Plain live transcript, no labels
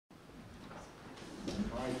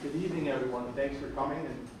right, good evening, everyone. Thanks for coming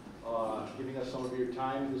and giving us some of your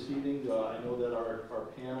time this evening. I know that our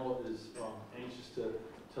panel is anxious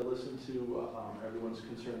to listen to everyone's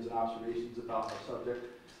concerns and observations about our subject.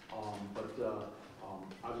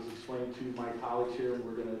 I'll just explain to my colleagues here, and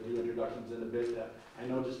we're going to do introductions in a bit, that I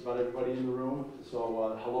know just about everybody in the room.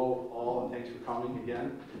 So hello all, and thanks for coming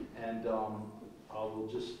again. And we'll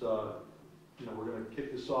just we're going to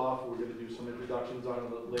kick this off. We're going to do some introductions. I'm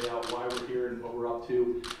going to lay out why we're here and what we're up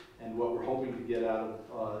to and what we're hoping to get out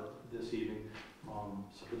of this evening.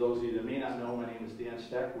 So for those of you that may not know, my name is Dan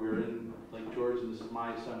Steck. We're in Lake George, and this is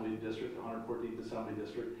my assembly district, the 114th Assembly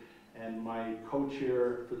District. And my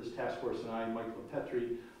co-chair for this task force and I, Michael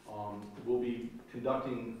Petrie, will be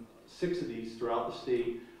conducting 6 of these throughout the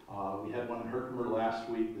state. We had one in Herkimer last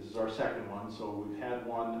week. This is our second one, so we've had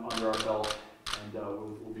one under our belt. And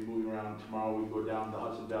we'll be moving around. Tomorrow we go down the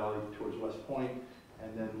Hudson Valley towards West Point,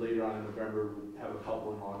 and then later on in November we'll have a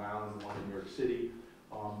couple in Long Island and one in New York City.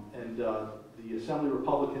 The Assembly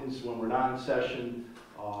Republicans, when we're not in session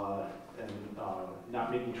and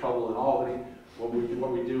not making trouble in Albany, what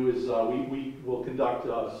we do is we will conduct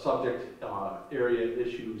subject area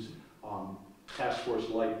issues task force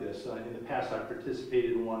like this. In the past I've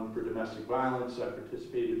participated in one for domestic violence. I've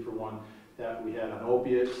participated for one that we had on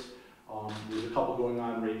opiates. There's a couple going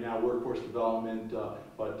on right now, workforce development,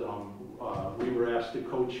 but we were asked to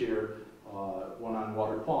co-chair one on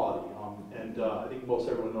water quality. I think most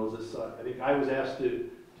everyone knows this. I think I was asked to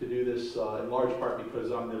do this in large part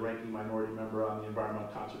because I'm the ranking minority member on the Environmental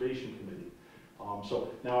Conservation Committee.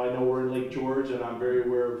 So now I know we're in Lake George, and I'm very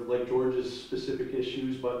aware of Lake George's specific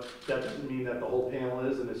issues, but that doesn't mean that the whole panel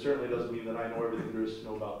is, and it certainly doesn't mean that I know everything there is to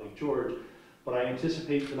know about Lake George. But I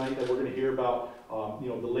anticipate tonight that we're going to hear about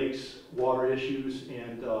the lake's water issues,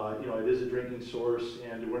 and it is a drinking source,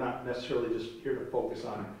 and we're not necessarily just here to focus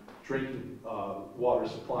on drinking water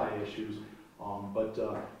supply issues.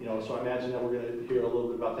 So I imagine that we're going to hear a little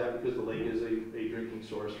bit about that because the lake is a drinking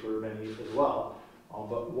source for many as well.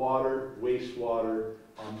 But water, wastewater,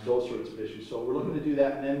 those sorts of issues. So we're looking to do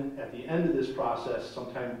that, and then at the end of this process,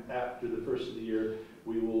 sometime after the first of the year,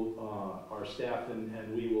 we will, our staff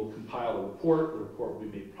and we will compile a report. The report will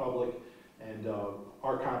be made public, and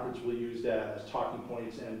our conference will use that as talking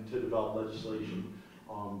points and to develop legislation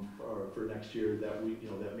for next year that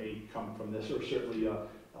that may come from this, or certainly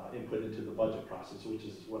input into the budget process, which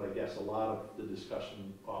is what I guess a lot of the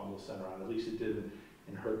discussion will center on. At least it did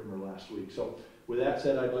in Herkimer last week. So with that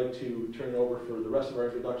said, I'd like to turn it over for the rest of our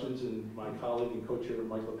introductions and my colleague and co-chair,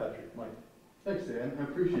 Michael Petrie. Mike. Thanks, Dan. I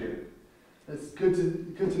appreciate it. It's good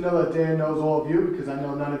to know that Dan knows all of you, because I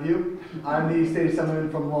know none of you. I'm the State Assemblyman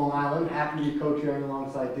from Long Island, happy to be co-chairing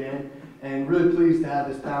alongside Dan, and really pleased to have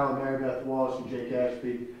this panel, Mary Beth Walsh and Jake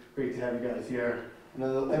Ashby. Great to have you guys here. I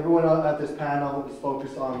know that everyone at this panel is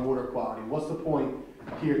focused on water quality. What's the point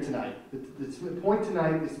here tonight? The point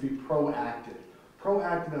tonight is to be proactive.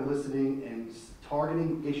 Proactive in listening and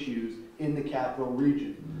targeting issues in the capital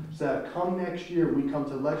region. So that come next year, we come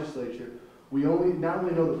to the legislature, we not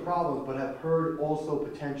only know the problems, but have heard also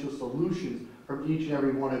potential solutions from each and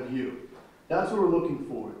every one of you. That's what we're looking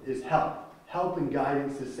for, is help and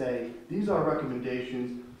guidance to say, these are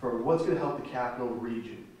recommendations for what's going to help the capital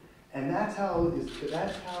region. And that's how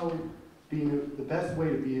being the best way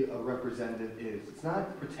to be a representative is. It's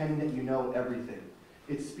not pretending that you know everything.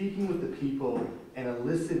 It's speaking with the people and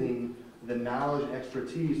eliciting the knowledge and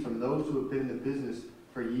expertise from those who have been in the business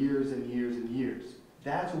for years and years and years.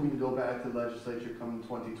 That's when we can go back to the legislature come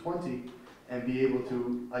 2020 and be able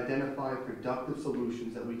to identify productive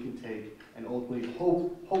solutions that we can take and ultimately,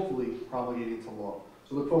 hopefully, promulgate into law.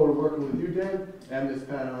 So look forward to working with you, Dan, and this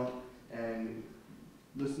panel, and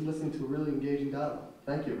listening to a really engaging dialogue.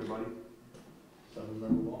 Thank you, everybody.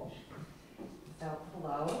 Assemblymember Walsh. So,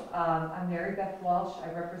 hello. I'm Mary Beth Walsh.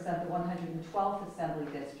 I represent the 112th Assembly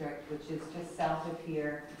District, which is just south of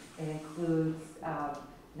here. It includes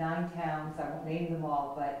 9 towns. I won't name them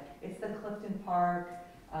all, but it's the Clifton Park,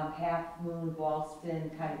 Half Moon, Ballston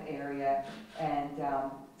kind of area, and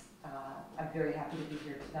I'm very happy to be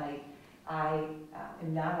here tonight. I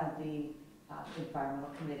am not on the Environmental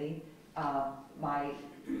Committee. My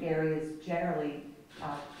areas generally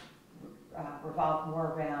revolve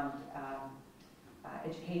more around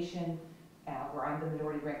education, where I'm the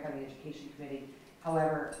minority rank on the Education Committee.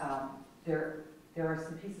 However, there are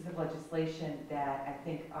some pieces of legislation that I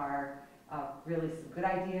think are really some good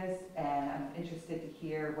ideas, and I'm interested to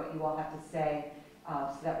hear what you all have to say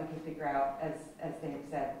so that we can figure out, as they have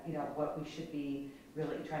said, what we should be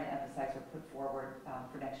really trying to emphasize or put forward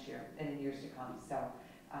for next year and in years to come. So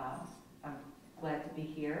I'm glad to be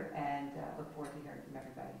here and look forward to hearing from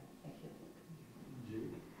everybody. Thank you.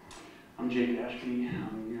 Jake. I'm Jake Ashby. I'm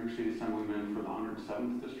a New York State Assemblyman for the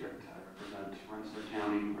 107th District. I represent Rensselaer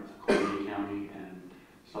County, Columbia County, and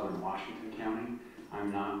Southern Washington County.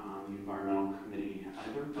 I'm not on the environmental committee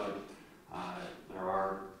either, but there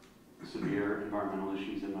are severe environmental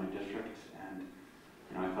issues in my district, and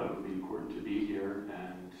I thought it would be important to be here,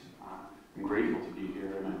 and I'm grateful to be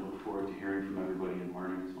here, and I look forward to hearing from everybody and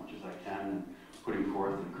learning as much as I can, and putting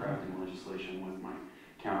forth and crafting legislation with my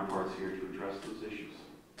counterparts here to address those issues.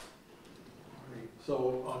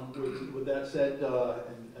 So with that said,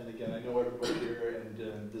 and again, I know everybody here,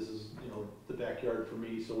 and this is the backyard for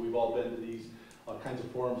me. So we've all been to these kinds of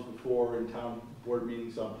forums before in town board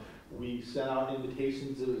meetings. We sent out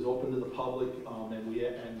invitations. It was open to the public, and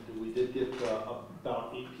we did get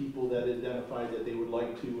about 8 people that identified that they would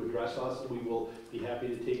like to address us. We will be happy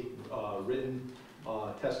to take written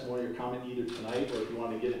testimony or comment either tonight, or if you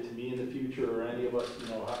want to get it to me in the future, or any of us,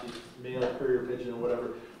 mail, courier, pigeon,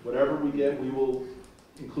 or whatever we get, we will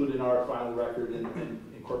include in our final record and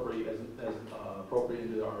incorporate as appropriate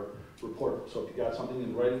into our report. So if you got something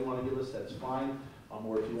in writing you want to give us, that's fine.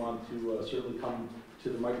 Or if you want to certainly come to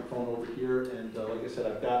the microphone over here. And like I said,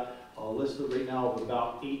 I've got a list right now of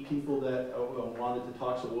about 8 people that wanted to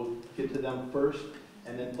talk, so we'll get to them first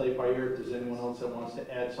and then play by ear. If there's anyone else that wants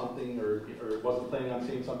to add something or wasn't planning on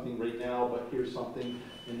saying something right now, but here's something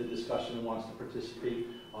in the discussion and wants to participate,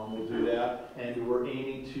 we'll do that. And we're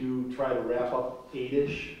aiming to try to wrap up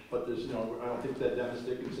 8-ish, but there's, I don't think that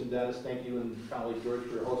Dennis, thank you, and colleague George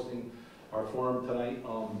for hosting our forum tonight.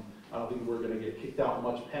 I don't think we're going to get kicked out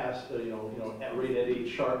much past, right at 8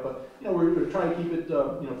 sharp, but, we're trying to keep it,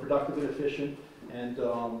 productive and efficient. And,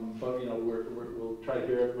 but, we'll try to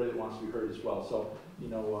hear everybody that wants to be heard as well. So,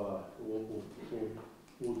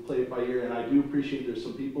 we'll play it by ear. And I do appreciate there's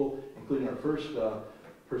some people, including our first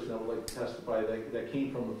person that would like to testify that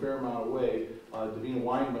came from a fair amount away, Davina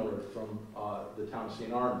Weinmiller from the town of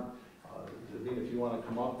St. Armand. Davina, if you want to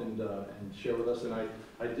come up and share with us. And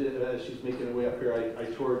I did, as she's making her way up here, I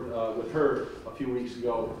toured with her a few weeks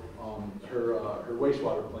ago her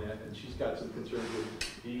wastewater plant, and she's got some concerns with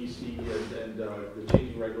DEC and the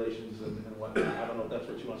changing regulations and whatnot. I don't know if that's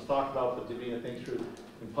what she wants to talk about, but Davina, thanks for,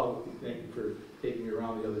 in public, thank you for taking me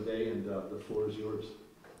around the other day, and the floor is yours.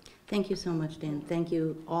 Thank you so much, Dan. Thank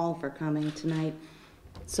you all for coming tonight.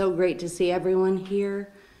 So great to see everyone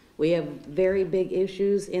here. We have very big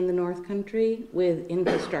issues in the North Country with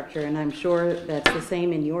infrastructure, and I'm sure that's the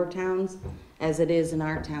same in your towns as it is in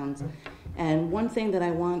our towns. And one thing that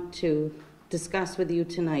I want to discuss with you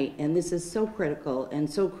tonight, and this is so critical and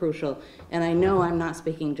so crucial, and I know I'm not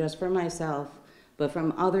speaking just for myself, but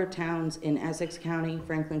from other towns in Essex County,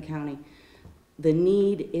 Franklin County, the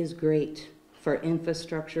need is great for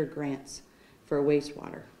infrastructure grants for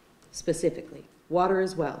wastewater, specifically. Water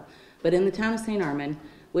as well. But in the town of St. Armand,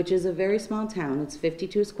 which is a very small town, it's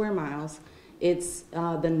 52 square miles, it's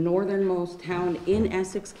the northernmost town in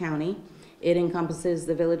Essex County. It encompasses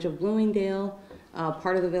the village of Bloomingdale,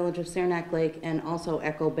 part of the village of Saranac Lake, and also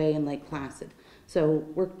Echo Bay and Lake Placid. So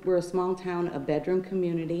we're a small town, a bedroom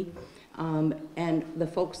community, and the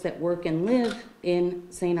folks that work and live in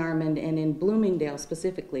St. Armand and in Bloomingdale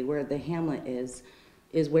specifically, where the hamlet is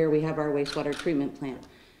where we have our wastewater treatment plant.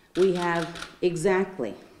 We have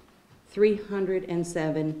exactly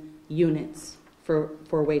 307 units for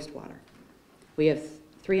wastewater. We have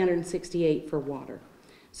 368 for water.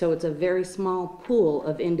 So it's a very small pool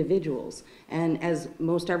of individuals. And as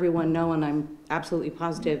most everyone know, and I'm absolutely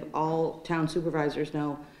positive all town supervisors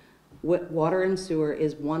know, water and sewer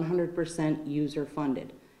is 100% user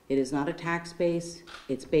funded. It is not a tax base,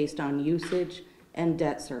 it's based on usage and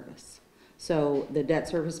debt service. So the debt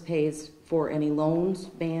service pays for any loans,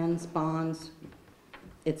 bans, bonds,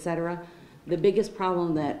 etc. The biggest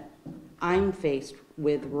problem that I'm faced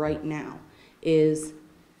with right now is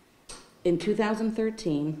in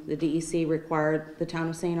 2013, the DEC required the town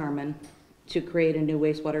of St. Armand to create a new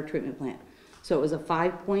wastewater treatment plant. So it was a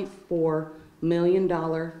 $5.4 million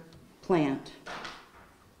plant,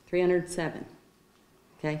 307,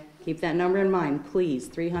 okay? Keep that number in mind, please,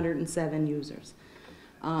 307 users.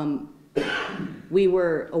 We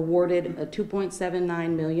were awarded a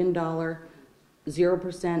 $2.79 million, 0%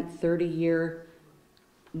 30-year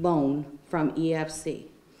loan from EFC,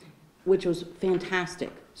 which was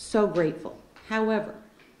fantastic. So grateful. However,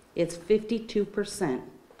 it's 52%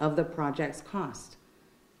 of the project's cost.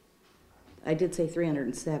 I did say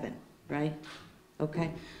 307, right?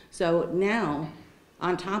 Okay. So now,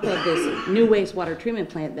 on top of this new wastewater treatment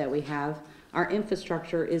plant that we have, our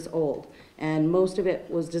infrastructure is old, and most of it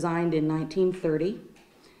was designed in 1930.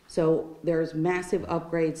 So there's massive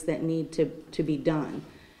upgrades that need to be done.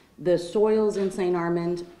 The soils in St.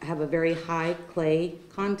 Armand have a very high clay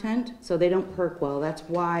content, so they don't perk well. That's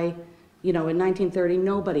why, you know, in 1930,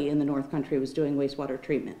 nobody in the North Country was doing wastewater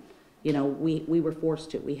treatment. You know, we were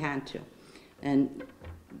forced to, we had to. And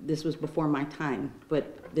this was before my time,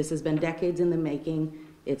 but this has been decades in the making.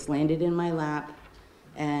 It's landed in my lap,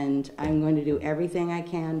 and I'm going to do everything I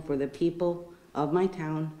can for the people of my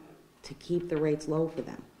town to keep the rates low for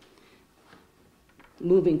them.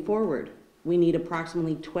 Moving forward, we need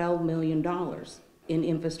approximately $12 million in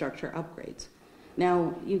infrastructure upgrades.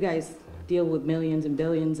 Now, you guys deal with millions and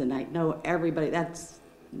billions, and I know everybody, that's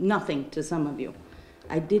nothing to some of you.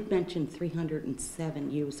 I did mention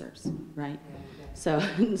 307 users, right? So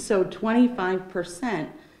 25%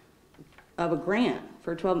 of a grant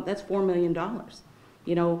for 12, that's $4 million.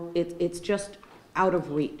 You know, it's just out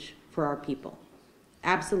of reach for our people.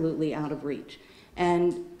 Absolutely out of reach.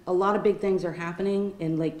 And a lot of big things are happening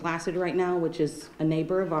in Lake Placid right now, which is a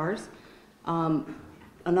neighbor of ours.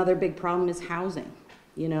 Another big problem is housing,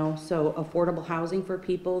 you know, so affordable housing for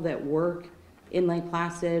people that work in Lake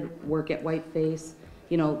Placid, work at Whiteface.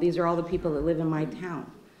 You know, these are all the people that live in my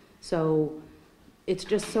town. So it's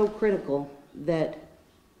just so critical that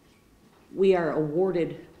we are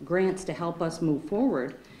awarded grants to help us move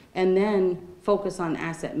forward and then focus on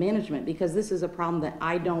asset management, because this is a problem that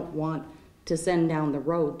I don't want to send down the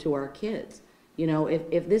road to our kids. You know,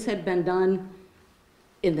 if this had been done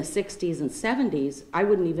in the 60s and 70s, I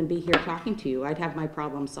wouldn't even be here talking to you. I'd have my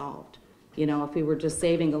problem solved, you know, if we were just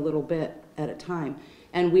saving a little bit at a time.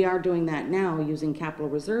 And we are doing that now using capital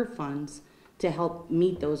reserve funds to help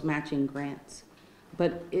meet those matching grants.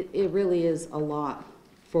 But it really is a lot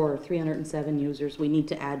for 307 users. We need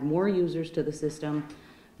to add more users to the system,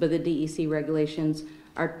 but the DEC regulations,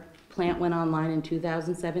 our plant went online in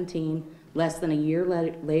 2017. Less than a year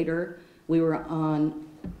later, we were on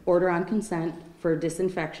order on consent for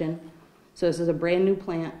disinfection. So this is a brand new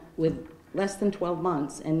plant with less than 12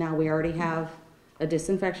 months, and now we already have a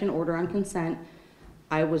disinfection order on consent.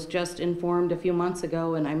 I was just informed a few months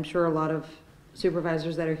ago, and I'm sure a lot of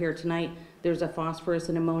supervisors that are here tonight, there's a phosphorus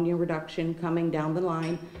and ammonia reduction coming down the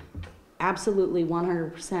line. Absolutely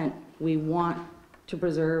 100%, we want to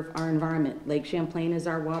preserve our environment. Lake Champlain is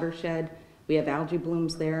our watershed. We have algae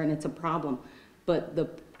blooms there, and it's a problem. But the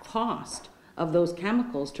cost of those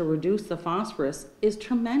chemicals to reduce the phosphorus is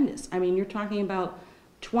tremendous. I mean, you're talking about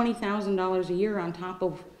 $20,000 a year on top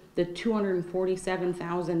of the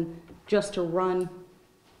 $247,000 just to run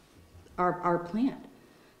our plant.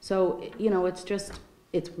 So, you know, it's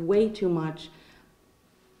way too much.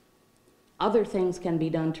 Other things can be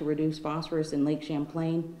done to reduce phosphorus in Lake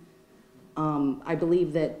Champlain. I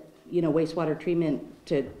believe that, you know, wastewater treatment,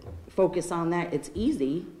 to focus on that, it's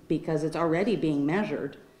easy because it's already being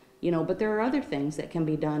measured, you know, but there are other things that can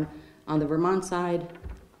be done on the Vermont side,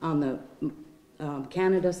 on the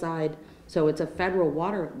Canada side. So it's a federal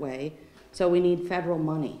waterway, so we need federal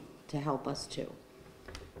money to help us too.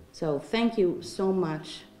 So thank you so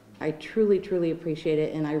much. I truly, truly appreciate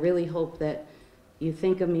it, and I really hope that you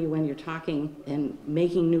think of me when you're talking and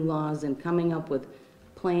making new laws and coming up with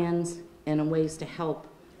plans and ways to help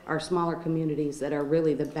our smaller communities that are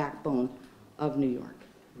really the backbone of New York.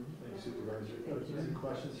 Thank you, Supervisor. Any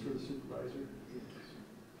questions for the supervisor?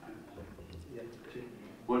 Yeah.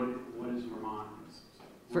 What is Vermont?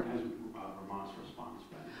 What has Vermont's response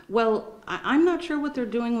been? Well, I'm not sure what they're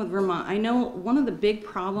doing with Vermont. I know one of the big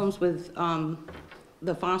problems with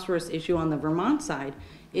the phosphorus issue on the Vermont side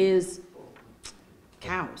is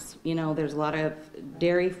cows. You know, there's a lot of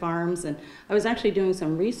dairy farms, and I was actually doing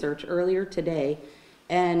some research earlier today,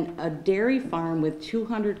 and a dairy farm with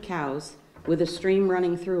 200 cows with a stream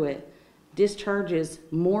running through it discharges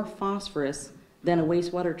more phosphorus than a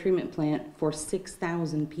wastewater treatment plant for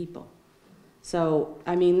 6,000 people. So,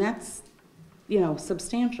 I mean, that's, you know,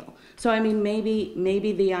 substantial. So, I mean,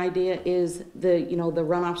 maybe the idea is the, you know, the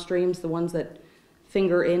runoff streams, the ones that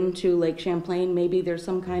finger into Lake Champlain, maybe there's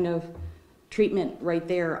some kind of treatment right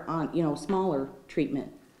there on, you know, smaller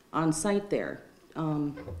treatment on site there.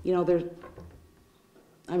 You know,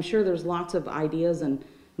 I'm sure there's lots of ideas and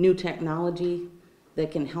new technology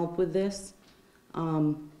that can help with this,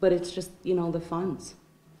 but it's just, you know, the funds,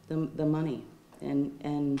 the money,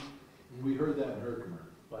 and We heard that in Herkimer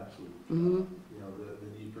last week. Mm-hmm. You know, the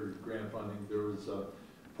need for grant funding. There was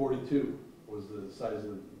 42 was the size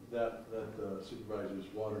of that supervisor's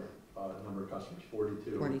water number of customers.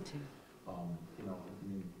 42. 42. You know, I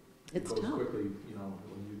mean, It's it goes tough. quickly. You know,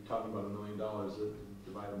 when you're talking about $1 million,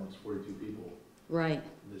 divided amongst 42 people. Right.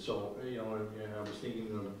 So, you know, I was thinking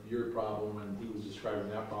of your problem, and he was describing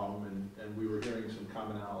that problem, and we were hearing some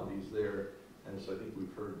commonalities there, and so I think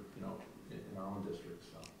we've heard, you know, in our own district.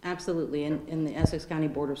 So. absolutely. In the Essex County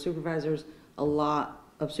Board of Supervisors, a lot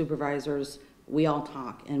of supervisors, we all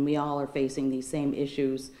talk, and we all are facing these same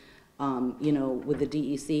issues, you know, with the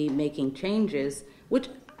DEC making changes, which,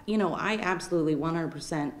 you know, I absolutely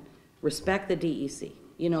 100% respect the DEC.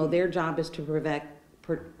 You know, their job is to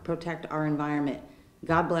protect our environment.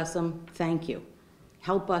 God bless them. Thank you.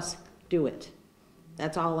 Help us do it.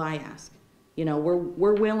 That's all I ask. You know,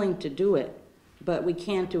 we're willing to do it, but we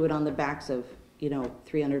can't do it on the backs of, you know,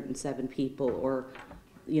 307 people or,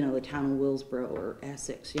 you know, the town of Willsboro or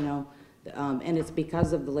Essex, you know. And it's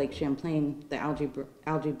because of the Lake Champlain, the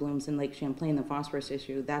algae blooms in Lake Champlain, the phosphorus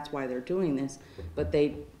issue. That's why they're doing this. But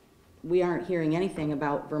we aren't hearing anything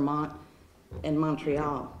about Vermont and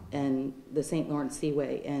Montreal and the St. Lawrence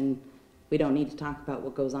Seaway, and we don't need to talk about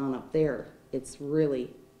what goes on up there. It's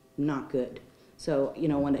really not good. So, you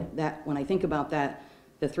know, when I think about that,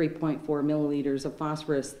 the 3.4 milliliters of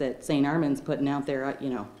phosphorus that St. Armand's putting out there, you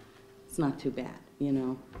know, it's not too bad, you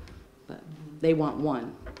know, but they want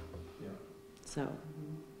one. Yeah. So. All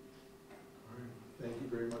right. Thank you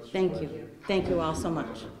very much. Thank you. Thank you all so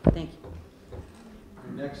much. Thank you.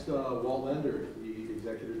 Next, Walt Lender, the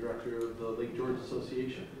Executive Director of the Lake George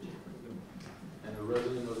Association and a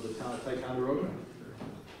resident of the town of Ticonderoga.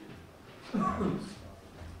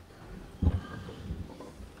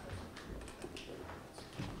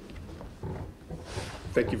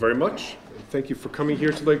 Thank you very much. Thank you for coming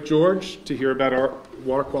here to Lake George to hear about our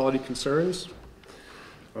water quality concerns.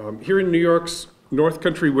 Here in New York's North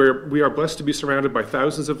Country, where we are blessed to be surrounded by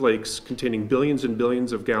thousands of lakes containing billions and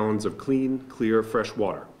billions of gallons of clean, clear, fresh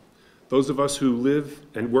water. Those of us who live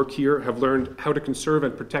and work here have learned how to conserve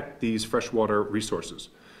and protect these freshwater resources.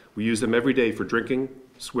 We use them every day for drinking,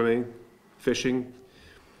 swimming, fishing,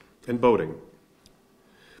 and boating.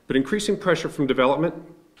 But increasing pressure from development,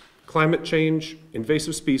 climate change,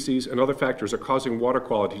 invasive species, and other factors are causing water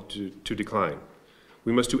quality to decline.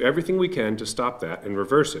 We must do everything we can to stop that and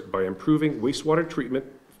reverse it by improving wastewater treatment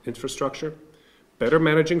infrastructure, better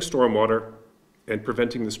managing stormwater, and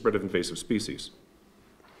preventing the spread of invasive species.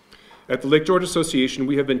 At the Lake George Association,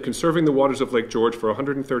 we have been conserving the waters of Lake George for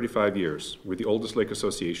 135 years. We're the oldest lake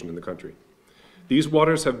association in the country. These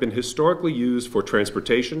waters have been historically used for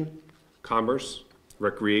transportation, commerce,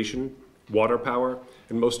 recreation, water power,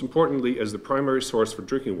 and most importantly, as the primary source for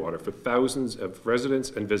drinking water for thousands of residents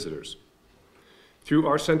and visitors. Through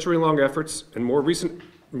our century-long efforts, and more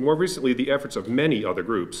recently the efforts of many other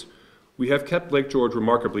groups, we have kept Lake George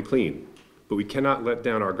remarkably clean, but we cannot let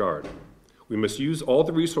down our guard. We must use all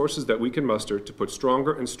the resources that we can muster to put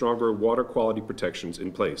stronger and stronger water quality protections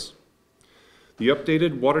in place. The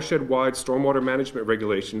updated watershed-wide stormwater management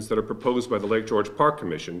regulations that are proposed by the Lake George Park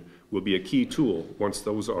Commission will be a key tool once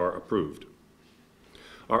those are approved.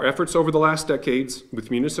 Our efforts over the last decades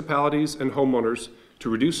with municipalities and homeowners to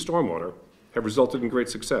reduce stormwater have resulted in great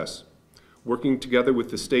success. Working together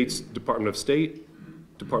with the state's Department of State,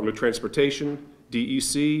 Department of Transportation,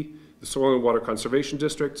 DEC, the Soil and Water Conservation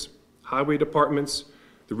Districts, highway departments,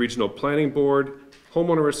 the Regional Planning Board,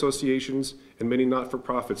 homeowner associations, and many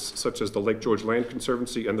not-for-profits such as the Lake George Land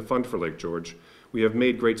Conservancy and the Fund for Lake George, we have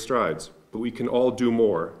made great strides, but we can all do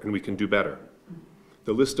more and we can do better.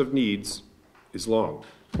 The list of needs is long.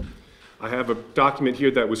 I have a document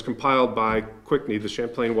here that was compiled by QUICNY, the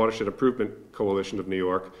Champlain Watershed Improvement Coalition of New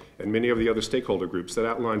York, and many of the other stakeholder groups that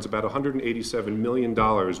outlines about $187 million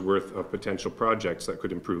worth of potential projects that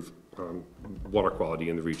could improve water quality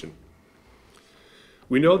in the region.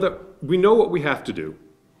 We know what we have to do,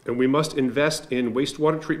 and we must invest in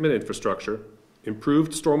wastewater treatment infrastructure,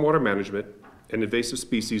 improved stormwater management, and invasive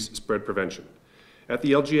species spread prevention. At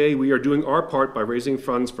the LGA, we are doing our part by raising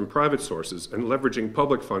funds from private sources and leveraging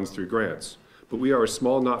public funds through grants. But we are a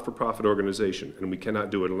small not-for-profit organization, and we cannot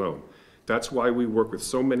do it alone. That's why we work with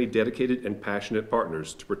so many dedicated and passionate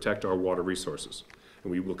partners to protect our water resources.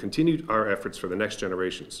 And we will continue our efforts for the next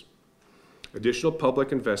generations. Additional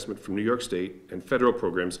public investment from New York State and federal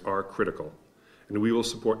programs are critical. And we will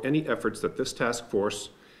support any efforts that this task force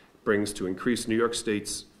brings to increase New York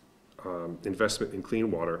State's investment in clean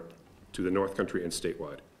water to the North Country and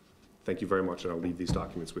statewide. Thank you very much, and I'll leave these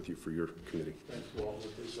documents with you for your committee. Thanks, Walt.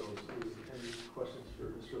 Any questions for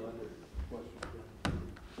Mr. Lender?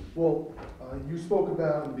 Well, you spoke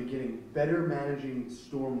about in the beginning, better managing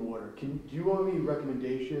stormwater. Do you want any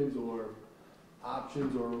recommendations or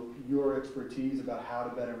options or your expertise about how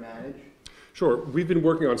to better manage? Sure. We've been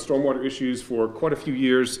working on stormwater issues for quite a few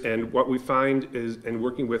years, and what we find is, and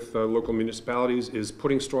working with local municipalities, is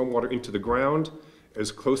putting stormwater into the ground as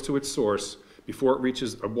close to its source before it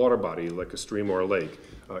reaches a water body like a stream or a lake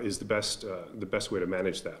is the best way to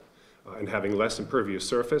manage that. And having less impervious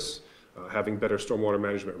surface, having better stormwater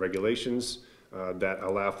management regulations that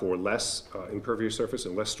allow for less impervious surface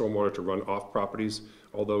and less stormwater to run off properties.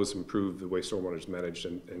 All those improve the way stormwater is managed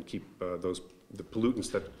and keep the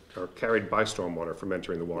pollutants that are carried by stormwater from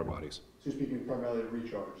entering the water bodies. So you're speaking primarily of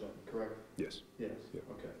recharge, then, correct? Yes. Yes. Yeah.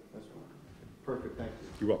 Okay, that's fine. Perfect, thank you.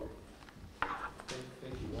 You're welcome.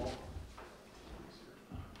 Thank you, Walt.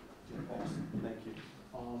 Awesome, thank you.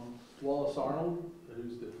 Wallace Arnold,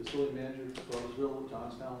 who's the facility manager for Brothersville,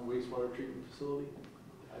 Johnstown wastewater treatment facility.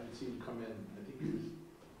 I haven't seen him come in. I think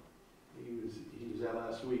he was at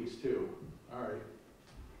last week's too. All right.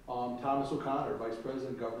 Thomas O'Connor, Vice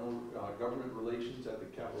President, Government Relations at the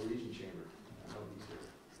Capital Region Chamber. I know he's here.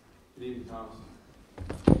 Good evening, Thomas.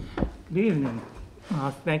 Good evening.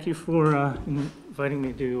 Thank you for inviting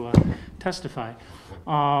me to testify.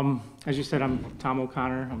 As you said, I'm Tom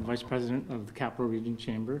O'Connor. I'm Vice President of the Capital Region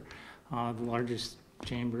Chamber, the largest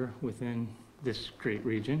chamber within this great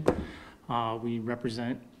region. We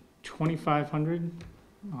represent 2,500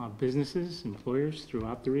 businesses, employers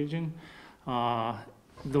throughout the region.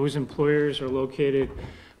 Those employers are located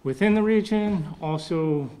within the region,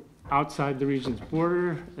 also outside the region's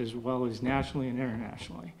border, as well as nationally and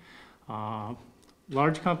internationally.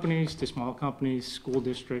 Large companies to small companies, school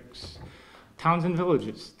districts, towns and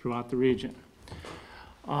villages throughout the region.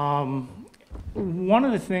 One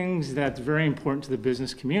of the things that's very important to the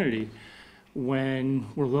business community when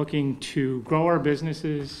we're looking to grow our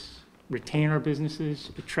businesses, retain our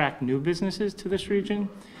businesses, attract new businesses to this region,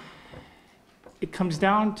 it comes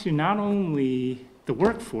down to not only the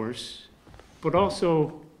workforce, but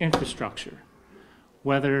also infrastructure,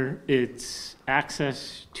 whether it's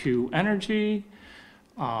access to energy,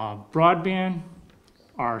 broadband,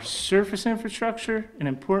 our surface infrastructure, and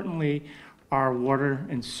importantly, our water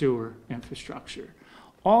and sewer infrastructure.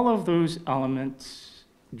 All of those elements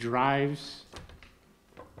drives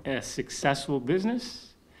a successful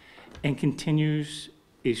business and continues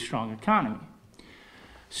a strong economy.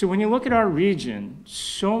 So when you look at our region,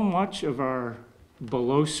 so much of our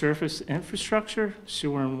below surface infrastructure,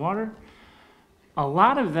 sewer and water, a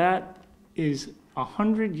lot of that is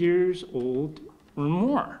 100 years old or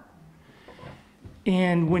more.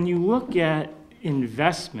 And when you look at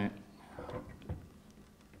investment,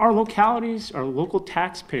 our localities, our local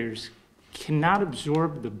taxpayers cannot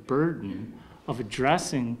absorb the burden of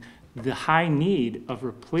addressing the high need of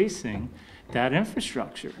replacing that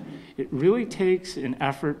infrastructure. It really takes an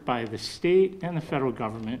effort by the state and the federal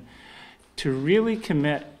government to really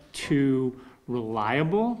commit to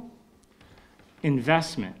reliable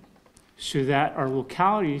investment so that our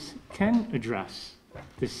localities can address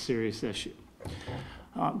this serious issue.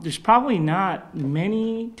 There's probably not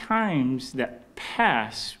many times that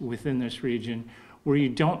pass within this region where you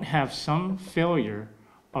don't have some failure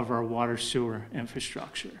of our water sewer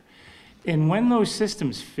infrastructure. And when those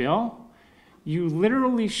systems fail, you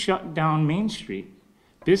literally shut down Main Street.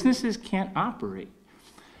 Businesses can't operate.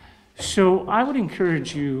 So I would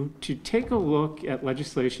encourage you to take a look at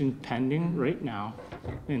legislation pending right now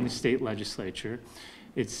in the state legislature.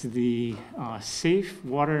 It's the Safe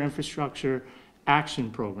Water Infrastructure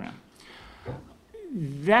Action Program.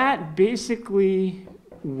 That basically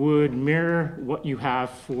would mirror what you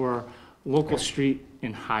have for local street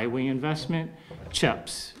and highway investment,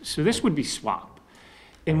 CHIPS. So this would be SWAP.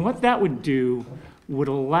 And what that would do would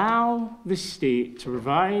allow the state to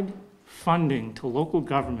provide funding to local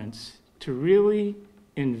governments to really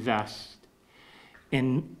invest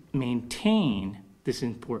and maintain this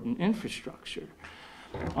important infrastructure.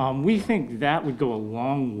 We think that would go a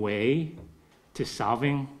long way to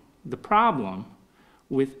solving the problem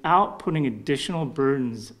without putting additional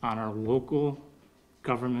burdens on our local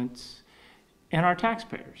governments and our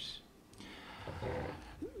taxpayers.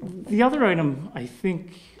 The other item I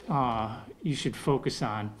think you should focus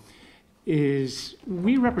on is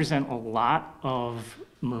we represent a lot of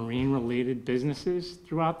marine-related businesses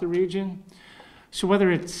throughout the region. So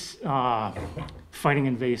whether it's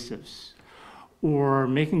fighting invasives or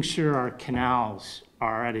making sure our canals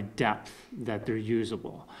are at a depth that they're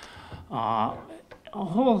usable, a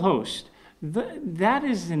whole host. That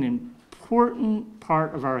is an important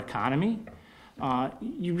part of our economy.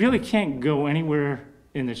 You really can't go anywhere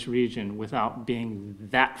in this region without being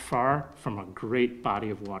that far from a great body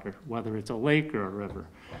of water, whether it's a lake or a river.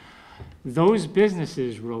 Those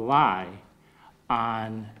businesses rely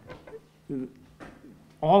on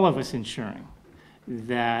all of us ensuring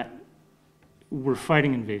that we're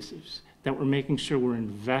fighting invasives, that we're making sure we're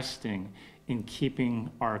investing in keeping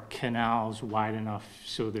our canals wide enough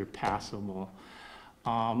so they're passable.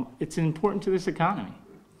 It's important to this economy.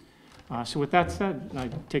 So with that said, I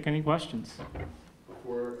take any questions.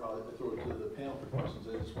 before I throw it to the panel for questions,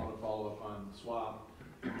 I just want to follow up on SWAP.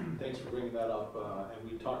 Thanks for bringing that up,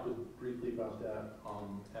 and we talked briefly about that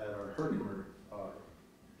at our Herkimer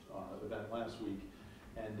event last week.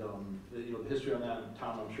 And the history on that, and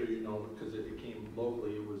Tom, I'm sure you know, because it came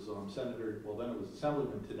locally. It was Senator, well then it was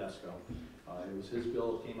Assemblyman Tedesco. It was his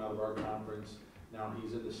bill, it came out of our conference. Now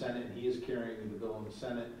he's in the Senate, and he is carrying the bill in the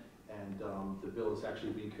Senate, and the bill is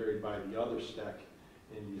actually being carried by the other STEC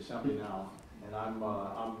in the Assembly now. And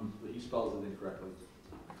he spells it incorrectly.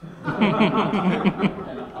 But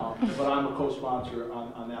I'm a co-sponsor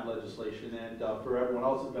on that legislation, and for everyone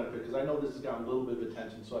else's benefit, because I know this has gotten a little bit of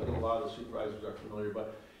attention, so I think a lot of the supervisors are familiar,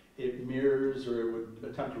 but it mirrors, or it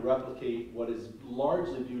would attempt to replicate what is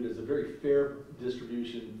largely viewed as a very fair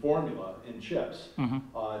distribution formula in CHIPS.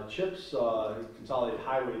 CHIPS, Consolidated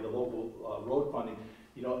Highway, the local road funding,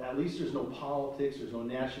 at least there's no politics, there's no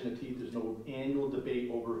gnashing of teeth, there's no annual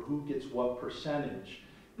debate over who gets what percentage.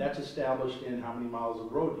 That's established in how many miles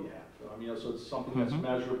of road you have. So it's something that's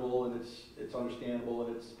measurable, and it's understandable,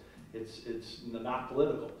 and it's not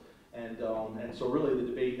political. And so really the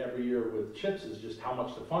debate every year with CHIPS is just how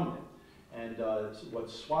much to fund it. And what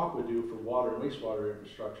SWAP would do for water and wastewater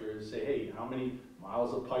infrastructure is say, hey, how many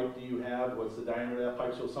miles of pipe do you have? What's the diameter of that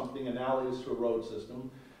pipe? So something analogous to a road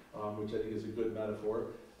system, which I think is a good metaphor.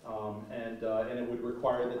 And it would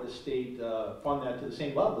require that the state fund that to the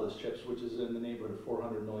same level as CHIPS, which is in the neighborhood of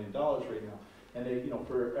 $400 million right now. And they,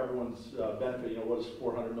 for everyone's benefit, what does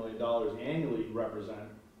 $400 million annually represent?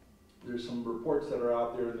 There's some reports that are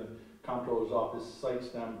out there, and the comptroller's office cites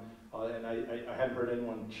them, and I haven't heard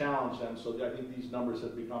anyone challenge them. So I think these numbers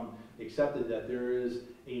have become accepted, that there is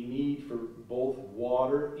a need for both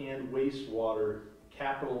water and wastewater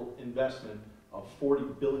capital investment of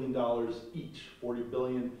 $40 billion each, 40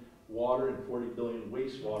 billion water and 40 billion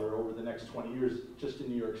wastewater over the next 20 years just in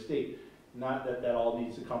New York State. Not that that all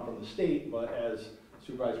needs to come from the state, but as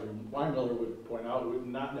Supervisor Weinmiller would point out, it would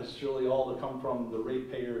not necessarily all to come from the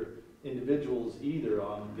ratepayer individuals either.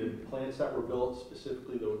 The plants that were built,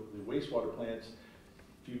 specifically the wastewater plants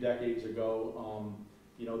a few decades ago,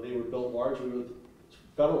 they were built largely with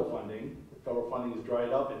federal funding. The federal funding has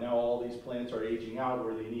dried up, and now all these plants are aging out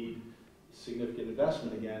where they need significant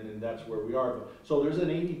investment again, and that's where we are. So there's an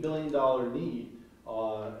 $80 billion need,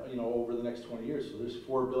 over the next 20 years. So there's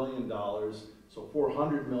 $4 billion. So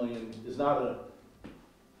 400 million is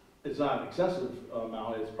it's not an excessive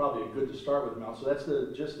amount. It's probably a good to start with amount. So that's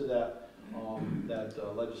the gist of that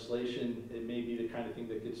legislation. It may be the kind of thing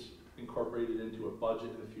that gets incorporated into a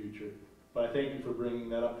budget in the future. But I thank you for bringing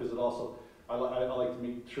that up, because it also, I like to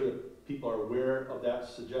make sure that people are aware of that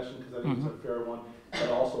suggestion, because I think it's a fair one. But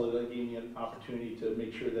also that gave me an opportunity to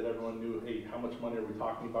make sure that everyone knew, hey, how much money are we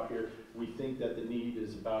talking about here? We think that the need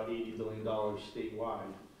is about $80 billion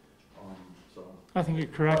statewide. So I think you're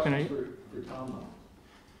correct, and for Tom,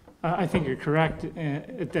 I think you're correct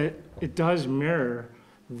that it does mirror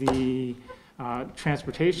the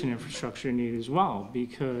transportation infrastructure need as well,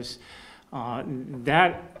 because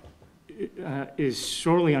that is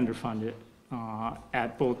sorely underfunded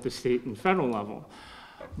at both the state and federal level.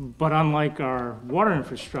 But unlike our water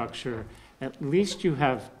infrastructure, at least you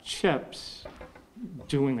have CHIPS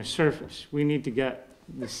doing the surface. We need to get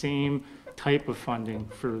the same type of funding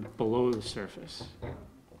for below the surface.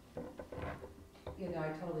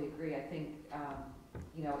 I totally agree. I think,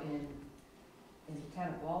 in the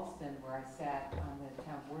town of Walston, where I sat on the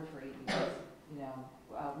town board for 8 years, we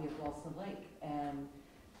have Walston Lake. And,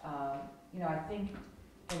 I think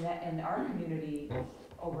in our community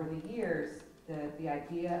over the years, the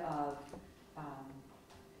idea of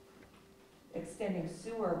extending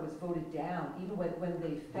sewer was voted down, even when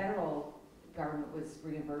the federal government was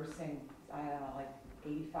reimbursing, I don't know, like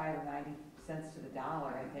 85 or 90 cents to the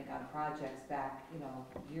dollar, I think, on projects back,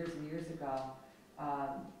 years and years ago.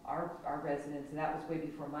 Our residents, and that was way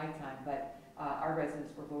before my time, but our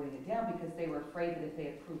residents were voting it down because they were afraid that if they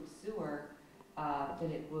approved sewer, that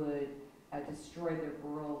it would destroy the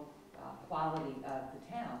rural quality of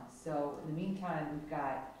the town. So in the meantime, we've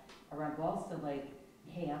got around Walston Lake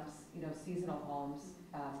camps, seasonal homes.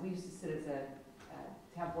 We used to sit as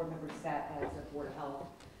a town board member, sat as a board of health.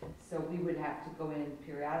 So we would have to go in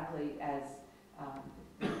periodically as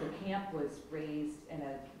the camp was raised and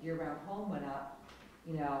a year-round home went up,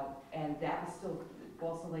 and that was still,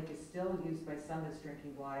 Walston Lake is still used by some as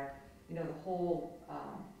drinking water. The whole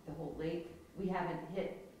lake, we haven't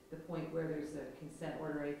hit the point where there's a consent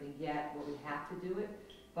order or anything yet where we have to do it,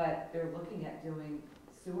 but they're looking at doing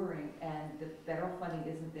sewering, and the federal funding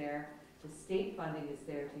isn't there. The state funding is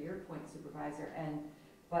there, to your point, Supervisor,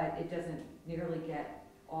 but it doesn't nearly get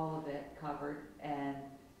all of it covered, and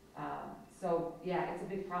So, yeah, it's a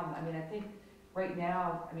big problem. I mean, I think right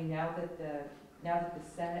now, I mean, now that the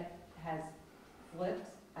Senate has flipped,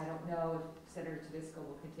 I don't know if Senator Tedesco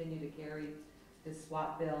will continue to carry this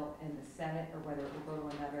swap bill in the Senate or whether it will go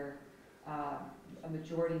to another, a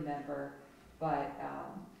majority member. But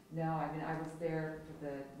no, I mean, I was there for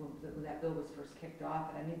when that bill was first kicked off,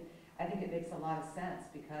 and I mean, I think it makes a lot of sense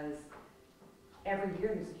because every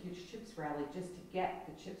year there's a huge CHIPS rally just to get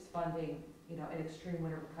the CHIPS funding, you know, and extreme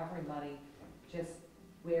winter recovery money just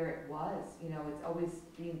where it was. You know, it's always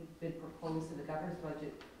been proposed in the governor's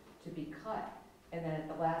budget to be cut, and then at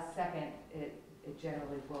the last second, it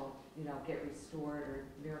generally will, you know, get restored or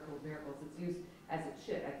miracles. It's used as it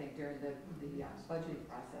should, I think, during the budgeting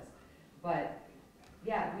process. But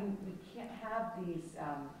yeah, we can't have these.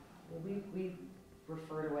 We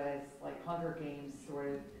refer to it as like Hunger Games sort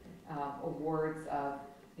of awards of,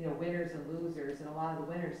 you know, winners and losers, and a lot of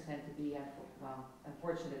the winners tend to be, well,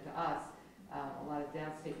 unfortunate to us, a lot of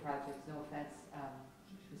downstate projects. No offense,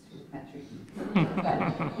 Mr. Country,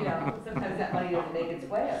 but you know, sometimes that money doesn't make its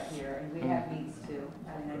way up here, and we have needs too.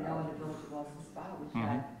 I mean, I know in the village of Wilson Spa,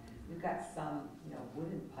 we've got some, you know,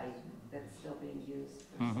 wooden pipe that's still being used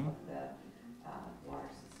for some of the water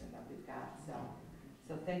system that we've got.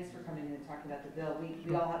 So thanks for coming in and talking about the bill.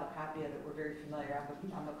 We all have a copy of it. We're very familiar.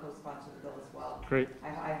 I'm a co-sponsor of the bill as well. Great. I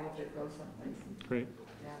hope it goes someplace. Great.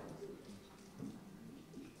 Yeah.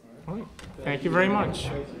 All right. Thank you very much.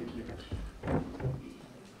 Thank you.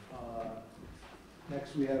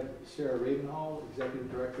 Next, we have Sarah Ravenhall, Executive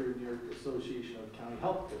Director, New York Association of County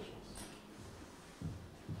Health Officials.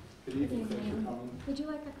 Good evening. Thanks for coming. Would you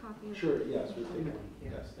like a copy? Sure, yes, we'll take one.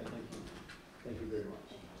 Yes, thank you. Thank you very much.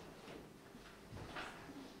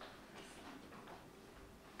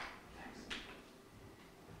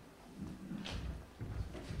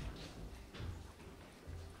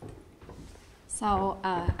 So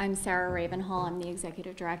I'm Sarah Ravenhall. I'm the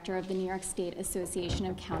Executive Director of the New York State Association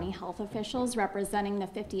of County Health Officials, representing the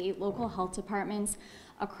 58 local health departments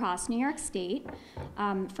across New York State.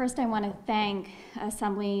 First, I want to thank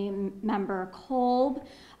Assembly Member Kolb,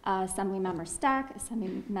 Assembly Member Stack,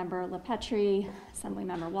 Assembly Member LaPetrie, Assembly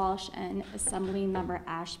Member Walsh, and Assembly Member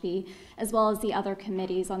Ashby, as well as the other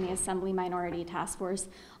committees on the Assembly Minority Task Force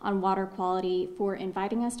on Water Quality for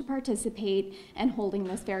inviting us to participate and holding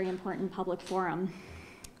this very important public forum.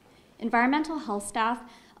 Environmental health staff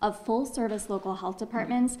of full-service local health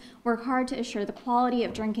departments work hard to assure the quality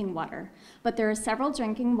of drinking water, but there are several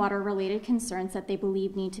drinking water-related concerns that they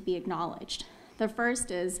believe need to be acknowledged. The first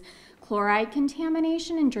is chloride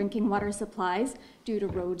contamination in drinking water supplies due to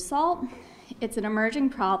road salt. It's an emerging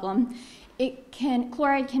problem.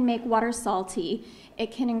 Chloride can make water salty.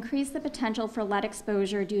 It can increase the potential for lead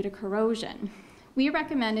exposure due to corrosion. We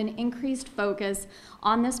recommend an increased focus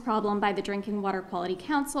on this problem by the Drinking Water Quality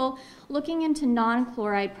Council, looking into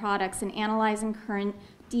non-chloride products and analyzing current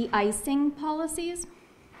de-icing policies.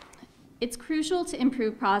 It's crucial to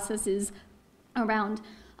improve processes around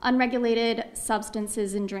unregulated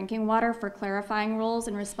substances in drinking water for clarifying rules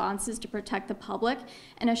and responses to protect the public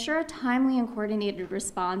and assure a timely and coordinated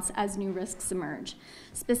response as new risks emerge,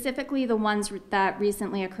 specifically the ones that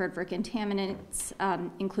recently occurred for contaminants,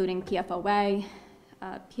 including PFOA,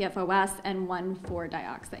 PFOS, and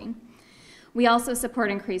 1,4-dioxane. We also support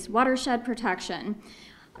increased watershed protection.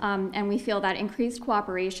 And we feel that increased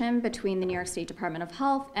cooperation between the New York State Department of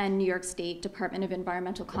Health and New York State Department of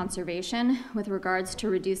Environmental Conservation with regards to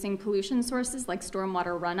reducing pollution sources like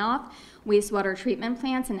stormwater runoff, wastewater treatment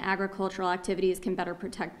plants, and agricultural activities can better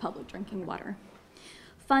protect public drinking water.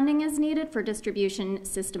 Funding is needed for distribution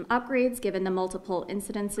system upgrades given the multiple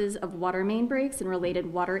incidences of water main breaks and related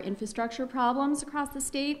water infrastructure problems across the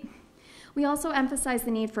state. We also emphasize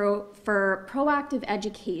the need for proactive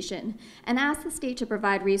education and ask the state to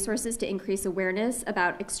provide resources to increase awareness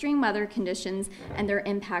about extreme weather conditions and their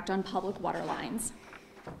impact on public water lines.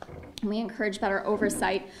 We encourage better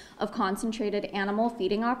oversight of concentrated animal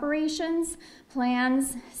feeding operations,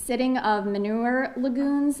 plans, sitting of manure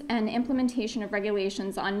lagoons, and implementation of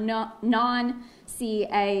regulations on non-CAFO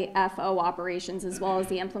operations, as well as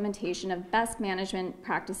the implementation of best management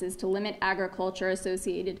practices to limit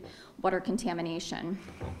agriculture-associated water contamination.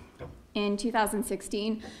 In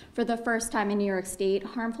 2016, for the first time in New York State,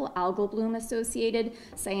 harmful algal bloom-associated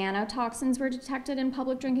cyanotoxins were detected in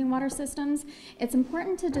public drinking water systems. It's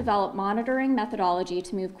important to develop monitoring methodology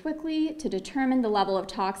to move quickly to determine the level of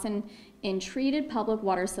toxin in treated public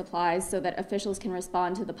water supplies so that officials can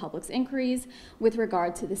respond to the public's inquiries with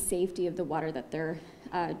regard to the safety of the water that they're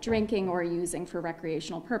drinking or using for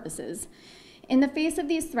recreational purposes. In the face of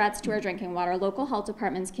these threats to our drinking water, local health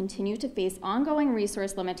departments continue to face ongoing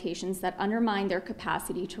resource limitations that undermine their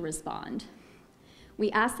capacity to respond.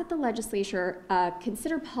 We ask that the legislature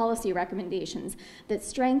consider policy recommendations that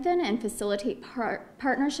strengthen and facilitate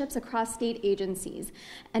partnerships across state agencies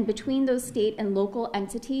and between those state and local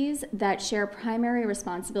entities that share primary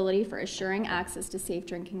responsibility for assuring access to safe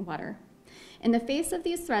drinking water. In the face of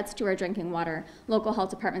these threats to our drinking water, local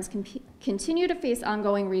health departments continue to face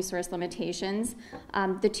ongoing resource limitations.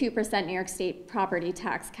 The 2% New York State property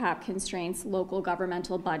tax cap constraints local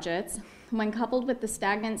governmental budgets. When coupled with the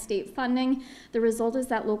stagnant state funding, the result is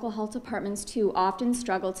that local health departments too often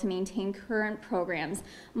struggle to maintain current programs,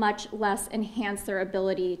 much less enhance their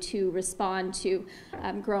ability to respond to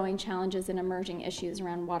growing challenges and emerging issues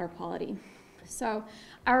around water quality. So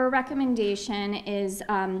our recommendation is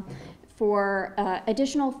for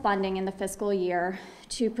additional funding in the fiscal year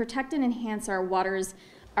to protect and enhance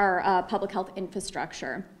our public health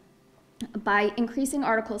infrastructure by increasing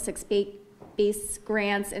Article 6 base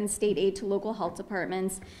grants and state aid to local health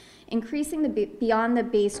departments, increasing the beyond the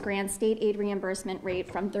base grant state aid reimbursement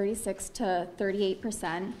rate from 36 to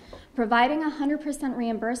 38%, providing 100%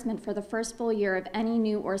 reimbursement for the first full year of any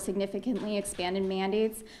new or significantly expanded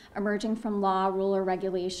mandates emerging from law, rule, or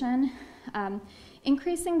regulation,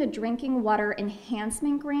 increasing the drinking water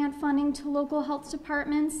enhancement grant funding to local health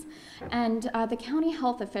departments, and the county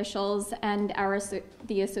health officials and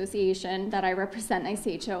the association that I represent,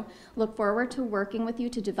 ISHO, look forward to working with you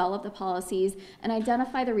to develop the policies and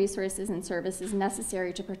identify the resources and services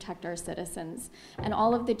necessary to protect our citizens. And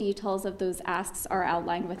all of the details of those asks are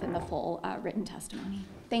outlined within the full written testimony.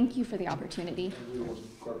 Thank you for the opportunity. And we will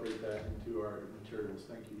incorporate that into our materials.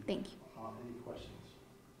 Thank you. Thank you. Any questions?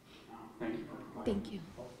 Thank you. Thank you.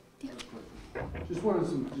 Just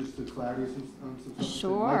wanted just to clarify some stuff.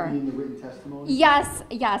 Sure. That might be in the written testimony.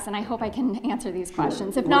 Yes, and I hope I can answer these Sure.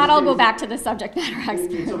 questions. If Worst not, I'll go case- back to the subject matter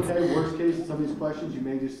experts. It's okay, worst case, some of these questions, you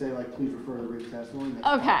may just say, like, please refer to the written testimony. That's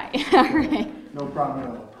Okay, fine. all right. No problem at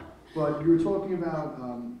all. But you were talking about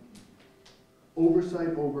oversight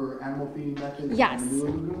over animal feeding methods Yes. and manure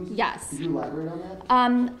lagoons? Yes. Could you elaborate on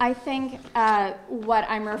that? I think what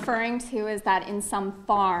I'm referring to is that in some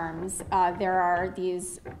farms, there are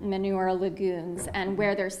these manure lagoons, and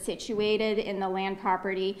where they're situated in the land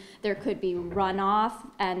property, there could be runoff,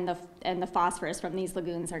 and the phosphorus from these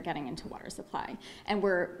lagoons are getting into water supply. And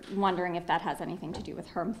we're wondering if that has anything to do with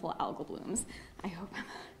harmful algal blooms. I hope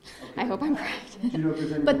I'm correct. Do you know if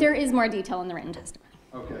there's any? But there is more detail in the written testimony.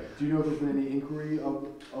 Okay. Do you know if there's been any inquiry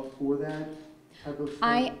for that type of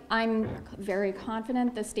stuff? I'm very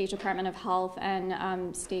confident the State Department of Health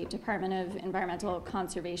and State Department of Environmental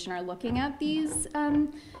Conservation are looking at these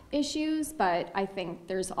issues, but I think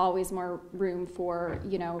there's always more room for,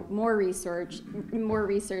 more research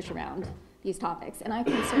around these topics, and I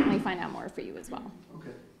can certainly find out more for you as well.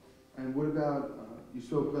 Okay. And what about, you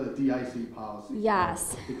spoke about the de-icing policy.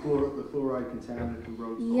 Yes. The chloride contaminant from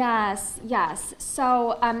road salt. Yes.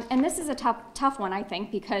 So, and this is a tough one, I think,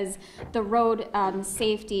 because the road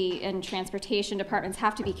safety and transportation departments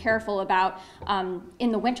have to be careful about,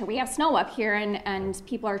 in the winter, we have snow up here and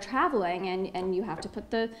people are traveling and you have to put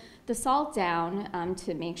the salt down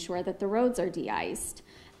to make sure that the roads are de-iced.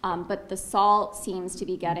 But the salt seems to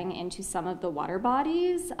be getting into some of the water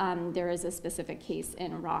bodies. There is a specific case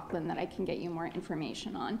in Rockland that I can get you more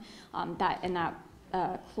information on. That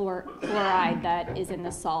chloride that is in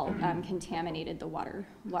the salt contaminated the water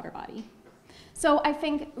body. So I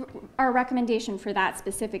think our recommendation for that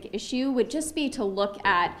specific issue would just be to look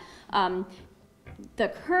at the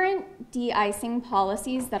current de-icing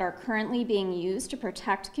policies that are currently being used to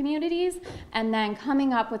protect communities, and then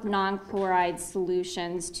coming up with non-chloride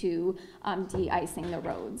solutions to de-icing the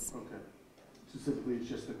roads. Okay. Specifically, it's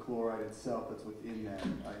just the chloride itself that's within that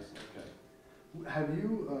ice. Okay. Have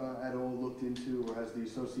you at all looked into, or has the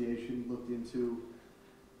association looked into,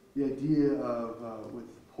 the idea of with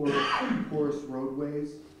porous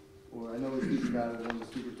roadways? Or I know we speak about it with one of the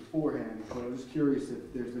speakers beforehand, but I'm just curious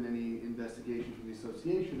if there's been any investigation from the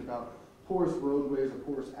association about porous roadways or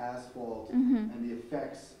porous asphalt and the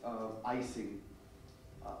effects of icing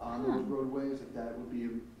on those roadways, if that would be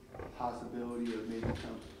a possibility of maybe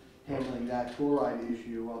handling that chloride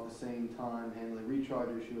issue while at the same time handling recharge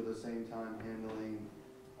issue, at the same time handling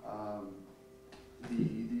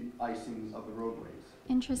the icing of the roadways.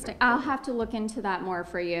 Interesting. I'll have to look into that more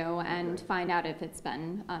for you and find out if it's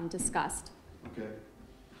been discussed. Okay.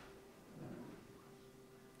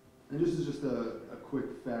 And this is just a quick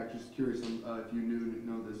fact, just curious if you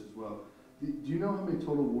know this as well. Do you know how many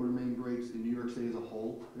total water main breaks in New York State as a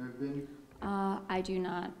whole there have been? I do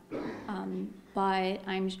not. But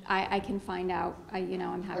I can find out,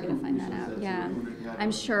 I'm happy to find that out, yeah.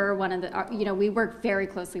 I'm sure one of the, we work very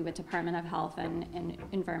closely with Department of Health and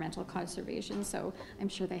Environmental Conservation, so I'm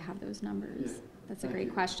sure they have those numbers. Yeah. That's a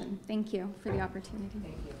great question. Thank you for the opportunity.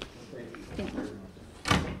 Thank you.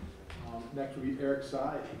 Next will be Eric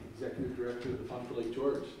Sy, Executive Director of the Fund for Lake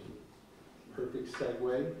George. Perfect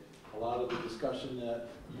segue. A lot of the discussion that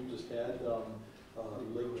you just had,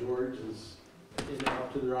 Lake George is in and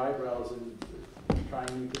up to their eyebrows and trying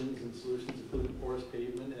new things and solutions, including porous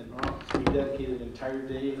pavement. And we dedicated an entire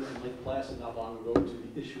day in Lake Placid not long ago to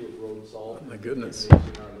the issue of road salt. My goodness. In our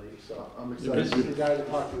lake. So I'm this excited. is the guy to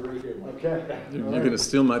talk to right here. Okay. You're going to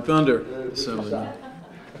steal my thunder. Good So, shot.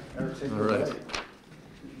 Eric, take it all right. away.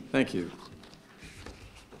 Thank you.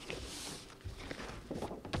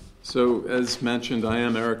 So, as mentioned, I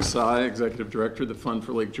am Eric Sy, Executive Director of the Fund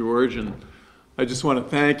for Lake George, and I just want to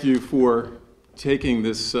thank you for taking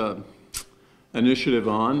this initiative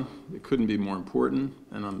on. It couldn't be more important,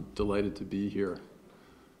 and I'm delighted to be here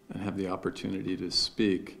and have the opportunity to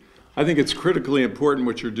speak. I think it's critically important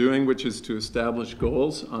what you're doing, which is to establish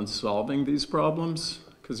goals on solving these problems,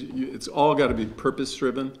 because it's all got to be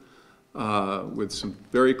purpose-driven with some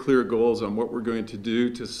very clear goals on what we're going to do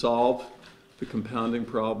to solve the compounding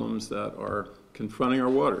problems that are confronting our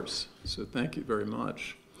waters. So thank you very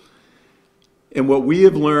much. And what we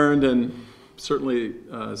have learned, and certainly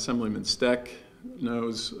Assemblyman Steck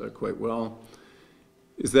knows quite well,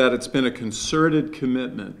 is that it's been a concerted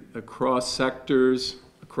commitment across sectors,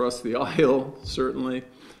 across the aisle, certainly,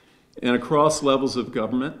 and across levels of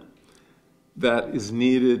government that is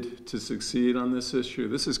needed to succeed on this issue.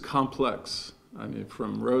 This is complex. I mean,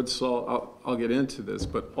 from road salt, I'll get into this,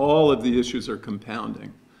 but all of the issues are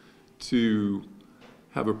compounding to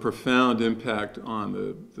have a profound impact on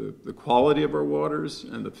the quality of our waters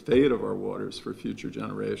and the fate of our waters for future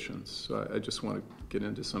generations. So I just want to get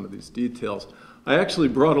into some of these details. I actually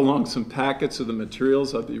brought along some packets of the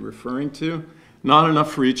materials I'll be referring to. Not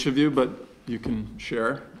enough for each of you, but you can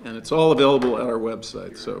share. And it's all available at our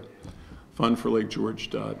website, so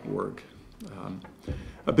fundforlakegeorge.org.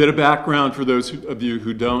 A bit of background for those of you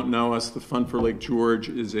who don't know us. The Fund for Lake George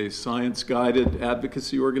is a science-guided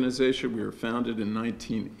advocacy organization. We were founded in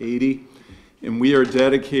 1980, and we are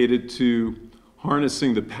dedicated to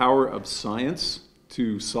harnessing the power of science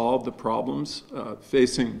to solve the problems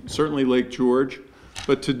facing certainly Lake George,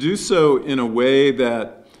 but to do so in a way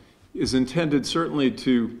that is intended certainly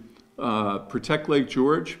to protect Lake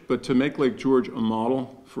George, but to make Lake George a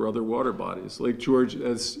model for other water bodies. Lake George,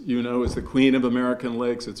 as you know, is the queen of American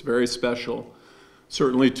lakes. It's very special,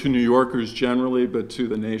 certainly to New Yorkers generally, but to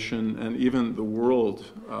the nation and even the world.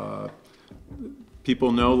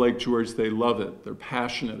 People know Lake George, they love it. They're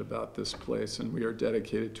passionate about this place, and we are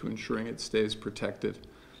dedicated to ensuring it stays protected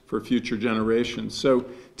for future generations. So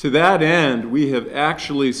to that end, we have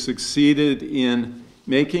actually succeeded in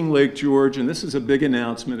making Lake George, and this is a big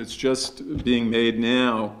announcement, it's just being made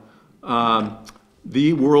now,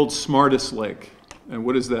 the world's smartest lake. And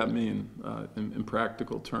what does that mean in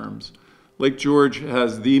practical terms? Lake George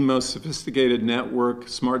has the most sophisticated network,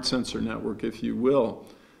 smart sensor network, if you will,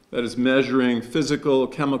 that is measuring physical,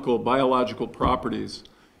 chemical, biological properties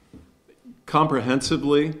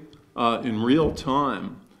comprehensively in real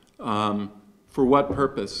time. For what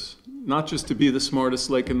purpose? Not just to be the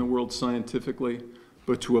smartest lake in the world scientifically,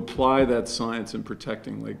 but to apply that science in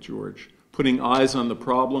protecting Lake George, putting eyes on the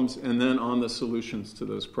problems and then on the solutions to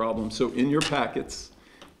those problems. So in your packets,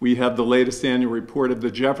 we have the latest annual report of the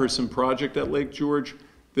Jefferson Project at Lake George.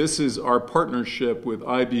 This is our partnership with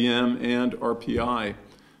IBM and RPI.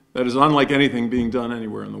 That is unlike anything being done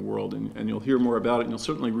anywhere in the world, and you'll hear more about it, and you'll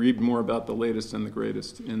certainly read more about the latest and the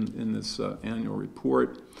greatest in this annual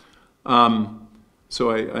report. So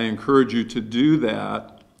I encourage you to do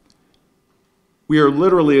that. We are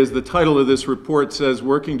literally, as the title of this report says,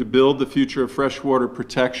 working to build the future of freshwater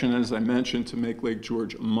protection, as I mentioned, to make Lake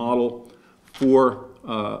George a model for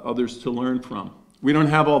others to learn from. We don't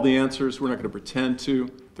have all the answers. We're not going to pretend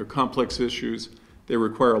to. They're complex issues. They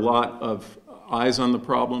require a lot of eyes on the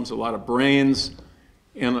problems, a lot of brains,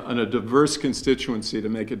 and a diverse constituency to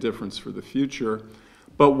make a difference for the future.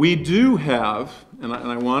 But we do have, and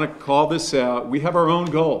I want to call this out, we have our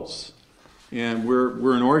own goals. And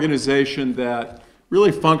we're an organization that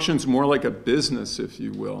really functions more like a business, if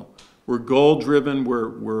you will. We're goal-driven,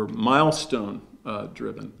 we're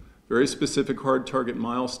milestone-driven. Very specific hard target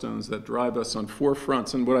milestones that drive us on 4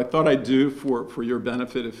 fronts. And what I thought I'd do for your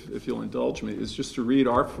benefit, if you'll indulge me, is just to read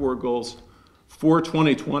our 4 goals for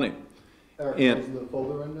 2020. Eric, And- is the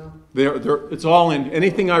folder right now? It's all in,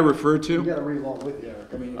 anything I refer You to, gotta read along with you, Eric.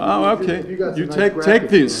 I mean, Oh, if you- okay. if you got some You nice take graphics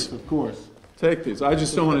these. for us, of course. take these. I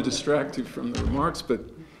just don't want to distract you from the remarks, but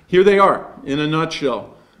here they are, in a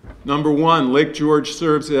nutshell. Number one, Lake George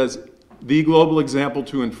serves as the global example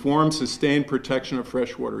to inform sustained protection of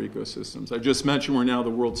freshwater ecosystems. I just mentioned we're now the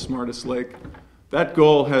world's smartest lake. That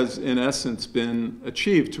goal has, in essence, been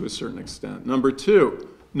achieved to a certain extent. Number two,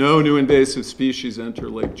 no new invasive species enter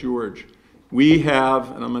Lake George. We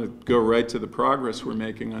have, and I'm going to go right to the progress we're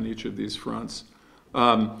making on each of these fronts,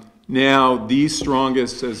 now the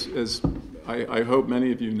strongest, as I hope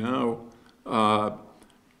many of you know,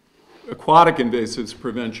 aquatic invasives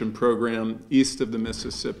prevention program east of the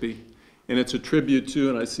Mississippi. And it's a tribute to,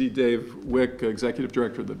 and I see Dave Wick, Executive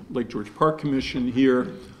Director of the Lake George Park Commission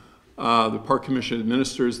here. The Park Commission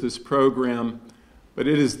administers this program, but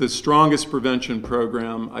it is the strongest prevention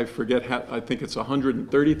program. I forget, I think it's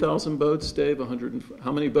 130,000 boats, Dave?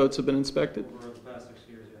 How many boats have been inspected? Over the past 6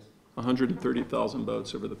 years, yes. 130,000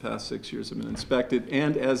 boats over the past 6 years have been inspected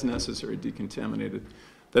and, as necessary, decontaminated.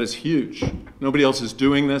 That is huge. Nobody else is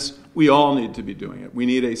doing this. We all need to be doing it. We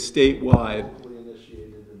need a statewide. Locally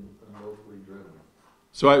initiated and locally driven.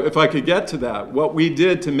 So if I could get to that, what we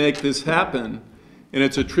did to make this happen, and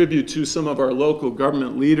it's a tribute to some of our local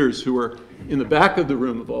government leaders who are in the back of the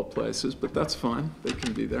room of all places, but that's fine. They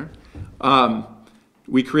can be there.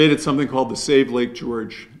 We created something called the Save Lake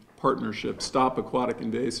George Partnership, Stop Aquatic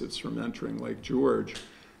Invasives from Entering Lake George.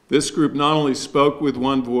 This group not only spoke with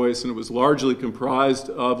one voice, and it was largely comprised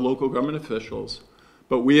of local government officials,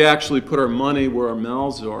 but we actually put our money where our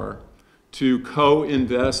mouths are to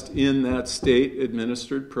co-invest in that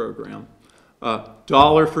state-administered program,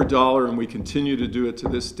 dollar for dollar, and we continue to do it to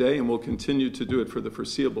this day, and we'll continue to do it for the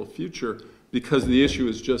foreseeable future because the issue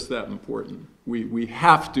is just that important. We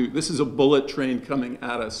have to, this is a bullet train coming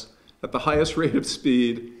at us at the highest rate of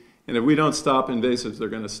speed, and if we don't stop invasives, they're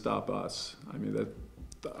going to stop us. I mean,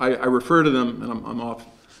 I refer to them, and I'm off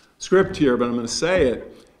script here, but I'm going to say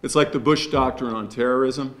it. It's like the Bush Doctrine on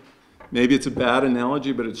terrorism. Maybe it's a bad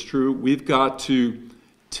analogy, but it's true. We've got to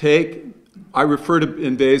take, I refer to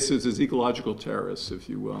invasives as ecological terrorists, if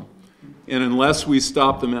you will. And unless we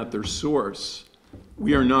stop them at their source,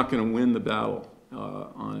 we are not going to win the battle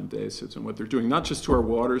on invasives and what they're doing, not just to our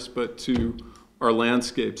waters, but to our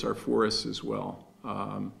landscapes, our forests as well.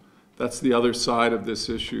 That's the other side of this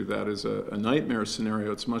issue. That is a nightmare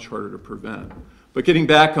scenario. It's much harder to prevent. But getting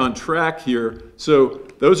back on track here, so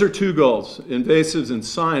those are two goals, invasives and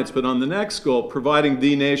science, but on the next goal, providing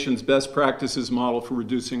the nation's best practices model for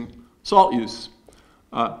reducing salt use.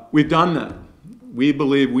 We've done that. We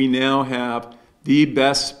believe we now have the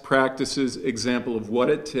best practices example of what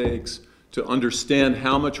it takes to understand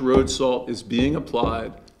how much road salt is being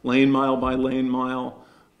applied, lane mile by lane mile,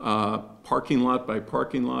 parking lot by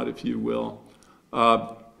parking lot, if you will.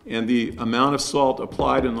 And the amount of salt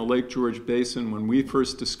applied in the Lake George Basin when we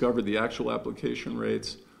first discovered the actual application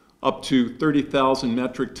rates, up to 30,000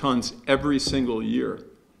 metric tons every single year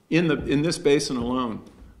in this basin alone.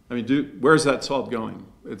 I mean, where's that salt going?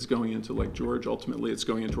 It's going into Lake George. Ultimately, it's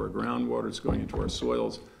going into our groundwater. It's going into our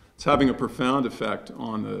soils. It's having a profound effect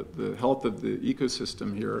on the health of the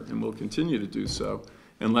ecosystem here, and will continue to do so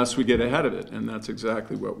unless we get ahead of it, and that's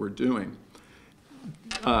exactly what we're doing.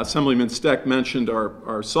 Assemblyman Steck mentioned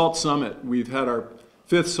our Salt Summit. We've had our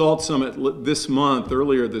 5th Salt Summit this month,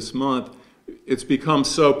 earlier this month. It's become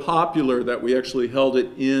so popular that we actually held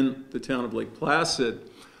it in the town of Lake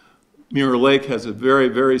Placid. Mirror Lake has a very,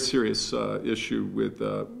 very serious issue with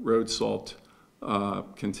road salt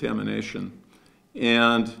contamination.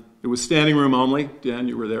 And it was standing room only. Dan,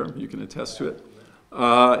 you were there. You can attest to it.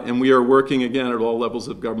 And we are working, again, at all levels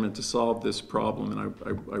of government to solve this problem. And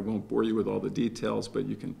I won't bore you with all the details, but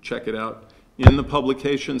you can check it out in the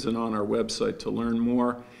publications and on our website to learn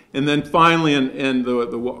more. And then finally, our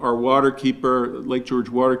waterkeeper, Lake George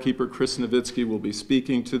waterkeeper, Chris Nowitzki, will be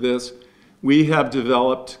speaking to this. We have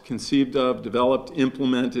conceived of, developed,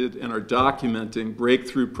 implemented, and are documenting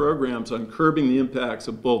breakthrough programs on curbing the impacts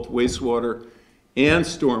of both wastewater and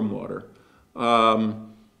stormwater.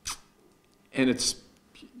 And it's,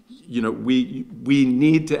 you know, we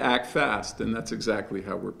need to act fast, and that's exactly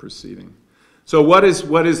how we're proceeding. So what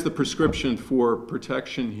is the prescription for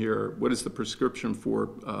protection here? What is the prescription for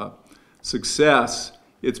success?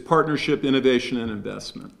 It's partnership, innovation, and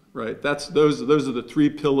investment, right? Those are the 3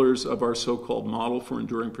 pillars of our so-called model for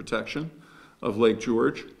enduring protection of Lake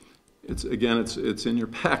George. It's in your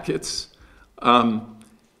packets.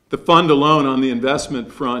 The fund alone on the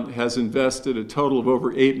investment front has invested a total of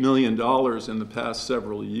over $8 million in the past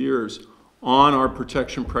several years. on our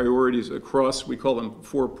protection priorities across, we call them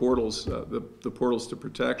 4 portals, the portals to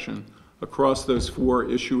protection, across those 4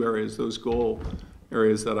 issue areas, those goal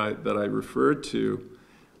areas that I referred to.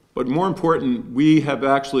 But more important, we have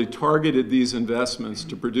actually targeted these investments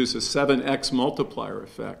to produce a 7x multiplier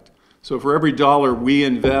effect. So for every dollar we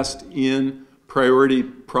invest in priority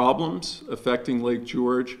problems affecting Lake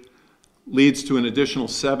George, leads to an additional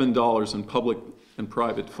 $7 in public and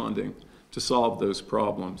private funding to solve those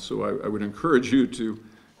problems. So I would encourage you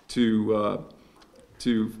to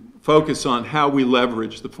focus on how we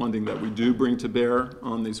leverage the funding that we do bring to bear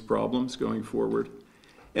on these problems going forward.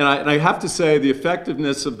 And I have to say the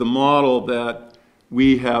effectiveness of the model that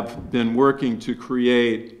we have been working to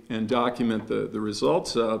create and document the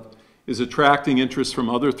results of is attracting interest from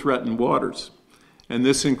other threatened waters. And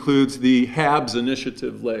this includes the HABS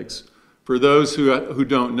initiative lakes. For those who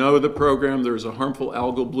don't know the program, there's a harmful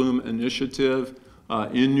algal bloom initiative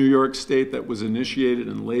in New York State that was initiated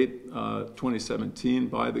in late 2017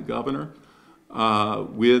 by the governor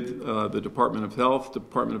with the Department of Health,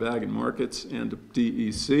 Department of Ag and Markets, and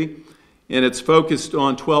DEC. And it's focused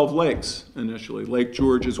on 12 lakes initially. Lake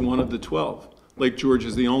George is one of the 12. Lake George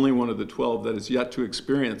is the only one of the 12 that is yet to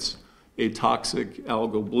experience a toxic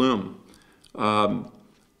algal bloom.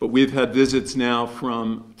 But we've had visits now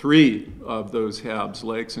from 3 of those HABS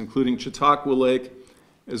lakes, including Chautauqua Lake,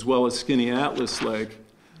 as well as Skinny Atlas Lake.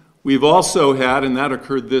 We've also had, and that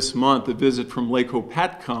occurred this month, a visit from Lake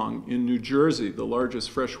Hopatcong in New Jersey, the largest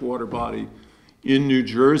freshwater body in New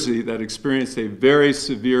Jersey that experienced a very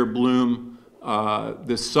severe bloom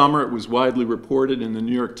this summer. It was widely reported in the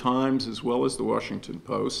New York Times as well as the Washington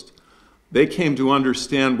Post. They came to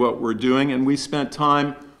understand what we're doing, and we spent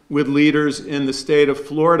time with leaders in the state of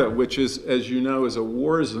Florida, which is, as you know, is a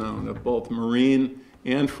war zone of both marine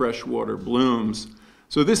and freshwater blooms.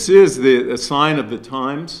 So this is a sign of the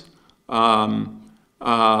times. All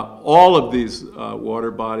of these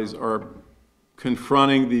water bodies are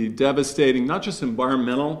confronting the devastating, not just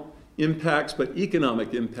environmental impacts, but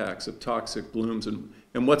economic impacts of toxic blooms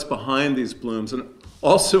and what's behind these blooms. And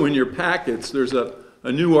also in your packets, there's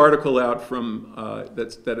a new article out from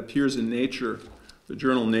that appears in Nature, the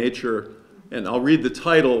journal Nature, and I'll read the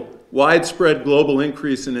title: Widespread Global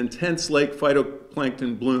Increase in Intense Lake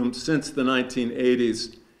Phytoplankton Bloom Since the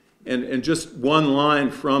 1980s. And just one line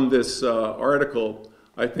from this article,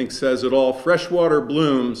 I think, says it all. Freshwater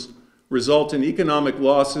blooms result in economic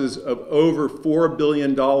losses of over $4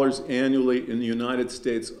 billion annually in the United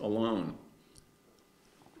States alone.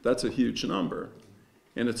 That's a huge number.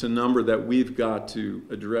 And it's a number that we've got to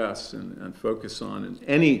address and focus on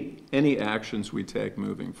in any actions we take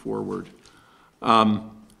moving forward.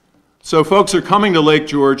 So folks are coming to Lake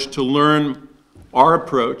George to learn our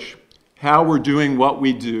approach, how we're doing what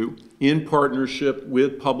we do in partnership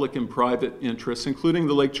with public and private interests, including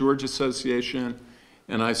the Lake George Association.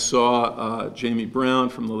 And I saw Jamie Brown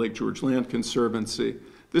from the Lake George Land Conservancy.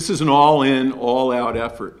 This is an all-in, all-out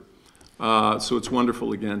effort. So it's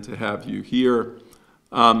wonderful, again, to have you here.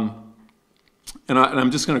 And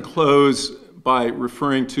I'm just going to close by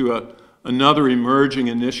referring to another emerging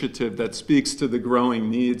initiative that speaks to the growing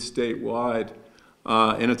needs statewide.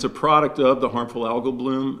 And it's a product of the Harmful Algal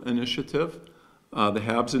Bloom Initiative, the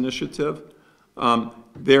HABS Initiative.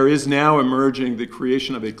 There is now emerging the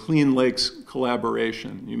creation of a Clean Lakes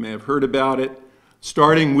collaboration. You may have heard about it,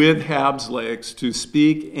 starting with HABS lakes to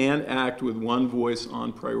speak and act with one voice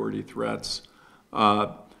on priority threats.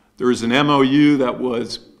 There is an MOU that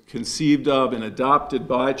was conceived of and adopted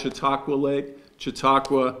by Chautauqua Lake.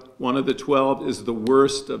 Chautauqua, one of the 12, is the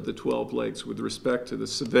worst of the 12 lakes with respect to the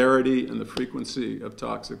severity and the frequency of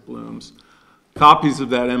toxic blooms. Copies of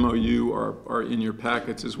that MOU are in your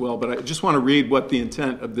packets as well, but I just want to read what the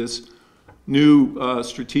intent of this new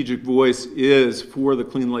strategic voice is for the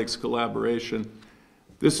Clean Lakes collaboration.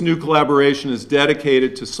 This new collaboration is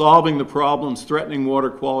dedicated to solving the problems threatening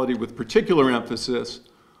water quality with particular emphasis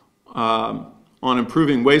on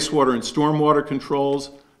improving wastewater and stormwater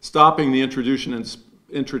controls, stopping the introduction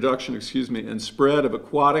and spread of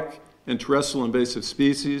aquatic and terrestrial invasive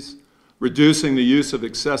species, reducing the use of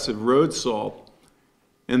excessive road salt,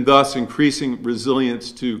 and thus increasing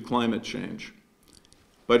resilience to climate change.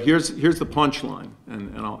 But here's the punchline,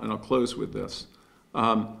 and I'll close with this.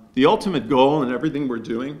 The ultimate goal in everything we're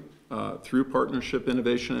doing through partnership,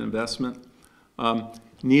 innovation, and investment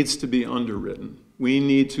needs to be underwritten. We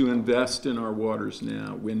need to invest in our waters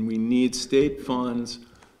now when we need state funds,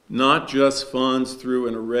 not just funds through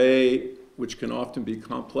an array which can often be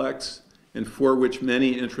complex and for which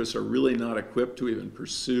many interests are really not equipped to even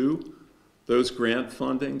pursue those grant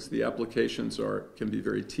fundings. The applications can be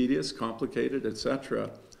very tedious, complicated,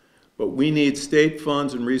 etc. but we need state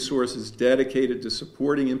funds and resources dedicated to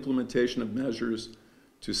supporting implementation of measures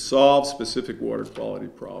to solve specific water quality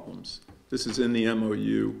problems. This is in the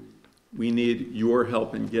MOU. We need your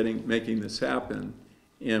help in making this happen,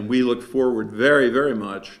 and we look forward very, very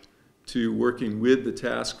much to working with the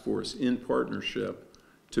task force in partnership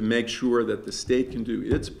to make sure that the state can do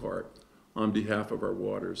its part on behalf of our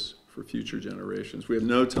waters for future generations. We have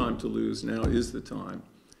no time to lose. Now is the time,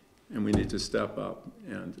 and we need to step up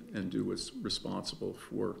and do what's responsible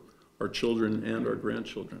for our children and our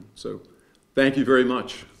grandchildren. So thank you very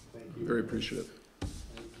much. Thank you. Very appreciative.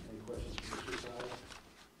 Any questions from Mr.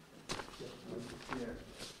 Side? Yeah.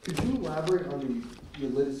 Could you elaborate on your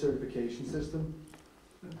LID certification system?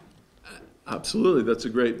 Absolutely, that's a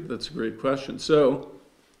great question. So,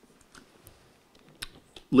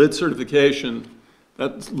 LID certification,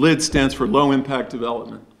 LID stands for Low Impact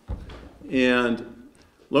Development. And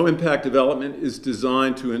low impact development is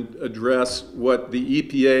designed to address what the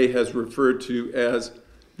EPA has referred to as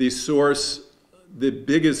the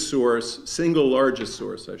biggest source, single largest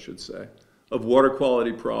source, I should say, of water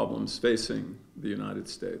quality problems facing the United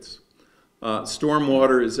States.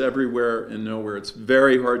 Stormwater is everywhere and nowhere. It's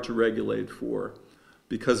very hard to regulate for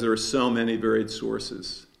because there are so many varied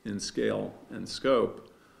sources in scale and scope.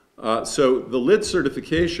 So the LEED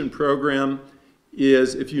certification program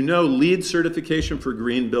is, if you know LEED certification for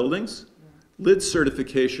green buildings, LEED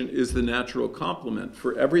certification is the natural complement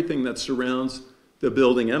for everything that surrounds the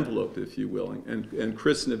building envelope, if you will. And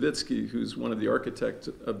Chris Nowitzki, who's one of the architects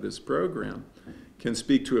of this program, can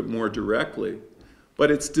speak to it more directly.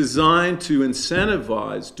 But it's designed to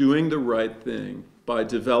incentivize doing the right thing by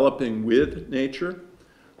developing with nature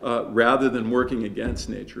rather than working against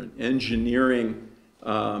nature and engineering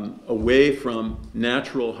away from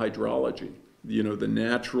natural hydrology, you know, the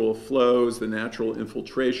natural flows, the natural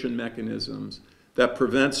infiltration mechanisms that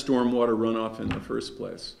prevent stormwater runoff in the first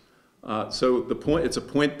place. So it's a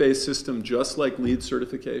point-based system just like LEED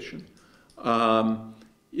certification.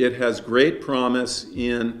 It has great promise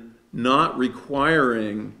in not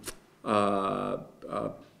requiring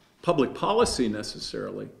public policy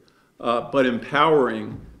necessarily, but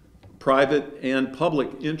empowering private and public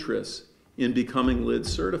interests in becoming LEED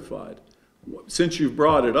certified. Since you've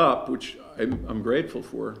brought it up, which I'm grateful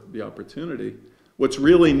for the opportunity, what's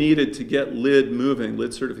really needed to get LEED moving,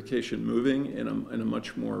 LEED certification moving in a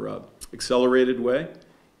much more accelerated way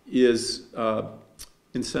is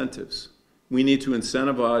incentives. We need to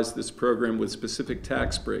incentivize this program with specific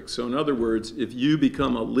tax breaks. So in other words, if you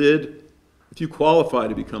qualify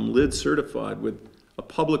to become LEED certified with a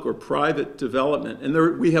public or private development,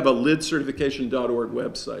 and we have a leedcertification.org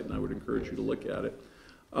website, and I would encourage you to look at it.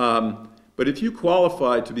 But if you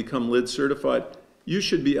qualify to become LEED certified, you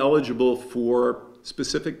should be eligible for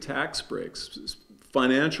specific tax breaks,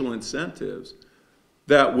 financial incentives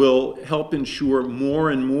that will help ensure more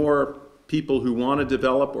and more people who want to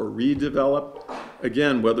develop or redevelop,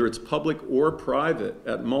 again, whether it's public or private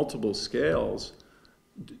at multiple scales,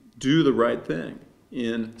 do the right thing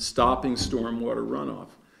in stopping stormwater runoff.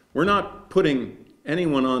 We're not putting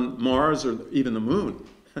anyone on Mars or even the moon.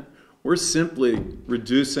 We're simply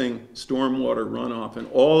reducing stormwater runoff and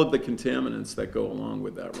all of the contaminants that go along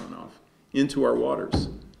with that runoff into our waters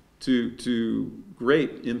to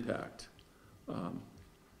great impact.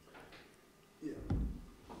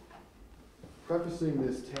 Prefacing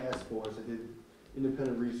this task force, I did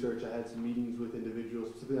independent research. I had some meetings with individuals,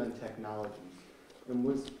 specifically on technologies. And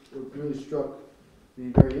what really struck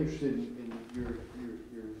me very interested in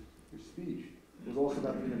your speech was also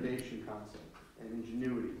about the innovation concept and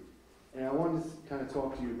ingenuity. And I wanted to kind of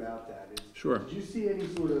talk to you about that. Sure. Did you see any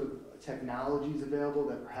sort of technologies available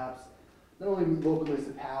that perhaps not only local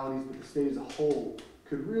municipalities but the state as a whole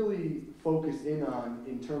could really focus in on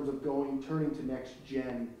in terms of turning to next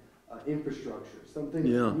gen infrastructure?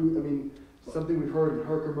 Something, something we've heard in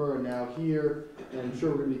Herkimer and now here, and I'm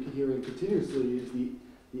sure we're going to be hearing continuously, is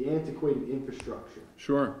the antiquated infrastructure.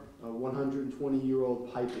 Sure.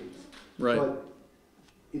 120-year-old pipings. Right. But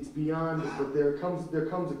it's beyond, but there comes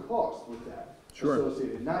a cost with that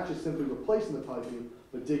associated. Not just simply replacing the piping,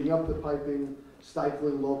 but digging up the piping,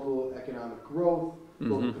 stifling local economic growth,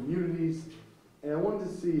 local communities. And I wanted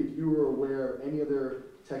to see if you were aware of any other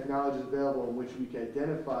technologies available in which we can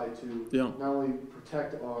identify to not only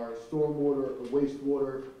protect our stormwater or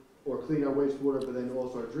wastewater or clean our wastewater, but then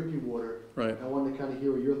also our drinking water. Right. And I wanted to kind of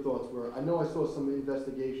hear what your thoughts were. I know I saw some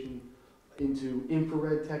investigation into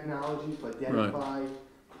infrared technologies to identify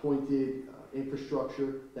pointed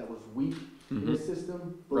infrastructure that was weak in the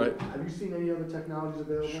system. But have you seen any other technologies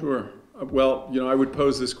available? Sure. Well, I would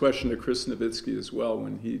pose this question to Chris Nowitzki as well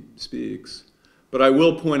when he speaks. But I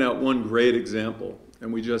will point out one great example,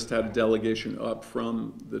 and we just had a delegation up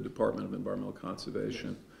from the Department of Environmental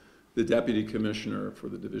Conservation. The Deputy Commissioner for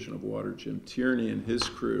the Division of Water, Jim Tierney, and his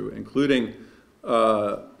crew, including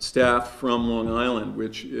staff from Long Island,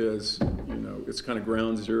 which is, it's kind of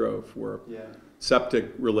ground zero for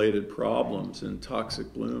septic-related problems and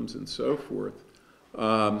toxic blooms and so forth.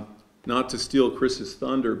 Not to steal Chris's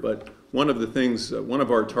thunder, but one of the things, one of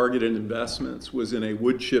our targeted investments was in a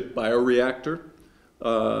wood chip bioreactor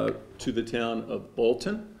to the town of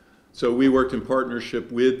Bolton. So we worked in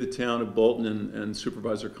partnership with the town of Bolton and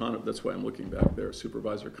Supervisor Conover, that's why I'm looking back there,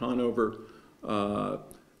 Supervisor Conover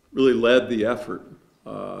really led the effort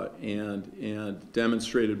and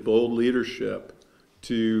demonstrated bold leadership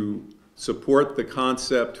to support the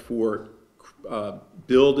concept for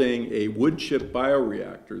building a wood chip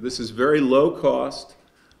bioreactor. This is very low cost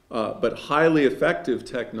but highly effective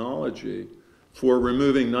technology for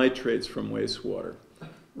removing nitrates from wastewater,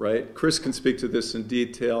 right? Chris can speak to this in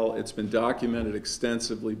detail. It's been documented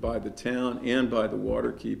extensively by the town and by the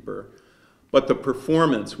waterkeeper. But the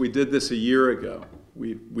performance, we did this a year ago.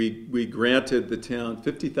 We granted the town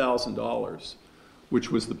 $50,000,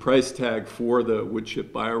 which was the price tag for the wood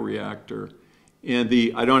chip bioreactor. And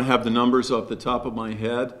I don't have the numbers off the top of my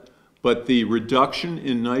head, but the reduction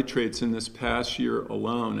in nitrates in this past year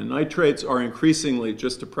alone, and nitrates are increasingly,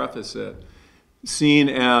 just to preface it, seen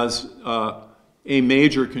as a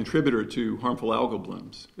major contributor to harmful algal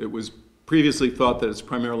blooms. It was previously thought that it's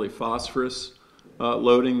primarily phosphorus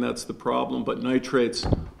loading that's the problem, but nitrates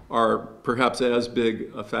are perhaps as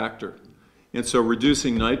big a factor. And so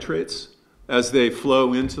reducing nitrates as they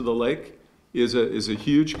flow into the lake is a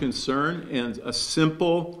huge concern, and a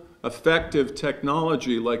simple, effective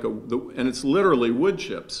technology like and it's literally wood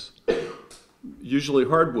chips, usually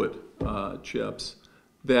hardwood chips,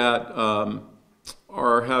 that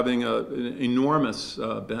are having an enormous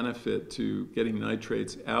benefit to getting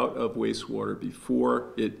nitrates out of wastewater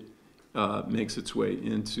before it makes its way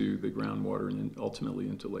into the groundwater and ultimately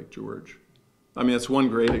into Lake George. I mean, it's one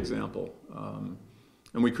great example.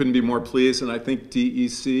 And we couldn't be more pleased, and I think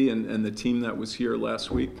DEC and the team that was here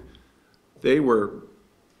last week, they were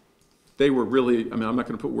really, I mean, I'm not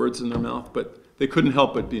going to put words in their mouth, but they couldn't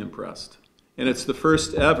help but be impressed. And it's the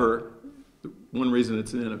first ever, one reason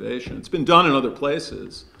it's an innovation, it's been done in other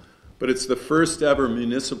places, but it's the first ever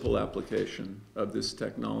municipal application of this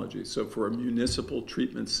technology. So for a municipal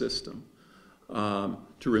treatment system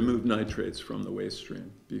to remove nitrates from the waste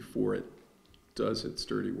stream before it does its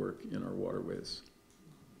dirty work in our waterways.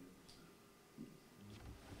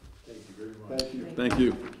 Thank you very much. Thank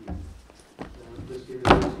you. Thank you. Just give it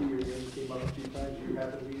a your name came up a few times. You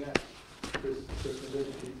happen to be next. Chris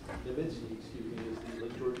Novinsky, excuse me, is the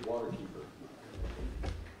Lake George waterkeeper.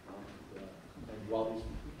 And while he's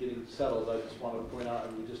getting settled, I just want to point out,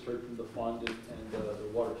 and we just heard from the fund and the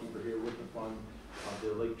waterkeeper here with the fund,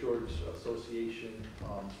 the Lake George Association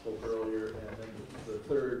spoke earlier, and then the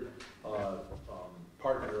third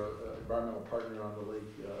partner, environmental partner on the lake,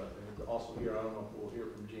 and also here, I don't know if we'll hear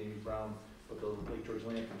from Jamie Brown, but the Lake George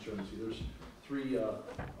Land Conservancy. There's three of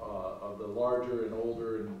the larger and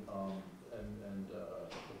older and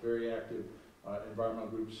very active environmental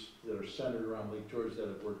groups that are centered around Lake George that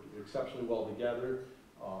have worked exceptionally well together.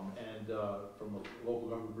 And from a local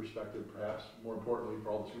government perspective, perhaps more importantly for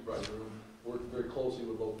all the supervisors in the room, working very closely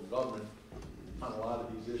with local government on a lot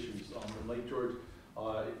of these issues. In Lake George,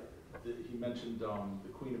 he mentioned the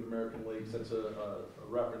Queen of American Lakes. That's a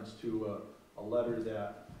reference to a letter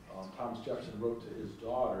that Thomas Jefferson wrote to his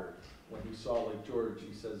daughter when he saw Lake George.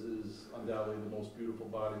 He says it is undoubtedly the most beautiful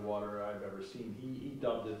body of water I've ever seen. He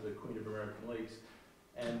dubbed it the Queen of American Lakes.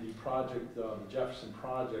 And the project, the Jefferson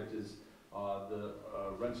Project, is the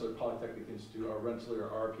Rensselaer Polytechnic Institute, or Rensselaer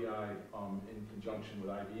RPI, in conjunction with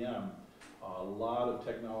IBM. A lot of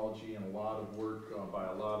technology and a lot of work by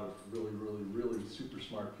a lot of really super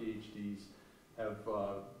smart PhDs have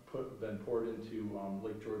been poured into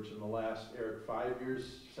Lake George in the last, Eric, 5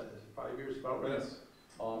 years? 5 years, about right? Yes.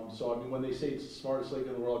 So, I mean, when they say it's the smartest lake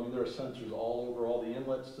in the world, I mean, there are sensors all over all the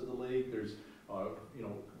inlets to the lake. There's,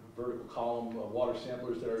 vertical column water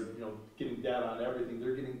samplers that are, getting data on everything.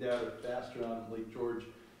 They're getting data faster on Lake George,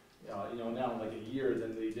 now in like a year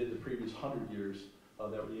than they did the previous 100 years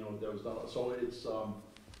that was done. So it's,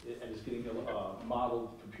 and it's getting a modeled,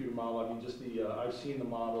 computer model. I mean, just I've seen the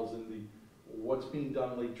models and what's being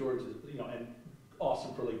done in Lake George is, and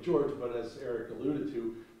awesome for Lake George, but as Eric alluded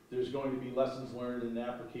to, there's going to be lessons learned and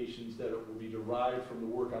applications that will be derived from the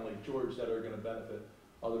work on Lake George that are going to benefit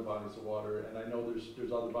other bodies of water. And I know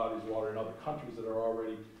there's other bodies of water in other countries that are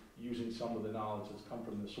already using some of the knowledge that's come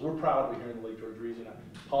from this. So we're proud of it here in the Lake George region. I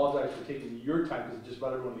apologize for taking your time, because just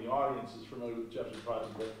about everyone in the audience is familiar with the Jefferson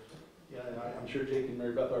Project, but yeah, and I'm sure Jake and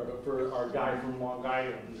Mary Beth are, but for our guy from Long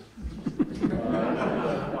Island,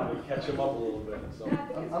 I want to catch him up a little bit. So.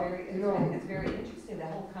 Yeah, I think it's very interesting, the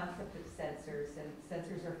whole concept of sensors, and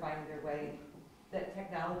sensors are finding their way, that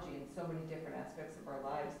technology in so many different aspects of our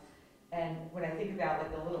lives. And when I think about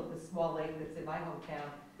like the small lake that's in my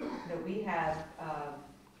hometown, you know, we have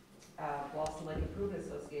Walston Lake Improvement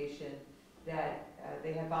Association that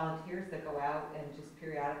they have volunteers that go out and just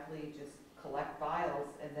periodically just collect vials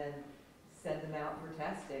and then send them out for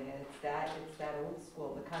testing. And it's that old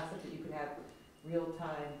school, the concept that you could have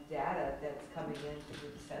real-time data that's coming in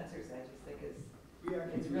through the sensors, I just think it's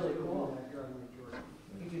really cool.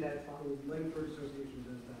 You do that as well. The Lake George Association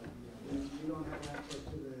does that. Yeah. We don't have access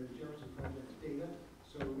to the Jefferson Project's data,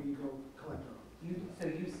 so we go collect our own. So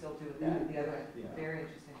you still do that the other way. Yeah. Very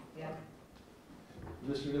interesting. Yeah.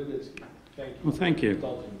 Mr. Novitsky, thank you. Well, thank you.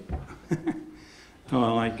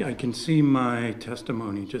 Well, I can see my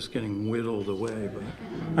testimony just getting whittled away, but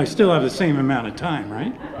I still have the same amount of time,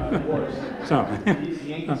 right? Of course. So, The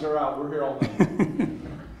Yankees are out. We're here all night.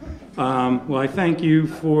 well, I thank you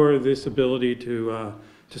for this ability to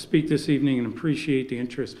speak this evening and appreciate the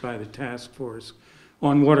interest by the task force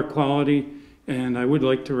on water quality. And I would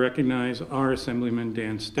like to recognize our Assemblyman,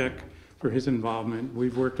 Dan Steck, for his involvement.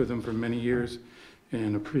 We've worked with him for many years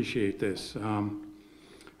and appreciate this.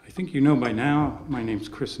 I think you know by now, my name's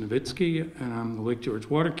Chris Novitsky, and I'm the Lake George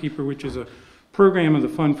Waterkeeper, which is a program of the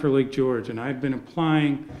Fund for Lake George. And I've been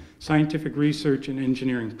applying scientific research and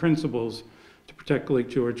engineering principles to protect Lake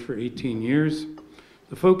George for 18 years.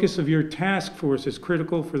 The focus of your task force is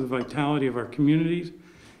critical for the vitality of our communities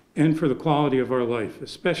and for the quality of our life,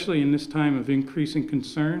 especially in this time of increasing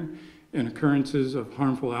concern and occurrences of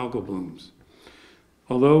harmful algal blooms.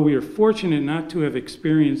 Although we are fortunate not to have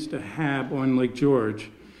experienced a HAB on Lake George,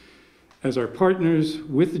 as our partners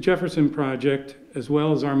with the Jefferson Project, as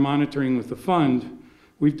well as our monitoring with the fund,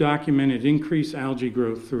 we've documented increased algae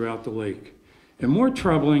growth throughout the lake. And more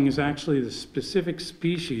troubling is actually the specific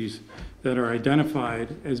species that are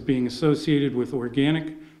identified as being associated with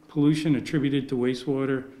organic pollution attributed to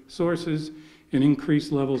wastewater sources and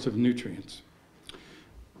increased levels of nutrients.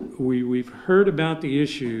 We've heard about the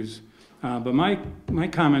issues, but my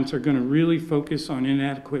comments are going to really focus on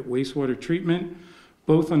inadequate wastewater treatment,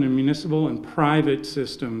 both on the municipal and private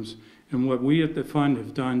systems, and what we at the fund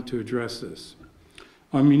have done to address this.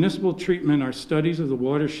 On municipal treatment, our studies of the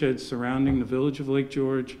watersheds surrounding the village of Lake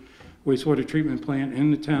George wastewater treatment plant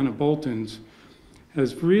and the town of Bolton's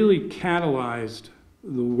has really catalyzed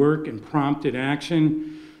the work and prompted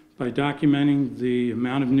action by documenting the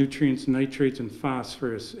amount of nutrients, nitrates, and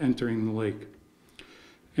phosphorus entering the lake.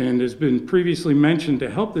 And as been previously mentioned, to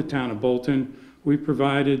help the town of Bolton, we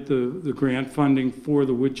provided the grant funding for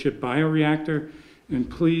the wood chip bioreactor, and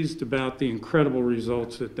pleased about the incredible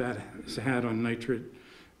results that has had on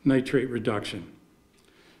nitrate reduction.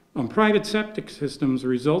 On private septic systems, the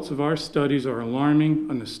results of our studies are alarming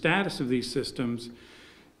on the status of these systems,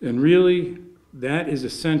 and really that is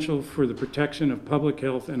essential for the protection of public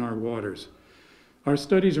health and our waters. Our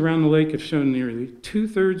studies around the lake have shown nearly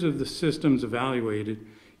 2/3 of the systems evaluated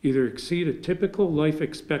either exceed a typical life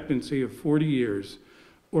expectancy of 40 years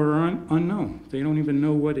or are unknown. They don't even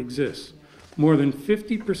know what exists. More than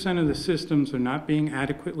 50% of the systems are not being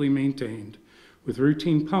adequately maintained, with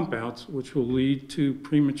routine pump outs, which will lead to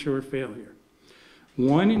premature failure.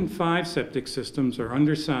 1 in 5 septic systems are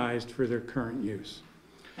undersized for their current use.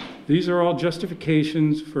 These are all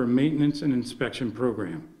justifications for a maintenance and inspection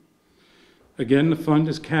program. Again, the fund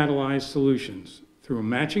has catalyzed solutions. Through a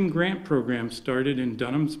matching grant program started in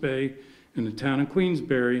Dunham's Bay in the town of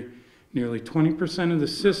Queensbury, nearly 20% of the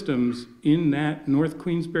systems in that North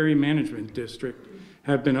Queensbury Management District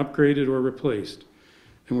have been upgraded or replaced.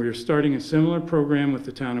 And we are starting a similar program with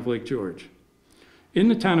the town of Lake George. In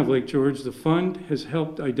the town of Lake George, the fund has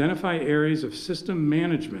helped identify areas of system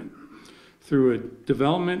management through a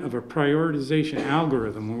development of a prioritization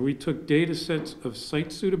algorithm where we took data sets of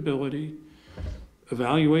site suitability,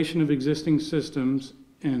 evaluation of existing systems,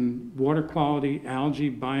 and water quality algae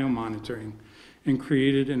biomonitoring, and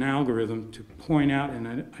created an algorithm to point out and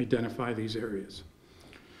identify these areas.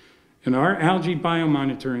 And our algae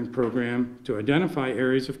biomonitoring program to identify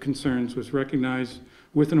areas of concerns was recognized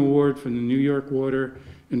with an award from the New York Water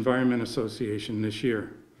Environment Association this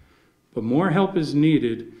year. But more help is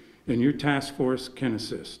needed, and your task force can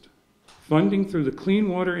assist. Funding through the Clean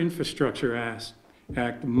Water Infrastructure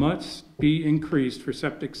Act must be increased for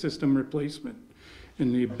septic system replacement,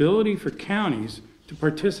 and the ability for counties to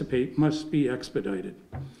participate must be expedited.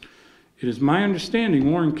 It is my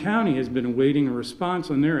understanding Warren County has been awaiting a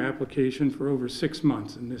response on their application for over 6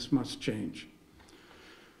 months, and this must change.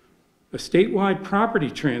 A statewide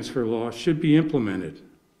property transfer law should be implemented.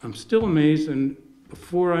 I'm still amazed, and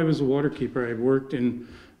before I was a waterkeeper, I worked in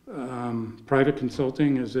private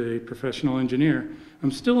consulting as a professional engineer.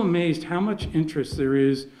 I'm still amazed how much interest there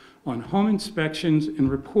is on home inspections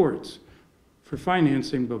and reports for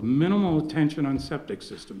financing, but minimal attention on septic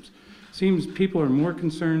systems. Seems people are more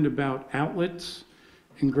concerned about outlets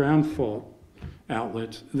and ground fault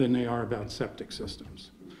outlets than they are about septic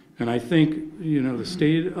systems. And I think, you know, the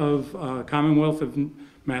state of Commonwealth of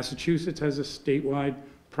Massachusetts has a statewide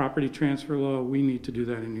property transfer law. We need to do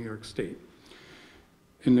that in New York State.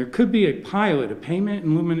 And there could be a pilot, a payment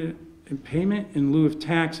in lieu of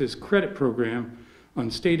taxes credit program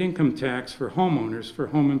on state income tax for homeowners for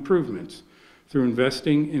home improvements through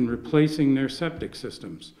investing in replacing their septic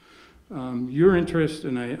systems. Your interest,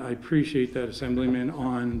 and I appreciate that, Assemblyman,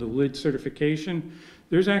 on the LID certification.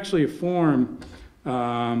 There's actually a form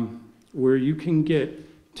where you can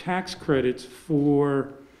get tax credits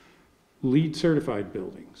for LEED certified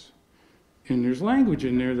buildings. And there's language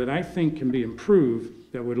in there that I think can be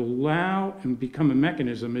improved that would allow and become a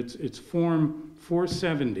mechanism. It's Form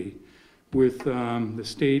 470 with the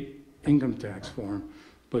state income tax form.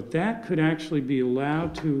 But that could actually be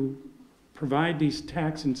allowed to provide these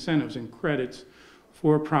tax incentives and credits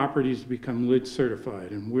for properties to become LID certified.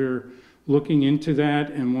 And we're looking into that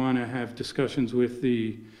and want to have discussions with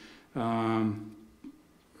the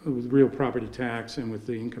with real property tax and with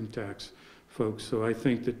the income tax folks. So I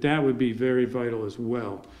think that that would be very vital as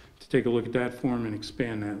well, to take a look at that form and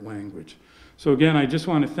expand that language. So again, I just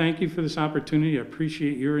want to thank you for this opportunity. I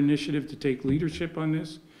appreciate your initiative to take leadership on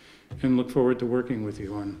this and look forward to working with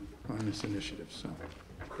you on this initiative. So,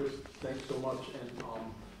 Chris, thanks so much. And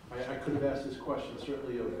I could have asked this question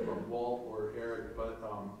certainly of Walt or Eric, but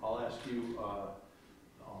I'll ask you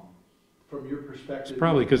from your perspective. it's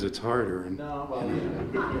probably because it's harder. And, no, well,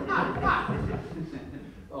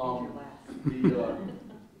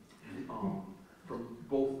 from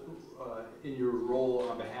both in your role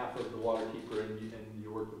on behalf of the Waterkeeper and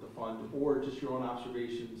your work with the fund, or just your own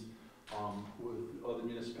observations with other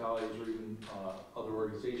municipalities or even other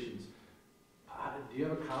organizations, do you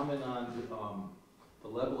have a comment on the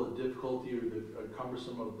level of difficulty or the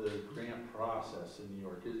cumbersome of the grant process in New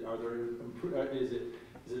York? Is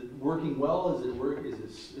it working well? Is it working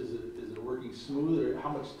smooth? Or how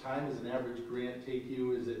much time does an average grant take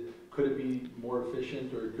you? Could it be more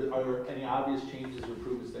efficient, or are there any obvious changes or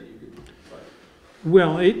improvements that you could cite?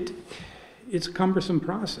 well, it's a cumbersome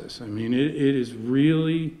process. I mean, it is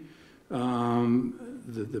really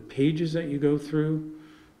the pages that you go through.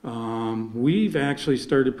 We've actually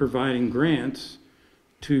started providing grants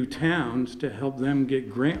to towns to help them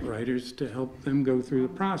get grant writers to help them go through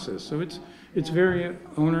the process. So it's very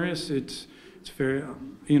onerous. It's very,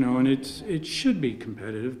 you know, and it should be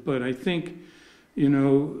competitive. But I think, you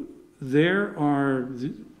know, there are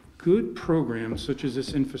good programs such as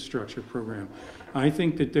this infrastructure program. I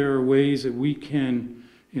think that there are ways that we can,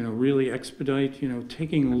 you know, really expedite, you know,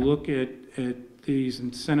 taking a look at these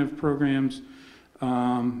incentive programs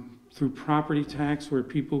through property tax, where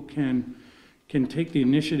people can take the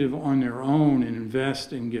initiative on their own and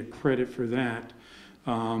invest and get credit for that.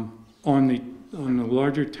 On the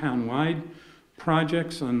larger town-wide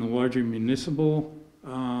projects, on the larger municipal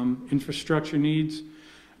infrastructure needs,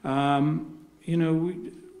 you know,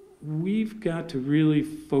 we've got to really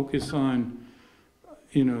focus on,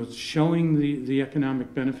 you know, showing the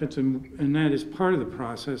economic benefits, and that is part of the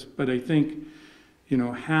process. But I think, you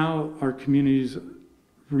know, how our communities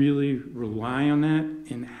really rely on that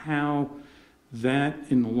and how that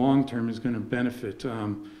in the long term is going to benefit.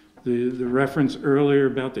 The reference earlier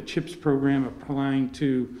about the CHIPS program applying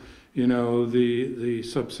to, you know, the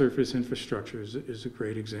subsurface infrastructure is a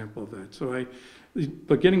great example of that. So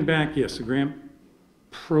but getting back, yes, the grant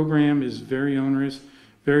program is very onerous,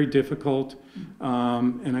 very difficult,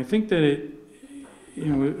 and I think that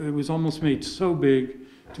it was almost made so big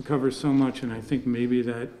to cover so much, and I think maybe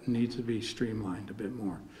that needs to be streamlined a bit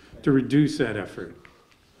more to reduce that effort.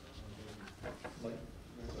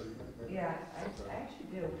 Yeah, I actually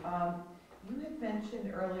do. You had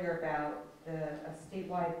mentioned earlier about a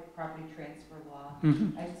statewide property transfer law.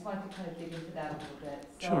 Mm-hmm. I just wanted to kind of dig into that a little bit.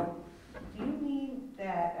 So, Sure. Do you mean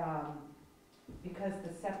that because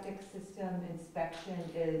the septic system inspection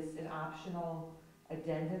is an optional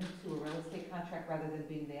addendum to a real estate contract rather than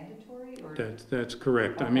being mandatory? Or That's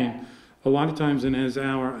correct. Okay. I mean, a lot of times, and as I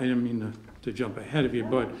don't mean to jump ahead of you,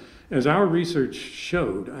 but as our research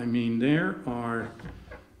showed, I mean, there are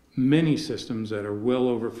many systems that are well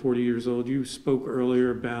over 40 years old. You spoke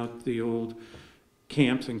earlier about the old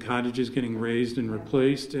camps and cottages getting raised and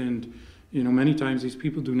replaced, and many times these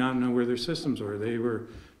people do not know where their systems are. They were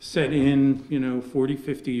set in 40,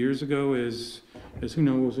 50 years ago as who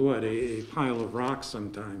knows what, a pile of rocks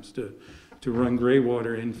sometimes to run gray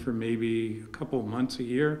water in for maybe a couple months a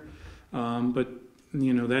year. But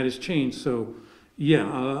that has changed. So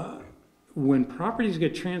yeah, when properties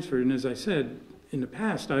get transferred, and as I said in the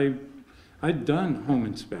past, I've done home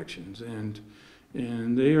inspections, and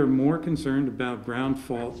they are more concerned about ground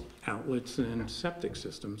fault outlets than septic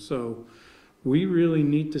systems. So we really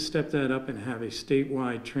need to step that up and have a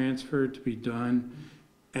statewide transfer to be done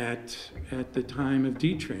at the time of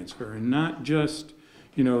deed transfer, and not just,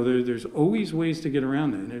 there's always ways to get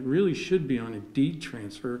around that, and it really should be on a deed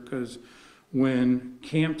transfer, because when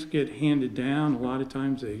camps get handed down, a lot of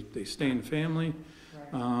times they stay in the family,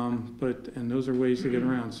 and those are ways to get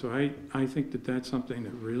around. So I think that that's something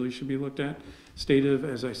that really should be looked at. State of,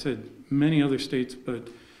 as I said, many other states, but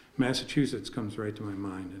Massachusetts comes right to my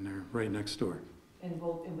mind, and they're right next door. And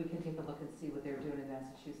we can take a look and see what they're doing in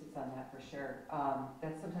Massachusetts on that for sure.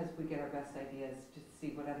 That's sometimes we get our best ideas to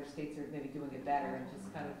see what other states are maybe doing it better, and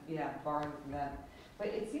just kind of, borrowing from them. But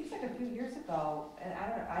it seems like a few years ago, and I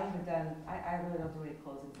really don't do any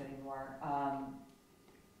closings anymore.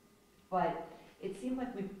 But it seemed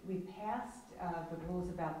like we passed the rules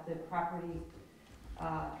about the property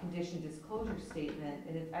condition disclosure statement,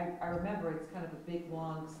 and I remember it's kind of a big,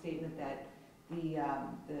 long statement that the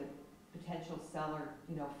potential seller,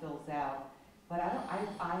 fills out. But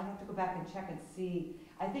I have to go back and check and see.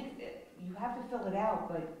 I think you have to fill it out,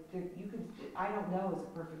 but I don't know is a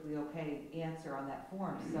perfectly okay answer on that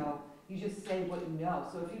form. So you just say what you know.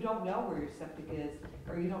 So if you don't know where your septic is,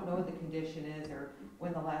 or you don't know what the condition is, or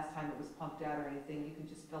when the last time it was pumped out or anything, you can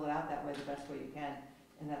just fill it out that way the best way you can.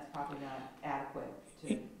 And that's probably not adequate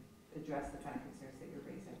to address the kind of concerns that you're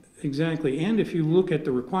raising. Exactly. And if you look at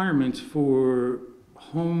the requirements for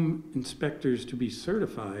home inspectors to be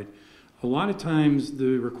certified, a lot of times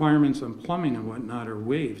the requirements on plumbing and whatnot are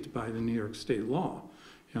waived by the New York State law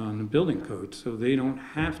on the building code, so they don't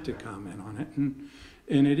have to comment on it.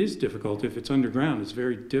 And it is difficult. If it's underground, it's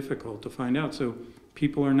very difficult to find out, so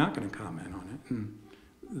people are not going to comment on it. And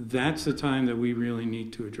that's the time that we really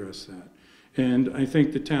need to address that. And I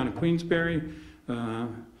think the town of Queensbury,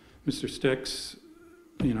 Mr. Steck's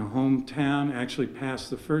hometown actually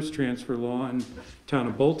passed the first transfer law, and town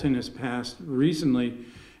of Bolton has passed recently.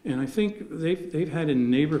 And I think they've had a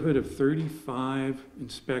neighborhood of 35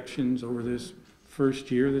 inspections over this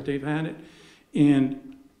first year that they've had it.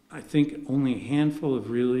 And I think only a handful have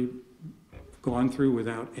really gone through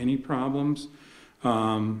without any problems.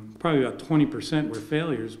 Probably about 20% were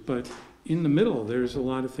failures, but in the middle, there's a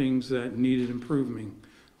lot of things that needed improving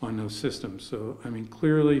on those systems. So, I mean,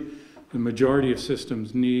 clearly, the majority of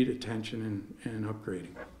systems need attention and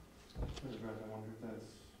upgrading. I wonder if that's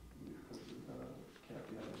because of the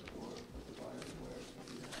caveats or the buyer's aware of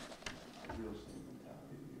the real estate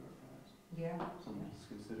mentality New York has. Yeah. Something to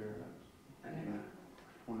consider.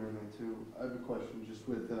 Wondering that too. I have a question just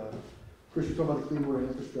with, Chris, you talked about the Clean Water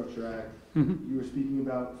Infrastructure Act. Mm-hmm. You were speaking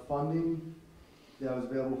about funding that was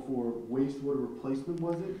available for wastewater replacement,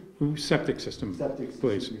 was it? Septic system. Septic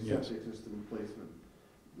replacement, yes. Septic system replacement.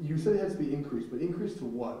 You said it has to be increased, but increased to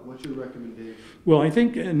what? What's your recommendation? Well, I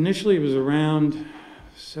think initially it was around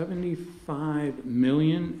 75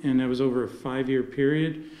 million, and that was over a 5-year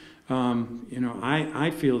period.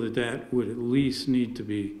 I feel that would at least need to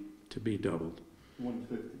be doubled.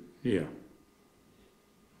 150. Yeah.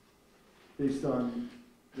 Based on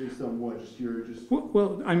what?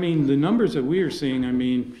 Well, I mean, the numbers that we are seeing, I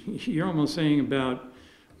mean, you're almost saying about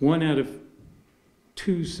 1 out of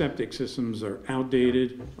 2 septic systems are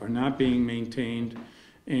outdated, are not being maintained,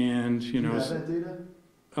 and, Do you have that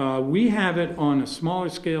data? we have it on a smaller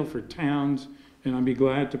scale for towns, and I'd be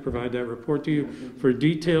glad to provide that report to you. For a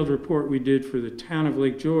detailed report we did for the town of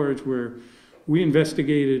Lake George, where we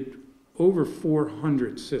investigated over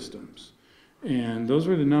 400 systems. And those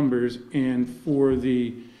were the numbers. And for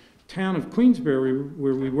the town of Queensbury,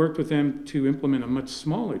 where we worked with them to implement a much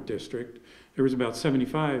smaller district, there was about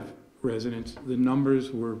 75 residents. The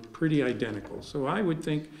numbers were pretty identical. So I would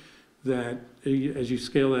think that as you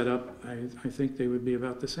scale that up, I think they would be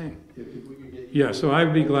about the same. If we could get Yeah, so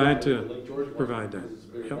I'd be glad to provide that.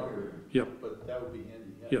 Yep. But that would be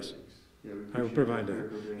handy. Yes. Yeah, I will provide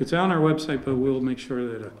that. It's on our website, but we'll make sure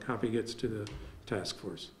that a copy gets to the task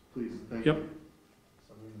force. Please, thank Yep. you.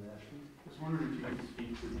 I was wondering if you could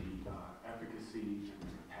speak to the efficacy and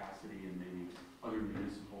the capacity and maybe other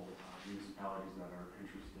municipalities that are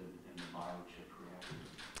interested in the biochip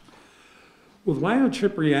reactors. Well, the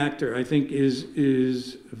biochip reactor, I think,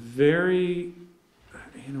 is very,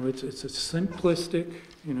 it's a simplistic,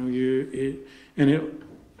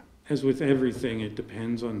 as with everything, it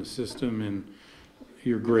depends on the system and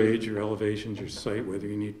your grades, your elevations, your site, whether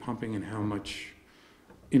you need pumping and how much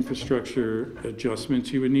infrastructure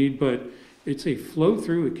adjustments you would need. But it's a flow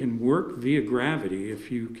through. It can work via gravity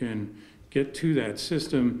if you can get to that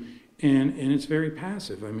system, and it's very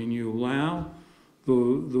passive. I mean, you allow the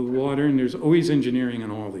water, and there's always engineering in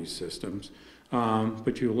all these systems,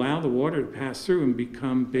 but you allow the water to pass through and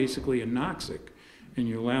become basically anoxic, and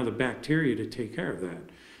you allow the bacteria to take care of that.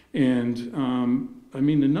 And I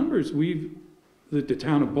mean, the numbers that the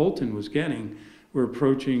town of Bolton was getting were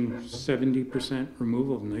approaching 70%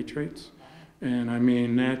 removal of nitrates. And I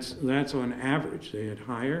mean, that's on average. They had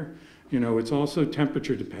higher. It's also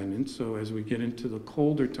temperature dependent. So as we get into the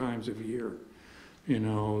colder times of year,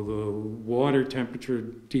 the water temperature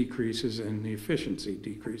decreases and the efficiency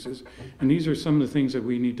decreases. And these are some of the things that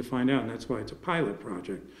we need to find out, and that's why it's a pilot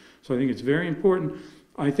project. So I think it's very important.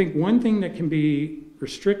 I think one thing that can be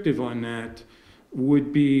restrictive on that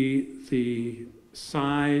would be the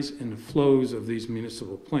size and the flows of these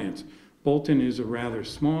municipal plants. Bolton is a rather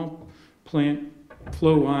small plant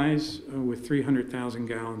flow-wise with 300,000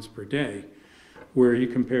 gallons per day, where you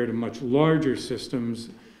compare to much larger systems.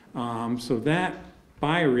 So that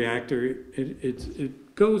bioreactor,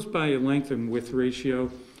 it goes by a length and width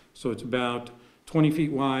ratio. So it's about 20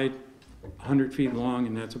 feet wide, 100 feet long,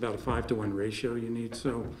 and that's about a 5-to-1 ratio you need.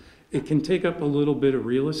 So it can take up a little bit of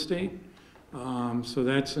real estate. So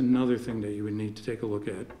that's another thing that you would need to take a look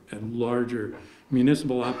at larger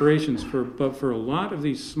municipal operations. But for a lot of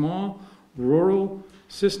these small rural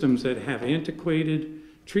systems that have antiquated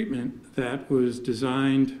treatment that was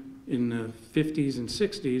designed in the 50s and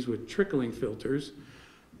 60s with trickling filters,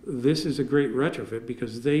 this is a great retrofit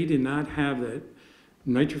because they did not have that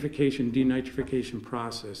nitrification, denitrification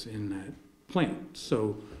process in that plant.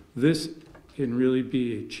 So this can really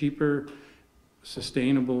be a cheaper,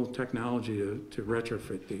 sustainable technology to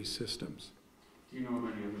retrofit these systems. Do you know of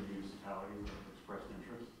any other municipalities that have expressed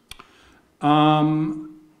interest?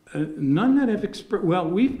 None that have expressed, well,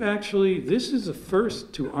 we've actually, this is the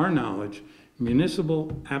first, to our knowledge,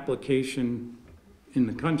 municipal application in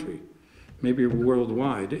the country, maybe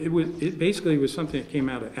worldwide. It basically was something that came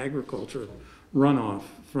out of agriculture runoff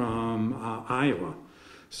from Iowa.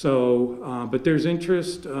 So, but there's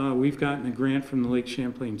interest. We've gotten a grant from the Lake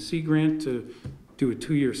Champlain Sea Grant to do a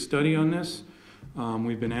 2-year study on this.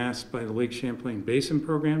 We've been asked by the Lake Champlain Basin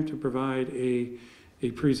Program to provide a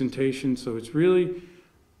presentation. So it's really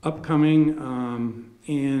upcoming,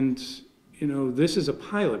 and this is a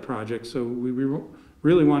pilot project, so we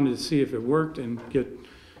really wanted to see if it worked and get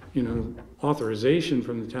authorization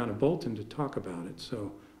from the town of Bolton to talk about it.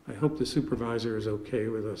 So I hope the supervisor is okay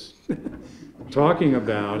with us talking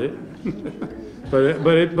about it.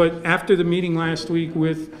 but after the meeting last week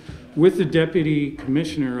with the deputy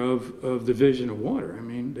commissioner of the Division of Water, I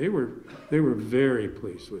mean, they were very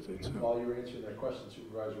pleased with it. So. While you were answering that question,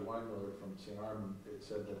 Supervisor Weinmiller from St. Armand, it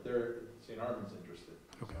said that St. Armand's interested.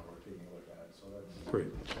 Okay. So we're taking a look at it. So that's Great.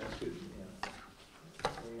 That's good. Yeah.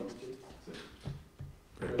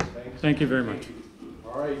 Great. Good, thanks. Thank you very much.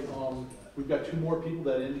 All right. We've got 2 more people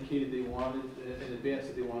that indicated they wanted in advance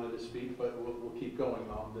that they wanted to speak, but we'll keep going.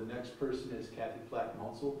 The next person is Kathy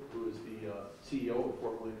Flack-Munsell, who is the CEO of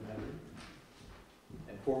Fort William Henry.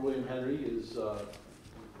 And Fort William Henry is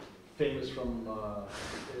famous from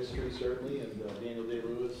history, certainly, and Daniel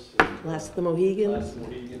Day-Lewis. Last of the Mohegans. Last of the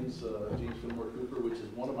Mohegans, James Fenimore Cooper, which is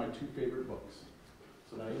one of my 2 favorite books.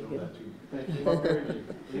 So now you know that too. Thank you.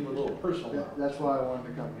 Leave a little personal now. That's why I wanted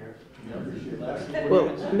to come here. I appreciate that. Well,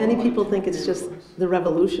 many people think it's just the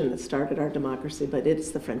revolution that started our democracy, but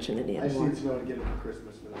it's the French and Indian I just War. need to know to get it for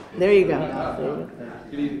Christmas. There you go. There you go.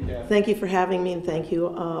 Good evening, Kathy. Thank you for having me, and thank you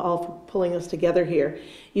all for pulling us together here.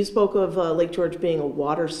 You spoke of Lake George being a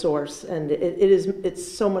water source, and it's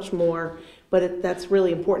so much more, but that's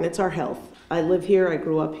really important. It's our health. I live here. I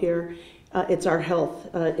grew up here. It's our health.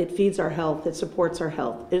 It feeds our health. It supports our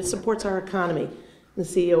health. It supports our economy. The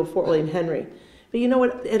CEO of Fort William Henry. But you know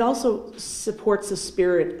what? It also supports the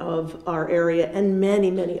spirit of our area and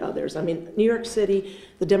many, many others. I mean, New York City,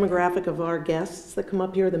 the demographic of our guests that come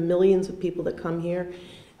up here, the millions of people that come here,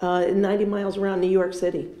 90 miles around New York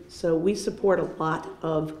City. So we support a lot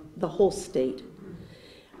of the whole state.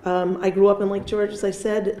 I grew up in Lake George, as I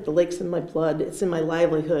said. The lake's in my blood. It's in my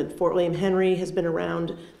livelihood. Fort William Henry has been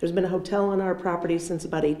around. There's been a hotel on our property since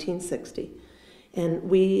about 1860. And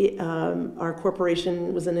our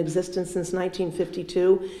corporation was in existence since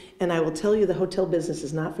 1952. And I will tell you, the hotel business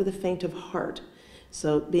is not for the faint of heart.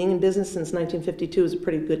 So being in business since 1952 is a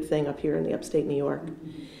pretty good thing up here in the upstate New York.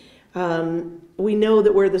 We know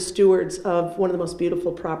that we're the stewards of one of the most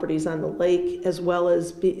beautiful properties on the lake, as well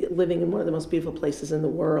as living in one of the most beautiful places in the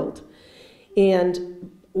world. And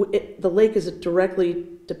the lake is directly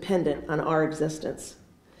dependent on our existence.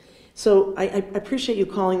 So I appreciate you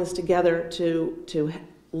calling this together to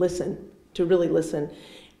listen, to really listen.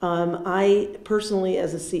 I personally,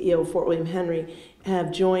 as a CEO of Fort William Henry,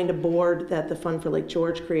 have joined a board that the Fund for Lake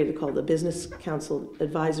George created called the Business Council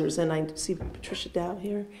Advisors, and I see Patricia Dow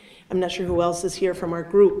here. I'm not sure who else is here from our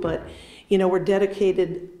group, but you know, we're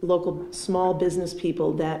dedicated local small business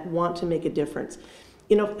people that want to make a difference.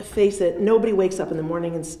 You know, face it, nobody wakes up in the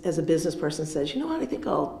morning and, as a business person, says, you know what, I think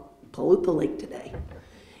I'll pollute the lake today.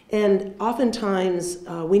 And oftentimes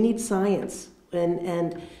we need science,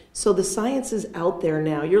 and so the science is out there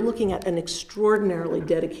now. You're looking at an extraordinarily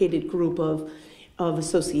dedicated group of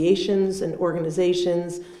associations and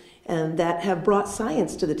organizations and that have brought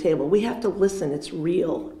science to the table. We have to listen. It's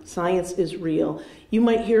real. Science is real. You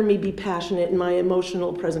might hear me be passionate in my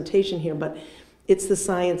emotional presentation here, but it's the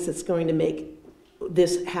science that's going to make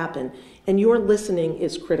this happen. And your listening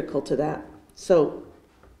is critical to that. So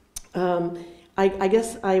I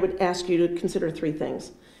guess I would ask you to consider 3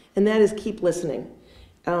 things, and that is keep listening.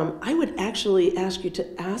 I would actually ask you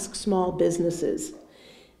to ask small businesses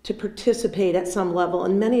to participate at some level,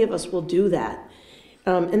 and many of us will do that.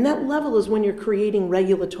 And that level is when you're creating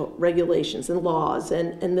regulations and laws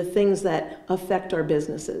and the things that affect our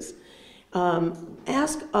businesses.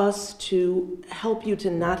 Ask us to help you to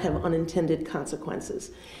not have unintended consequences.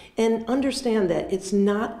 And understand that it's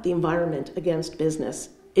not the environment against business.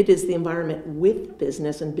 It is the environment with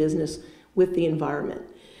business and business with the environment.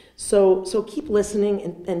 So keep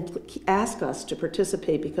listening and ask us to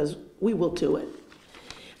participate because we will do it.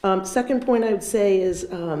 Second point I would say is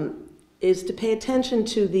to pay attention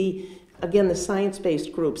to the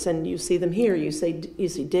science-based groups, and you see them here. You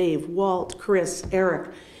see Dave, Walt, Chris,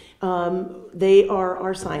 Eric. They are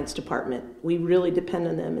our science department. We really depend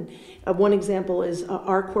on them. And one example is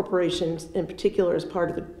our corporation, in particular, as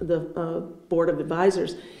part of the board of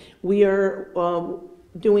advisors. We are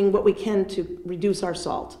doing what we can to reduce our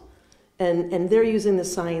salt. And they're using the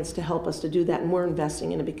science to help us to do that, and we're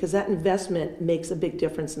investing in it because that investment makes a big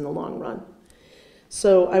difference in the long run.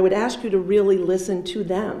 So I would ask you to really listen to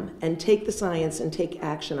them and take the science and take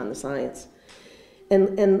action on the science.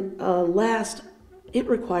 And last, it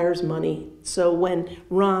requires money. So when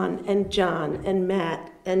Ron and John and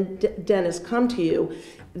Matt and Dennis come to you,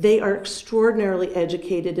 they are extraordinarily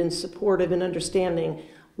educated and supportive and understanding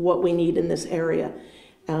what we need in this area.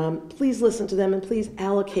 Please listen to them and please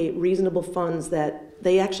allocate reasonable funds that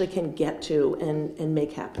they actually can get to and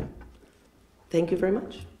make happen. Thank you very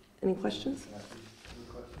much. Any questions?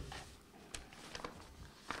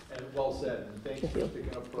 And well said. And thanks for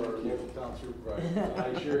sticking up for our local town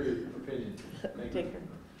supervisor. I share your opinion. Thank you.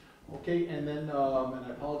 Okay, and then, and I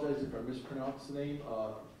apologize if I mispronounced the name,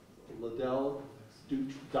 Liddell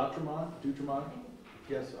Dutremont?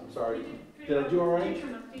 Yes, I'm sorry. Did I do all right?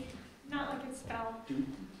 Not like it's spelled.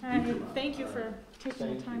 Thank you for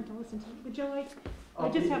taking the time to listen to me. Would you like? I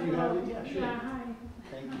just have to. Yeah, sure. Yeah, hi.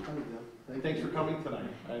 Thank you. Thanks for coming tonight.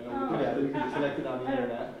 I know we can connected on the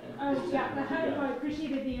internet. I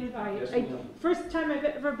appreciated the invite. First time I've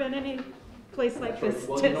ever been any place like this.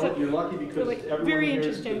 Well, you know what? You're lucky because everyone very here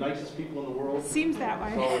interesting. is the nicest people in the world. Seems that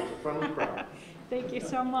way. So it's a friendly crowd. Thank you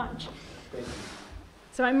so much. Thank you.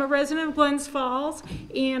 So I'm a resident of Glens Falls,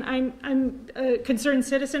 and I'm a concerned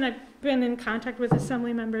citizen. I've been in contact with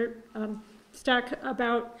Assemblymember Stock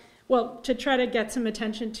about, to try to get some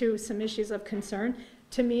attention to some issues of concern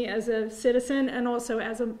to me as a citizen and also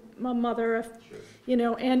as a mother of,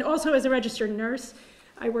 and also as a registered nurse.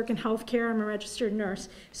 I work in healthcare. I'm a registered nurse.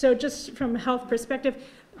 So just from a health perspective,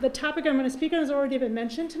 the topic I'm going to speak on has already been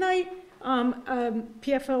mentioned tonight.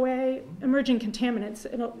 PFOA, emerging contaminants,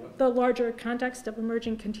 in the larger context of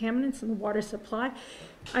emerging contaminants in the water supply.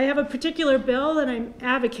 I have a particular bill that I'm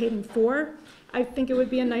advocating for. I think it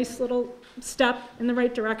would be a nice little step in the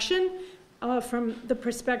right direction from the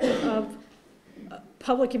perspective of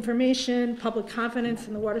public information, public confidence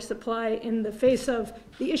in the water supply in the face of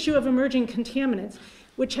the issue of emerging contaminants,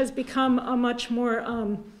 which has become a much more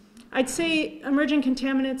I'd say emerging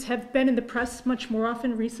contaminants have been in the press much more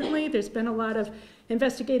often recently. There's been a lot of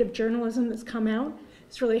investigative journalism that's come out.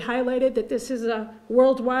 It's really highlighted that this is a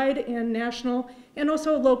worldwide and national and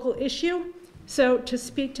also a local issue. So to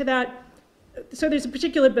speak to that, so there's a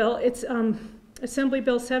particular bill. It's Assembly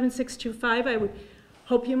Bill 7625. I would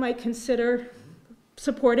hope you might consider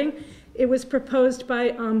supporting. It was proposed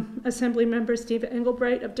by Assembly Member Steve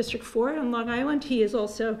Engelbright of District 4 on Long Island. He is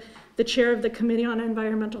also the chair of the Committee on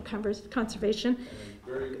Environmental Conservation. And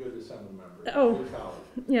a very good assembly member. Oh, Good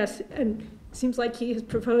colleague. yes, and it seems like he has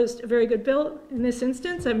proposed a very good bill in this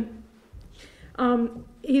instance.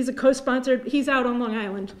 He's a co-sponsored, he's out on Long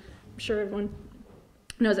Island. I'm sure everyone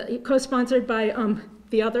knows that. He co-sponsored by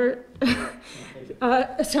the other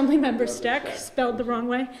Assembly Member Steck, spelled the wrong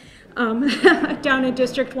way, down in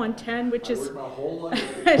District 110, which is my whole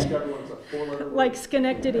life, everyone's a four-letter word. like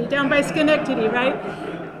Schenectady, down by Schenectady, right?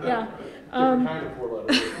 Yeah. Different kind of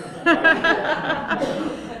four-letter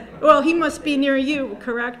word. Well, he must be near you,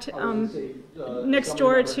 correct? I was gonna say, Next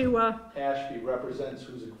door to, Ashby represents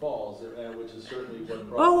Hoosick Falls, which is certainly what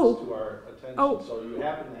brought Oh. this to our attention. Oh. So you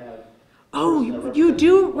happen to have. oh, you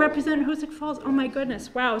do represent Hoosick Falls? Oh my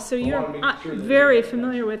goodness, wow, so you're wanna make sure that very you-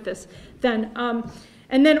 familiar with this then.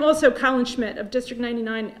 And then also Colin Schmidt of District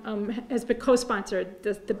 99 has been co-sponsored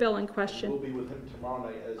the bill in question. We'll be with him tomorrow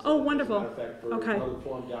night as, Oh, as wonderful. a matter of fact, for Okay. another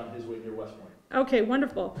forum down his way near West Point. Okay,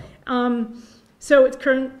 wonderful. So it's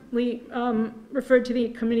currently referred to the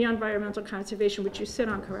Committee on Environmental Conservation, which you sit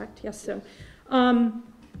on, correct? Yes, so.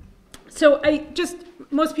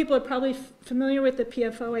 Most people are probably familiar with the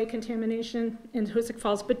PFOA contamination in Hoosick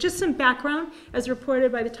Falls, but just some background as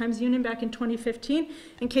reported by the Times Union back in 2015,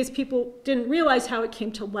 in case people didn't realize how it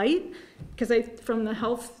came to light, because from the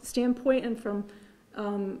health standpoint and from,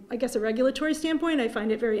 I guess, a regulatory standpoint, I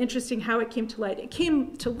find it very interesting how it came to light. It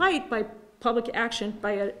came to light by public action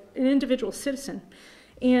by an individual citizen.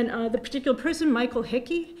 And the particular person, Michael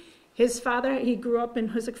Hickey, his father, he grew up in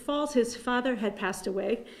Hoosick Falls, his father had passed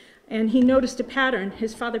away, and he noticed a pattern.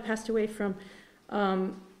 His father passed away from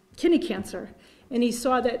kidney cancer, and he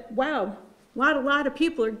saw that, wow, a lot of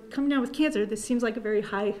people are coming down with cancer. This seems like a very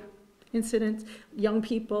high incidence. Young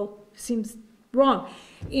people, seems wrong.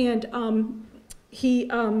 And he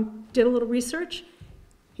did a little research.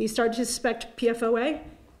 He started to suspect PFOA.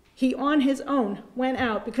 He, on his own, went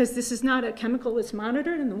out, because this is not a chemical that's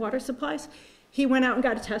monitored in the water supplies, he went out and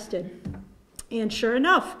got it tested. And sure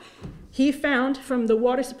enough, he found from the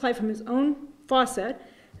water supply from his own faucet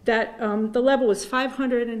that the level was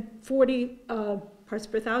 540 parts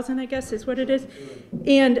per thousand, I guess is what it is.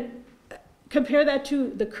 And compare that to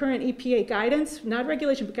the current EPA guidance, not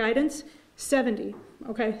regulation, but guidance, 70.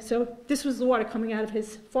 Okay, so this was the water coming out of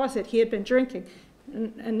his faucet he had been drinking,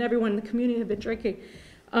 and everyone in the community had been drinking.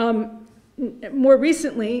 More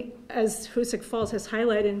recently, as Hoosick Falls has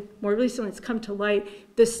highlighted, more recently it's come to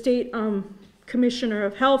light, the state commissioner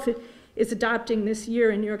of health is adopting this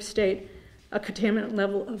year in New York State a contaminant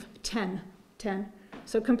level of 10.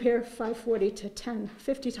 So compare 540 to 10,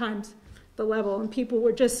 50 times the level, and people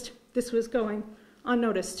were just, this was going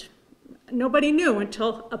unnoticed. Nobody knew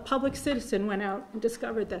until a public citizen went out and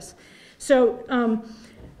discovered this. So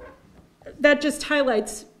that just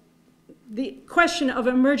highlights the question of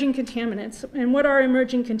emerging contaminants. And what are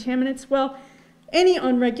emerging contaminants? Well, any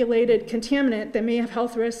unregulated contaminant that may have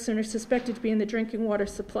health risks and are suspected to be in the drinking water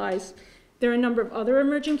supplies. There are a number of other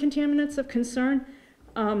emerging contaminants of concern.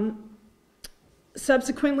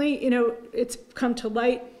 Subsequently, it's come to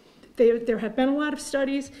light, there have been a lot of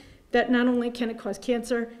studies that not only can it cause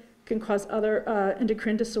cancer, can cause other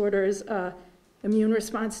endocrine disorders, immune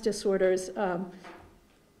response disorders,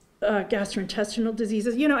 gastrointestinal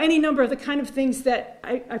diseases, any number of the kind of things that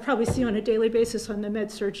I probably see on a daily basis on the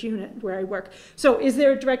med-surg unit where I work. So is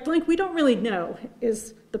there a direct link? We don't really know,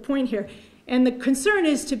 is the point here. And the concern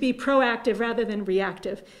is to be proactive rather than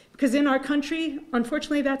reactive. Because in our country,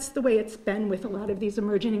 unfortunately, that's the way it's been with a lot of these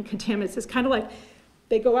emerging contaminants. It's kind of like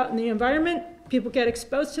they go out in the environment, people get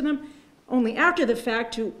exposed to them. Only after the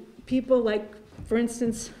fact do people like, for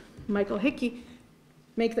instance, Michael Hickey,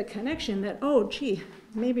 make the connection that, oh, gee,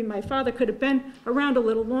 maybe my father could have been around a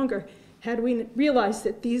little longer had we realized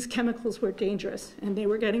that these chemicals were dangerous and they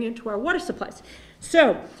were getting into our water supplies.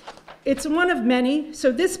 So it's one of many.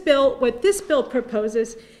 So this bill, what this bill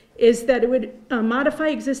proposes is that it would modify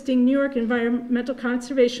existing New York environmental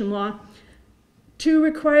conservation law to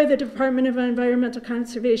require the Department of Environmental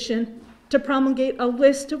Conservation to promulgate a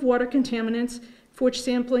list of water contaminants for which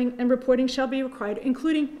sampling and reporting shall be required,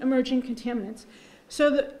 including emerging contaminants.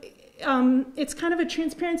 So it's kind of a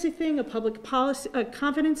transparency thing, a public policy, a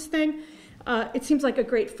confidence thing. It seems like a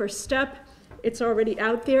great first step. It's already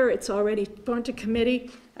out there. It's already gone to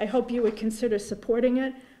committee. I hope you would consider supporting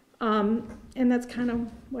it. And that's kind of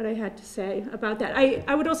what I had to say about that.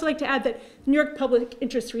 I would also like to add that the New York Public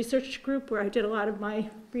Interest Research Group, where I did a lot of my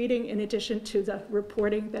reading in addition to the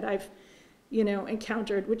reporting that I've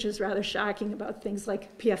encountered, which is rather shocking about things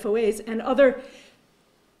like PFOAs and other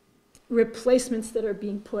replacements that are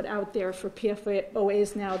being put out there for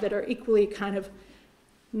PFOAs now that are equally kind of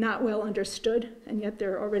not well understood, and yet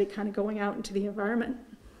they're already kind of going out into the environment.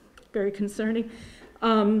 Very concerning.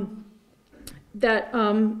 The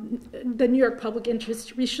New York Public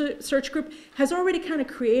Interest Research Group has already kind of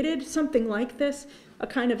created something like this, a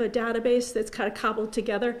kind of a database that's kind of cobbled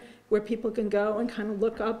together where people can go and kind of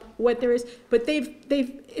look up what there is. But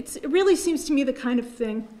it really seems to me the kind of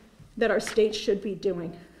thing that our state should be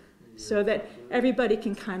doing, so that everybody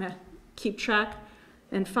can kind of keep track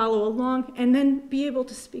and follow along, and then be able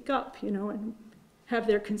to speak up, and have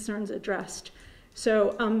their concerns addressed.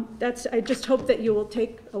 So I just hope that you will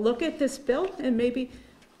take a look at this bill and maybe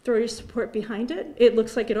throw your support behind it. It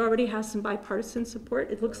looks like it already has some bipartisan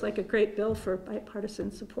support. It looks like a great bill for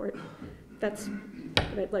bipartisan support. That's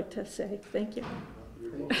what I'd like to say. Thank you.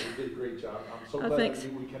 You did a great job. I'm so glad thanks.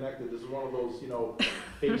 that we connected. This is one of those,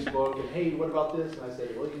 Facebook and hey, what about this? And I said,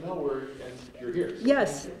 well, and you're here. So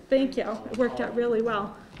Yes, thank you. It worked out really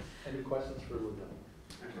well. Any questions for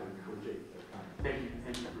Jake? Thank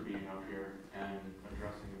you for being out here and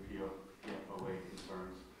addressing the PFOA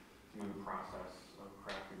concerns. I'm in the process of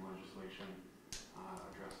crafting legislation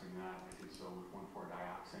addressing that. I did so with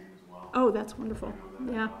 1,4-dioxane as well. Oh, that's wonderful. I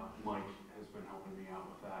know that, Yeah. Mike has been helping me out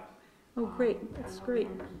with that. Oh, great. That's and great.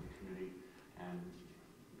 Members of the committee, and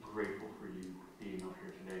grateful for you being out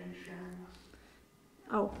here today and sharing this.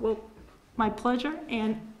 Oh, well, my pleasure,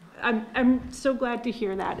 and I'm so glad to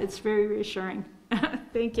hear that. It's very reassuring.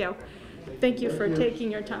 Thank you. Thank you for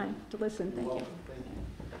taking your time to listen. Thank you. Thank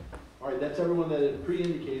you. All right, that's everyone that had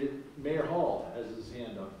pre-indicated. Mayor Hall has his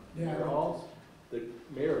hand up. Yeah. Mayor Hall, the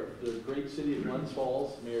mayor of the great city of Glens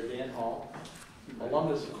Falls, Mayor Dan Hall,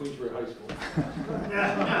 alumnus of Queensbury High School.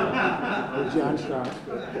 John Strauss.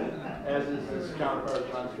 As is his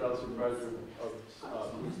counterpart, John Strauss, supervisor of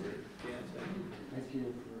Queensbury. Dan, Thank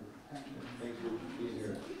you. thanks for being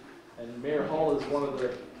here. And Mayor Hall is one of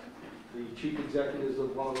the chief executives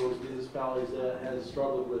of one of those municipalities that has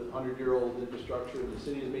struggled with 100-year-old infrastructure, and the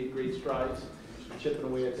city has made great strides, chipping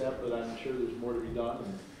away at that, but I'm sure there's more to be done.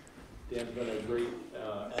 And Dan's been a great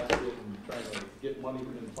advocate in trying to get money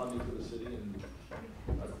and funding for the city, and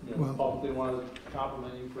publicly want to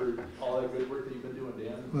compliment you for all that good work that you've been doing,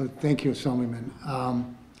 Dan. Well, thank you, Assemblyman.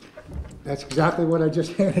 That's exactly what I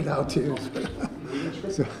just handed out to you.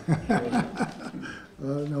 So,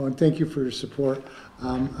 no, and thank you for your support.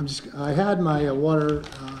 I had my water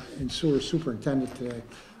and sewer superintendent today,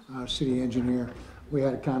 city engineer. We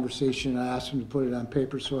had a conversation. I asked him to put it on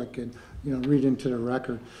paper so I could, read into the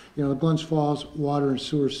record. The Glens Falls water and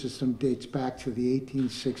sewer system dates back to the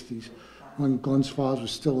 1860s when Glens Falls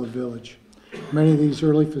was still a village. Many of these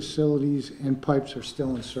early facilities and pipes are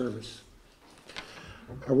still in service.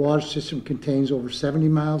 Our water system contains over 70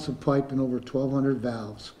 miles of pipe and over 1,200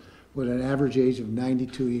 valves, with an average age of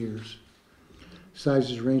 92 years.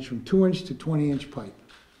 Sizes range from 2-inch to 20-inch pipe.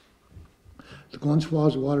 The Glens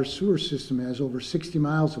Falls water sewer system has over 60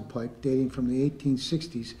 miles of pipe dating from the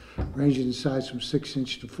 1860s, ranging in size from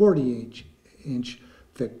 6-inch to 40-inch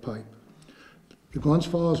thick pipe. The Glens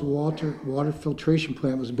Falls water filtration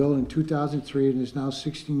plant was built in 2003 and is now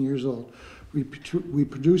 16 years old. We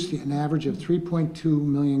produce an average of 3.2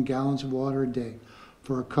 million gallons of water a day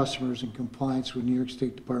for our customers in compliance with New York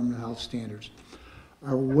State Department of Health standards.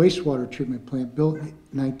 Our wastewater treatment plant, built in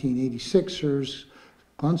 1986, serves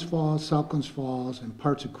Glens Falls, South Glens Falls, and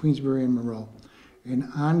parts of Queensbury and Monroe.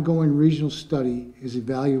 An ongoing regional study is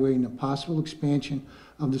evaluating the possible expansion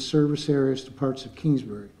of the service areas to parts of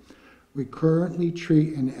Kingsbury. We currently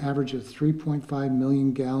treat an average of 3.5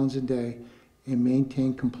 million gallons a day and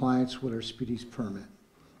maintain compliance with our speedies permit.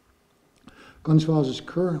 Glens Falls is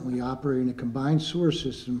currently operating a combined sewer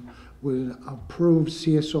system with an approved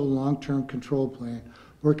CSO long-term control plan.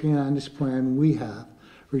 Working on this plan, we have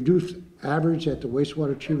reduced average at the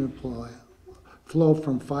wastewater treatment plant flow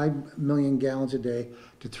from 5 million gallons a day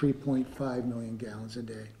to 3.5 million gallons a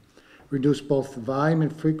day. Reduced both the volume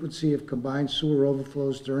and frequency of combined sewer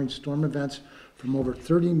overflows during storm events from over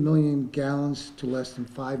 30 million gallons to less than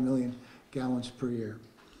 5 million gallons per year.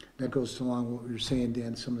 That goes along with what we were saying,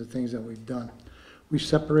 Dan, some of the things that we've done. We've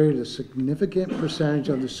separated a significant percentage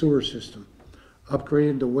of the sewer system,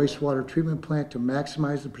 upgraded the wastewater treatment plant to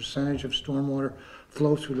maximize the percentage of stormwater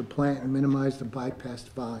flow through the plant and minimize the bypassed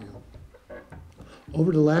volume.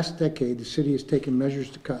 Over the last decade, the city has taken measures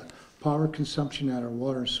to cut power consumption at our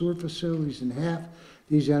water and sewer facilities in half.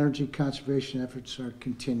 These energy conservation efforts are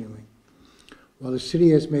continuing. While the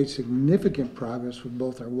city has made significant progress with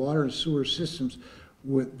both our water and sewer systems,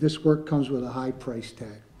 this work comes with a high price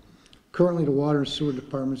tag. Currently, the water and sewer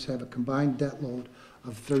departments have a combined debt load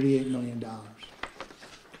of $38 million.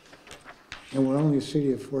 and we're only a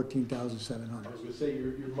city of I 14,700. was gonna say,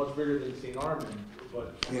 you're much bigger than St. Armand,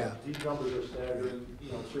 but Yeah. these numbers are staggering,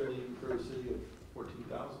 certainly for a city of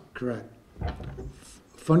 14,000. Correct.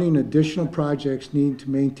 Funding additional projects needed to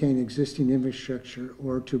maintain existing infrastructure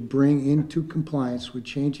or to bring into compliance with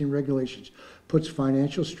changing regulations puts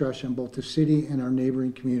financial stress on both the city and our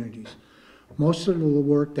neighboring communities. Most of the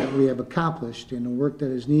work that we have accomplished and the work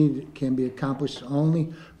that is needed can be accomplished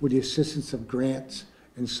only with the assistance of grants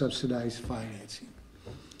and subsidized financing.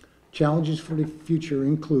 Challenges for the future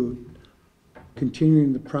include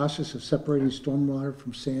continuing the process of separating stormwater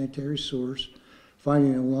from sanitary sewers,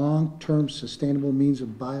 finding a long-term sustainable means of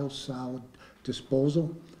biosolid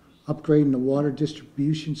disposal, upgrading the water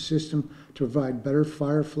distribution system to provide better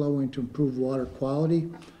fire flow and to improve water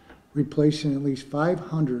quality, replacing at least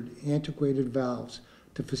 500 antiquated valves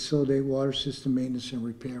to facilitate water system maintenance and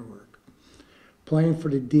repair work. Planning for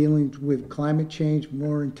the dealing with climate change,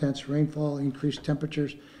 more intense rainfall, increased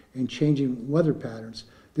temperatures, and changing weather patterns.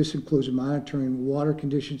 This includes monitoring water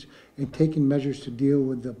conditions and taking measures to deal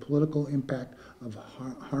with the political impact of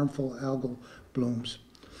harmful algal blooms.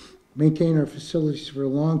 Maintain our facilities for the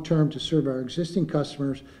long term to serve our existing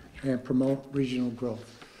customers and promote regional growth.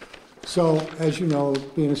 So, as you know,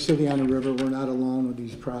 being a city on the river, we're not alone with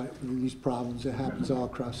these problems. It happens all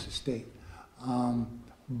across the state.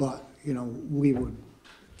 But, we would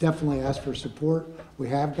definitely ask for support. We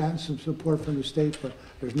have gotten some support from the state, but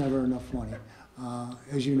there's never enough money.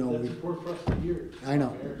 As you know, That's important for us to hear. I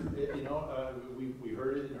know. We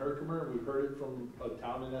heard it in Herkimer, we've heard it from a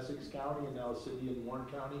town in Essex County, and now a city in Warren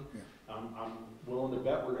County. Yeah. I'm willing to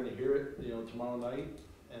bet we're gonna hear it, tomorrow night,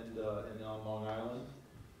 and on Long Island.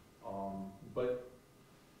 But,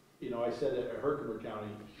 I said at Herkimer County,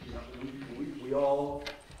 we all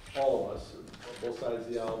of us, both sides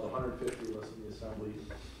of the aisle, the 150 of us in the assembly,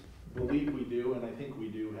 believe we do, and I think we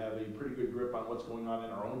do, have a pretty good grip on what's going on in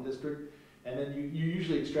our own district. And then you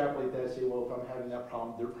usually extrapolate that and say, well, if I'm having that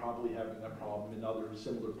problem, they're probably having that problem in other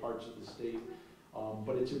similar parts of the state.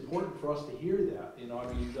 But it's important for us to hear that.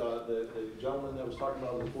 The gentleman that was talking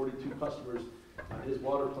about the 42 customers on his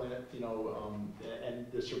water plant,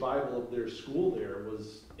 and the survival of their school there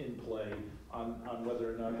was in play on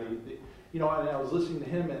whether or not they and I was listening to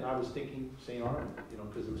him and I was thinking St. Armand,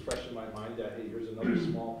 because it was fresh in my mind that, hey, here's another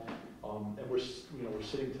small, and we're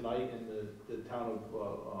sitting tonight in the town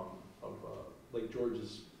of Lake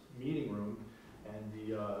George's meeting room, and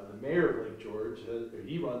the mayor of Lake George,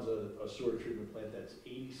 he runs a sewer treatment plant that's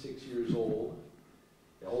 86 years old.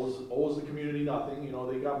 It owes the community nothing.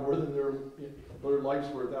 They got more than their life's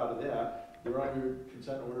worth out of that. They're under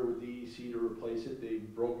consent order with DEC to replace it. They've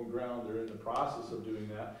broken ground. They're in the process of doing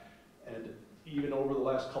that. And even over the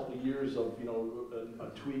last couple of years of a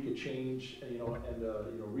tweak, a change, and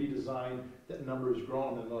redesign, that number has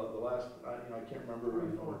grown. And the last, I can't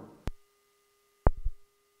remember.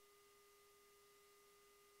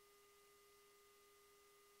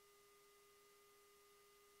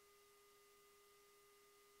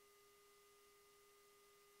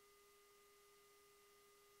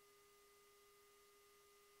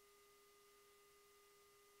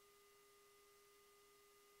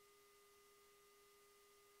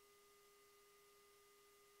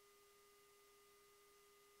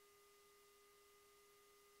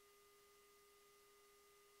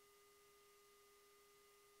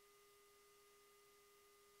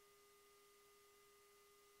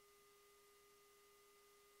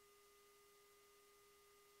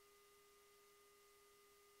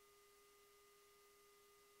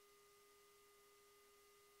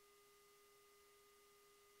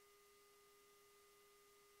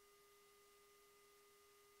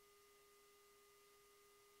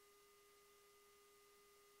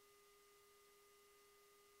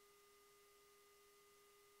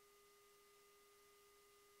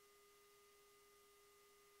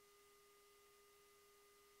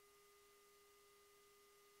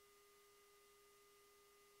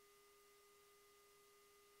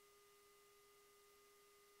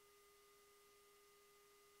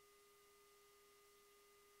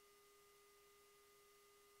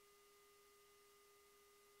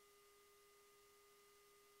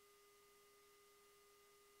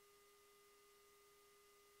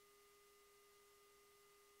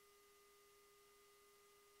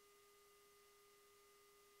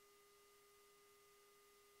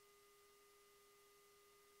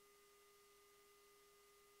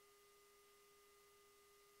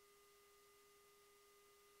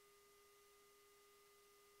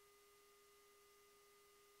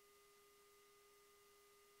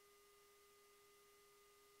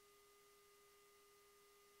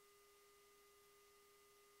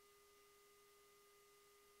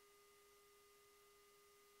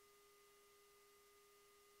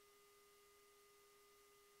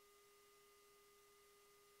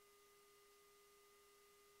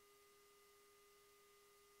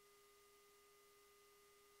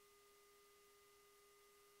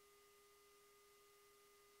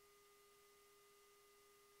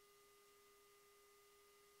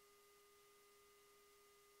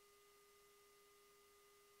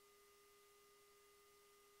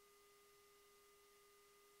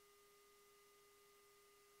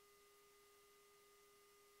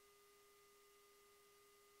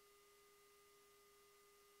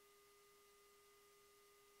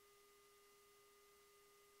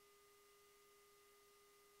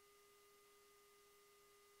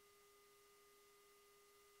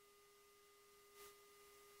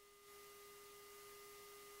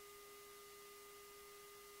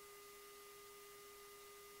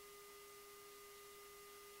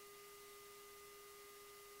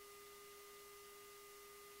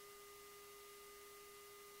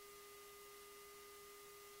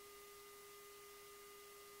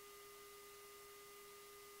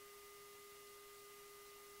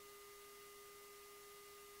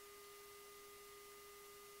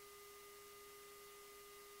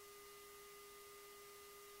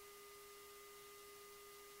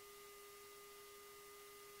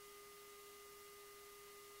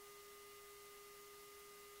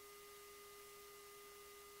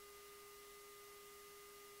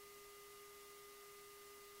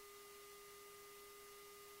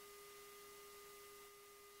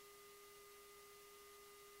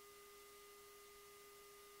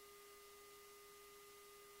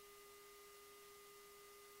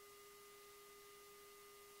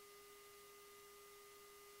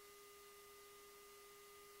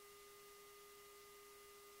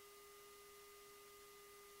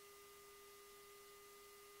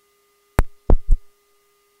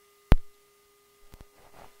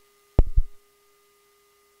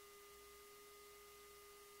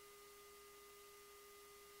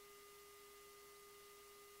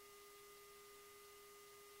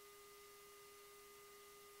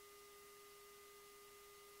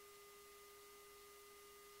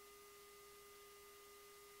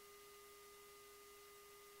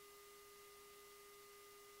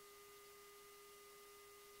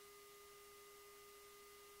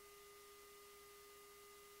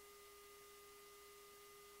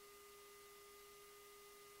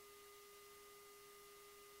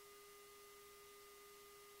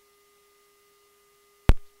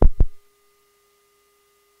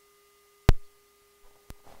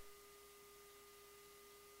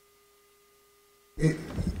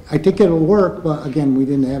 I think it'll work, but again, we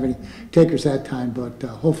didn't have any takers that time, but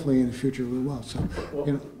hopefully in the future we will. So, Well,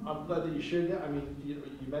 you know, I'm glad that you shared that. I mean, you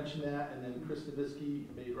mentioned that, and then Chris Navitsky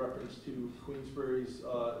made reference to Queensbury's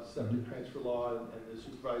septic transfer law and the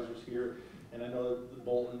supervisors here. And I know that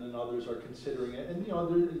Bolton and others are considering it. And, you know,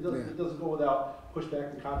 it doesn't go without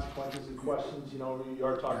pushback and consequences and questions. You know, you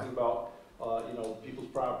are talking about, you know, people's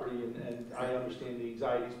property, and I understand the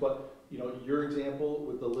anxieties. But, you know, your example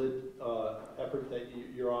with the LID effort that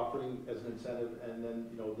you're offering as an incentive, and then,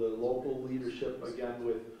 you know, the local leadership, again,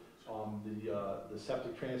 with the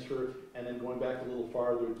septic transfer, and then going back a little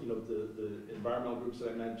farther, you know, the environmental groups that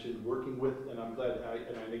I mentioned, working with, and I'm glad,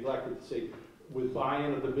 and I neglected to say, with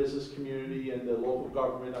buy-in of the business community and the local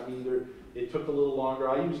government. I mean, it took a little longer.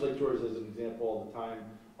 I use Lake George as an example all the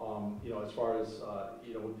time, you know, as far as,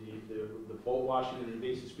 you know, the boat washing and the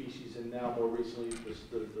invasive species, and now more recently,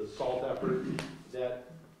 the salt effort,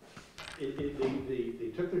 that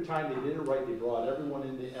they took their time, they did it right, they brought everyone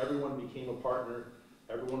in, everyone became a partner,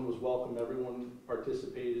 everyone was welcome, everyone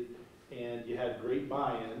participated, and you had great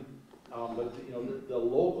buy-in. But, you know, the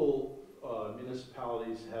local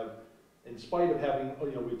municipalities have, in spite of having,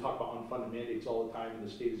 you know, we talk about unfunded mandates all the time, and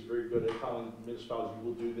the state is very good at telling municipalities, you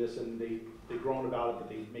will do this, and they groan about it, but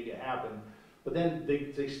they make it happen. But then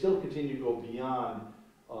they still continue to go beyond,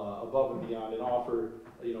 above and beyond, and offer,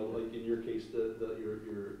 you know, like in your case,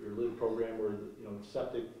 your LID program, or you know,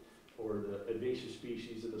 septic, or the invasive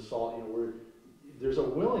species and the salt, you know, where there's a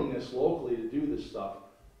willingness locally to do this stuff,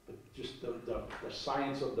 but just the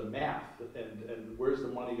science of the math, and where's the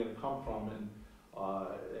money going to come from, and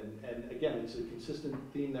again, it's a consistent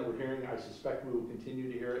theme that we're hearing. I suspect we will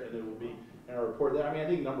continue to hear it, and it will be in our report. I mean, I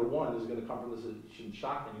think number one is going to come from this. It shouldn't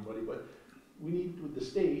shock anybody, but the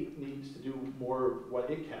state needs to do more of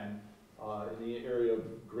what it can in the area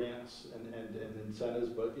of grants and incentives,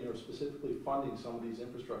 but, you know, specifically funding some of these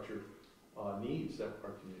infrastructure needs that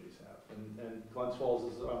our communities have. And Glens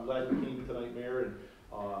Falls is, I'm glad you came tonight, Mayor,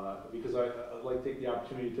 and because I'd like to take the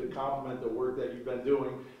opportunity to compliment the work that you've been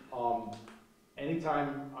doing.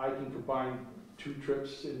 Anytime I can combine two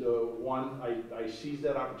trips into one, I seize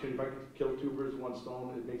that opportunity. If I can kill two birds with one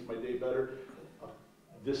stone, it makes my day better.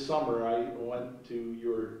 This summer, I went to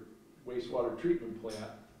your wastewater treatment plant,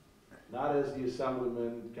 not as the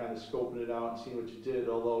assemblyman, kind of scoping it out and seeing what you did,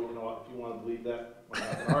 although, you know, if you want to believe that, I'm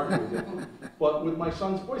not going to argue with you, but with my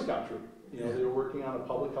son's Boy Scout troop. You know, they were working on a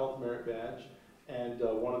public health merit badge, and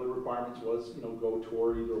one of the requirements was, you know, go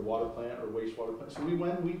tour either a water plant or wastewater plant. So we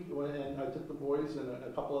went, and I took the boys and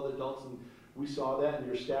a couple other adults, and we saw that, and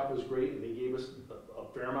your staff was great, and they gave us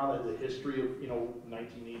a fair amount of the history of, you know,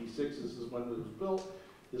 1986, this is when it was built,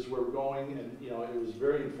 this is where we're going, and, you know, it was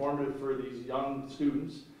very informative for these young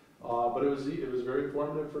students, but it was very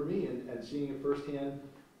informative for me, and seeing it firsthand,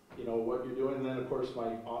 you know, what you're doing. And then, of course,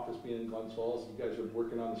 my office being in Glens Falls, you guys are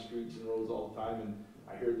working on the streets and roads all the time, and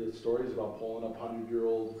I heard the stories about pulling up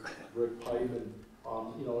 100-year-old brick pipe, and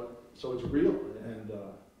you know, so it's real, and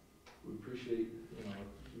we appreciate, you know,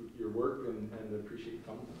 your work, and appreciate you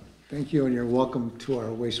coming tonight. thank you, and you're welcome to our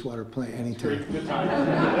wastewater plant anytime. Good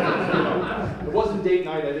time. It wasn't date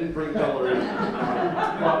night. I didn't bring Bella in.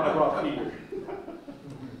 I brought Peter.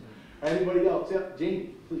 Anybody else? Yeah,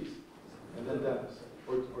 Jamie, please, and then Dennis.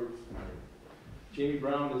 Jamie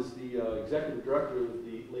Brown is the executive director of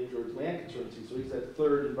the Lake George Land Conservancy, so he's that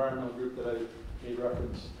third environmental group that I made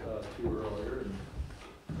reference to earlier. And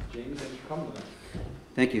Jamie, thanks for coming tonight.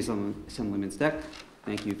 Thank you, Assemblyman Steck.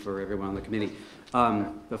 Thank you for everyone on the committee.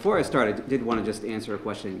 Before I start, I did want to just answer a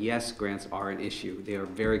question. Yes, grants are an issue. They are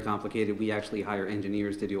very complicated. We actually hire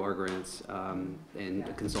engineers to do our grants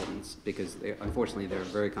and consultants because unfortunately they're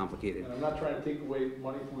very complicated. And I'm not trying to take away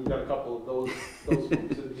money from, we've got a couple of those folks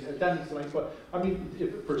in attendance tonight, but I mean,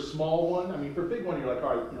 if for a small one, I mean, for a big one, you're like,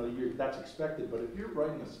 all right, you know, that's expected, but if you're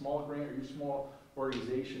writing a small grant or you're a small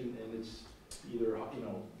organization and it's either, you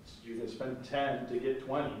know, you're going to spend 10 to get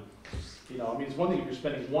 20, you know, I mean, it's one thing if you're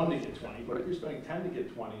spending 1 to get 20, but if you're spending 10 to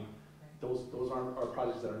get 20, those are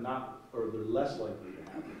projects that are not, or they're less likely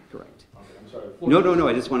to happen. Correct. Okay, I'm sorry. No,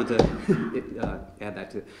 I just wanted to add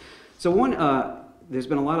that to it. So there's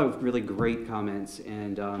been a lot of really great comments,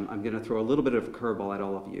 and I'm going to throw a little bit of a curveball at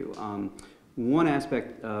all of you. One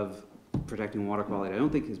aspect of protecting water quality I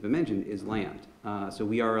don't think has been mentioned is land. So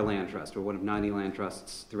we are a land trust. We're one of 90 land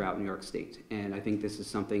trusts throughout New York State, and I think this is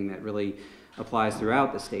something that really applies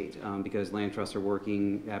throughout the state because land trusts are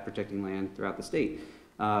working at protecting land throughout the state.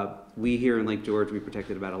 We here in Lake George, we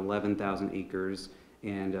protected about 11,000 acres,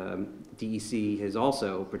 And DEC has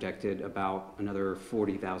also protected about another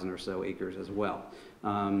 40,000 or so acres as well.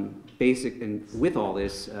 And with all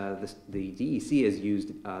this, the DEC has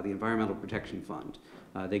used the Environmental Protection Fund.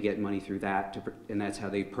 They get money through that, and that's how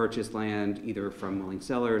they purchase land, either from willing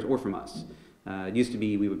sellers or from us. It used to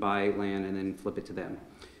be we would buy land and then flip it to them.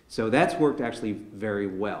 So that's worked actually very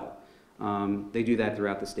well. They do that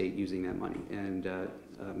throughout the state using that money. And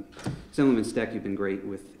Assemblyman Steck, you've been great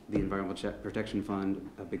with the Environmental Protection Fund,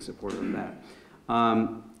 a big supporter of that.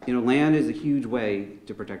 Land is a huge way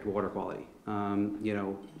to protect water quality.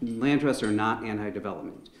 Land trusts are not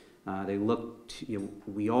anti-development. They look to,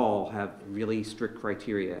 we all have really strict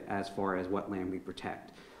criteria as far as what land we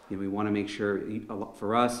protect. We want to make sure,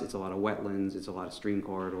 for us, it's a lot of wetlands, it's a lot of stream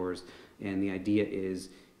corridors, and the idea is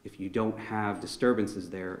if you don't have disturbances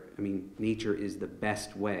there, nature is the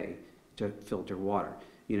best way to filter water.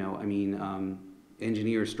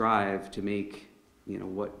 Engineers strive to make,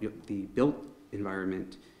 the built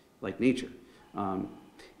environment like nature. And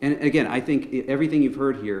again, I think everything you've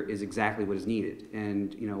heard here is exactly what is needed.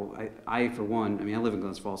 And, I for one, I live in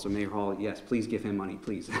Glens Falls, so Mayor Hall, yes, please give him money,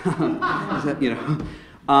 please.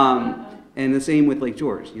 And the same with Lake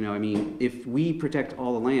George. If we protect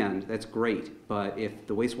all the land, that's great. But if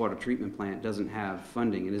the wastewater treatment plant doesn't have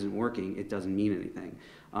funding and isn't working, it doesn't mean anything.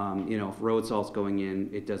 If road salt's going in,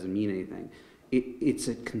 it doesn't mean anything. It's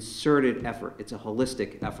a concerted effort. It's a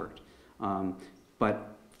holistic effort.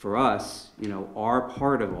 But for us, our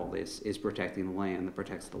part of all this is protecting the land that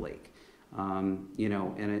protects the lake.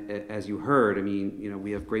 As you heard,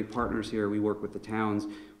 we have great partners here. We work with the towns.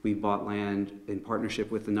 We've bought land in partnership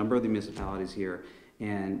with a number of the municipalities here.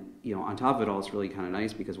 And, on top of it all, it's really kind of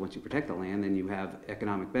nice because once you protect the land, then you have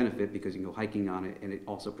economic benefit because you can go hiking on it, and it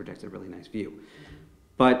also protects a really nice view.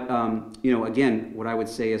 But, again, what I would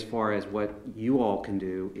say as far as what you all can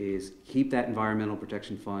do is keep that Environmental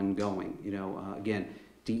Protection Fund going. Again,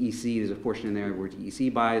 DEC, there's a portion in there where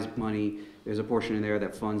DEC buys money. There's a portion in there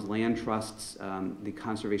that funds land trusts, the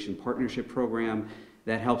Conservation Partnership Program.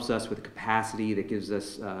 That helps us with capacity, that gives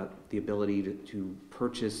us the ability to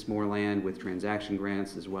purchase more land with transaction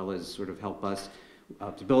grants, as well as sort of help us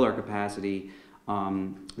to build our capacity.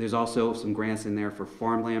 There's also some grants in there for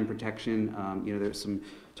farmland protection. There's some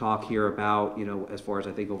talk here about, as far as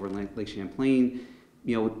I think over Lake Champlain,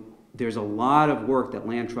 there's a lot of work that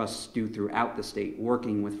land trusts do throughout the state,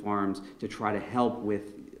 working with farms to try to help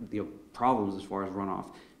with problems as far as runoff.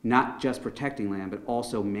 Not just protecting land, but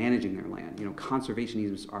also managing their land. Conservation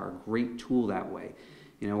easements are a great tool that way.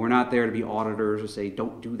 We're not there to be auditors or say,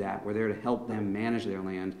 don't do that. We're there to help them manage their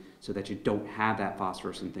land so that you don't have that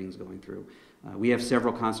phosphorus and things going through. We have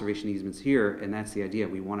several conservation easements here, and that's the idea.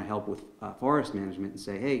 We want to help with forest management and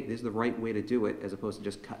say, hey, this is the right way to do it, as opposed to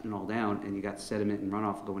just cutting it all down and you got sediment and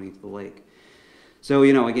runoff going into the lake. So,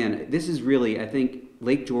 again, this is really, I think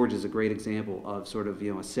Lake George is a great example of sort of,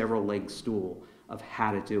 a several-leg stool of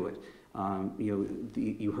how to do it.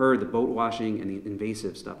 You heard the boat washing and the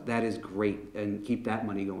invasive stuff. That is great, and keep that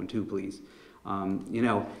money going too, please.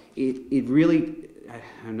 It really,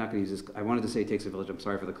 I'm not going to use this, I wanted to say it takes a village, I'm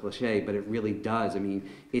sorry for the cliche, but it really does.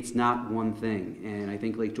 It's not one thing, and I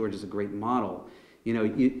think Lake George is a great model.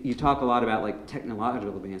 You talk a lot about like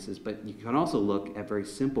technological advances, but you can also look at very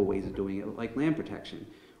simple ways of doing it, like land protection.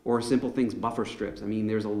 Or simple things, buffer strips.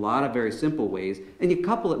 There's a lot of very simple ways, and you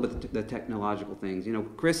couple it with the technological things.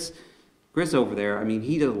 Chris over there,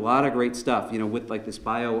 he does a lot of great stuff, with like this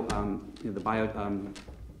what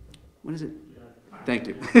is it? Thank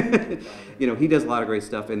you. He does a lot of great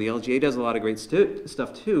stuff, and the LGA does a lot of great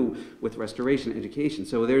stuff too with restoration education.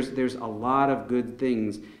 So there's a lot of good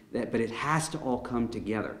things, but it has to all come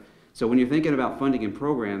together. So when you're thinking about funding and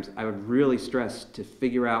programs, I would really stress to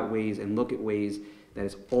figure out ways and look at ways that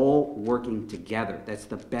is all working together. That's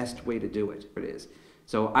the best way to do it. It is.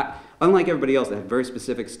 So unlike everybody else that have very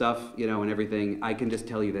specific stuff, and everything, I can just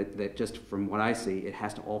tell you that just from what I see, it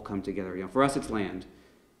has to all come together. For us, it's land,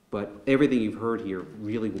 but everything you've heard here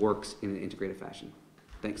really works in an integrated fashion.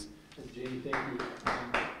 Thanks. And Jamie, thank you.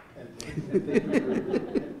 And thank you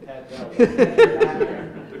for Pat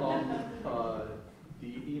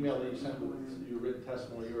the email that you sent with your written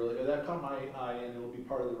testimony earlier, that caught my eye, and it will be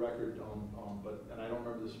part of the record. And I don't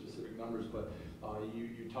remember the specific numbers, but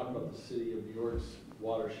you talked about the city of New York's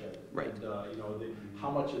watershed, right? And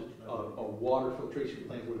how much a water filtration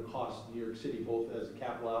plant would have cost New York City, both as a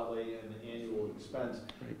capital outlay and an annual expense,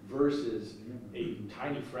 right, versus a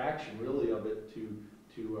tiny fraction, really, of it to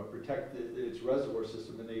protect its reservoir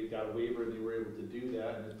system, and they got a waiver and they were able to do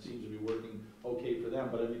that, and it seems to be working okay for them,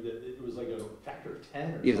 but I mean, it was like a factor of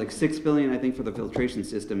 10 or It was like $6 billion, I think, for the filtration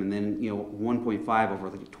system, and then, 1.5 over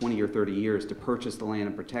like 20 or 30 years to purchase the land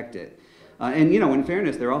and protect it. And, in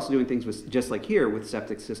fairness, they're also doing things with, just like here, with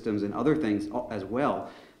septic systems and other things as well.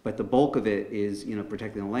 But the bulk of it is,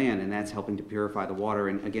 protecting the land, and that's helping to purify the water.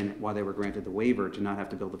 And again, why they were granted the waiver to not have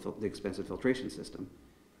to build the expensive filtration system.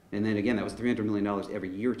 And then again, that was $300 million every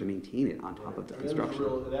year to maintain it on top of the construction.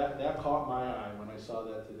 That caught my eye when I saw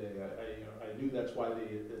that today. I knew that's why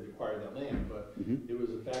they acquired that land, but it was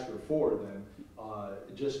a factor of 4 then,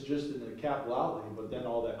 just in the capital outlay, but then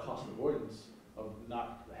all that cost avoidance of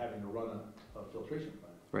not having to run a filtration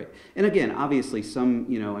plant. Right. And again, obviously some,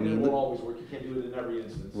 it won't always work. You can't do it in every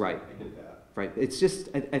instance. Right. I get that. Right. It's just,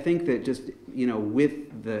 I think that just,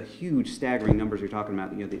 with the huge staggering numbers you're talking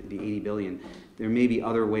about, the 80 billion, there may be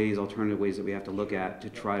other ways, alternative ways that we have to look at to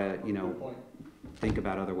try to, think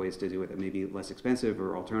about other ways to do it that may be less expensive,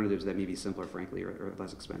 or alternatives that may be simpler, frankly, or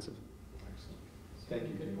less expensive. Thank you.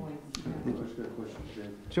 Good point. I've got a question,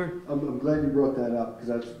 Jane. Sure. I'm glad you brought that up,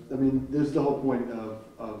 because this is the whole point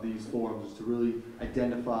of these forums, is to really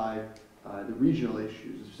identify the regional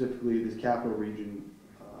issues, specifically this capital region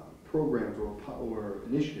programs or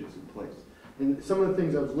initiatives in place. And some of the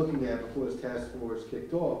things I was looking at before this task force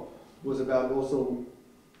kicked off was about also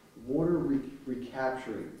water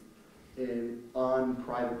recapturing on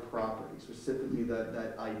private property, specifically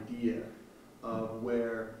that idea of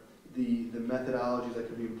where the methodologies that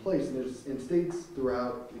could be in place. And states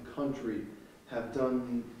throughout the country have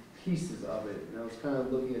done pieces of it. And I was kind of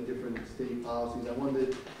looking at different state policies. I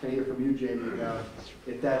wanted to kind of hear from you, Jamie, about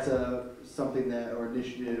if that's something or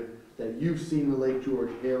initiative that you've seen in the Lake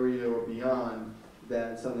George area or beyond,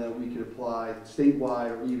 that's something that we could apply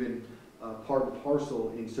statewide or even part and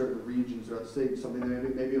parcel in certain regions throughout the state, something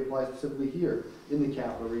that maybe applies specifically here in the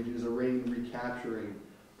capital region, is a rain recapturing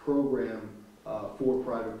program for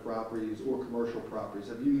private properties or commercial properties.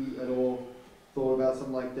 Have you at all thought about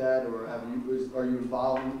something like that, or are you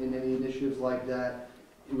involved in any initiatives like that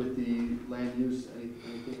with the land use,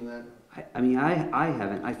 anything like that? I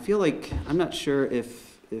haven't. I feel like, I'm not sure if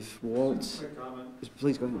Walt... Quick comment.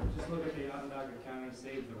 Please go ahead. Just look at the Onondaga County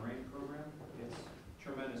Save the Rain program. It's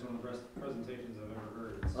tremendous, one of the best presentations I've ever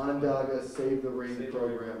heard. Onondaga Save the Rain Save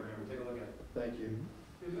program. The Rain program. Take a look at it. Thank you.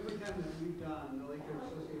 And every time that we've done, the Lake George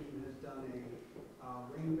Association has done a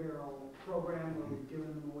rain barrel program where we've given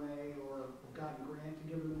them away or gotten a grant to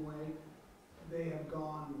give them away. They have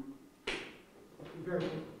gone very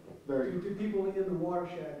to people in the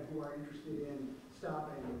watershed who are interested in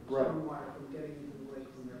stopping stormwater from getting into the lake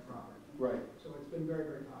from their property. Right. So it's been very,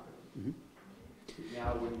 very popular.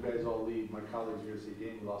 Now, when you guys all leave, my colleagues are going to say,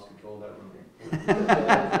 Dan, you lost control of that room.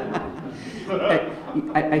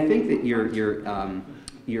 I think that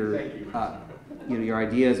your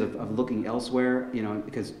ideas of looking elsewhere,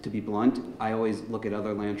 because to be blunt, I always look at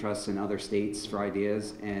other land trusts in other states for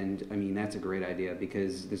ideas, and that's a great idea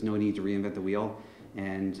because there's no need to reinvent the wheel.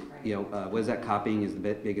 And what is that? Copying is the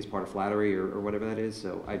biggest part of flattery, or whatever that is.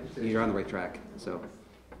 So you're on the right track. So,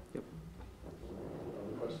 yep.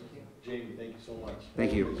 Other questions? Jamie, thank you so much.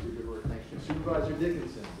 Thank you. Thank you. Supervisor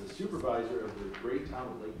Dickinson, the supervisor of the great town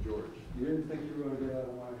of Lake George. You didn't think you were going to get out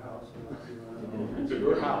of my house? It's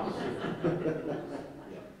your house.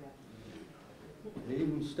 He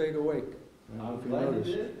even stayed awake. I'm glad you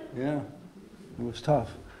did. Yeah, it was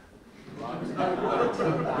tough.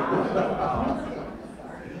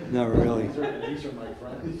 Not really. These are my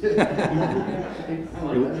friends.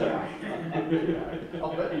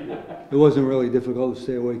 I'll bet you did. It wasn't really difficult to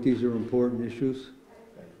stay awake. These are important issues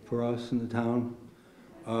for us in the town.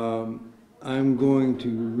 I'm going to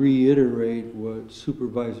reiterate what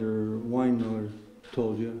Supervisor Weinmiller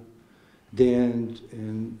told you. Dan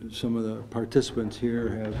and some of the participants here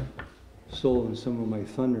have stolen some of my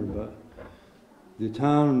thunder, but the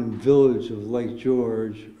town and village of Lake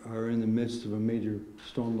George are in the midst of a major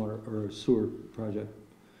stormwater or a sewer project.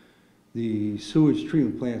 The sewage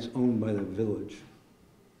treatment plant's owned by the village.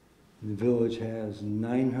 The village has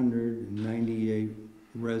 998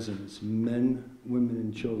 residents, men, women,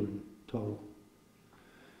 and children total.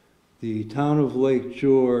 The town of Lake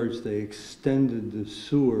George, they extended the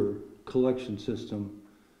sewer collection system,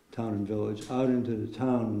 town and village, out into the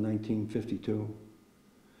town in 1952.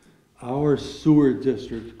 Our sewer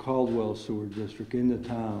district, Caldwell Sewer District in the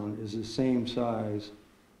town, is the same size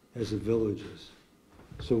as the villages.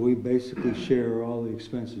 So we basically share all the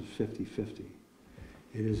expenses 50-50.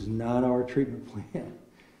 It is not our treatment plant.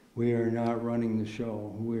 We are not running the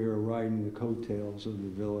show. We are riding the coattails of the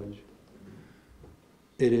village.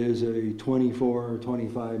 It is a $24 or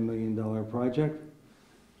 $25 million project.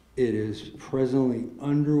 It is presently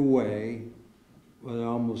underway with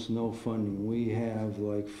almost no funding. We have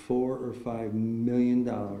like $4 or $5 million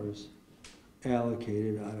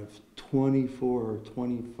allocated out of 24 or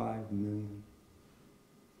 25 million.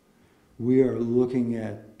 We are looking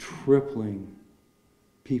at tripling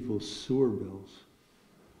people's sewer bills.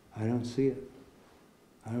 I don't see it.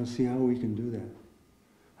 I don't see how we can do that.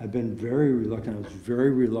 I've been very reluctant. I was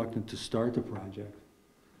very reluctant to start the project,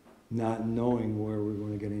 not knowing where we're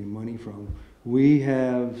going to get any money from. We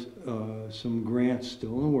have some grants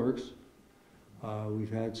still in the works.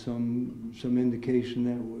 We've had some indication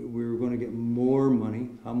that we were going to get more money.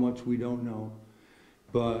 How much, we don't know.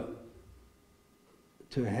 But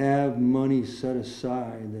to have money set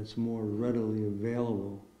aside that's more readily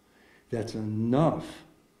available, that's enough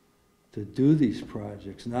to do these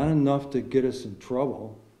projects, not enough to get us in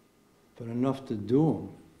trouble, but enough to do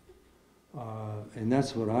them. And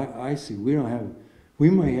that's what I see. We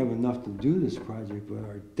might have enough to do this project, but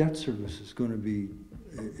our debt service is going to be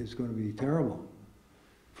terrible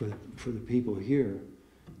for the people here.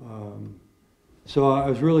 So I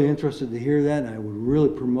was really interested to hear that, and I would really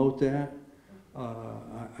promote that.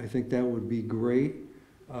 I think that would be great.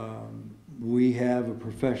 We have a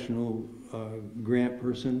professional grant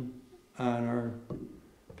person on our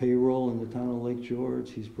payroll in the town of Lake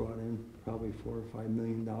George. He's brought in probably $4 or $5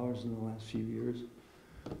 million in the last few years.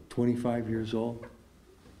 25 years old.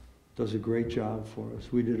 Does a great job for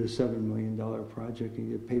us. We did a $7 million project. He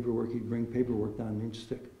did paperwork. He'd bring paperwork down an inch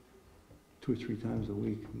thick 2 or 3 times a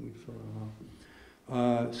week, and we'd fill it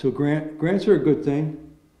out. So grants are a good thing.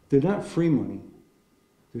 They're not free money.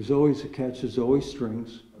 There's always a catch. There's always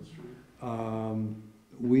strings. That's true.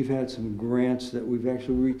 We've had some grants that we've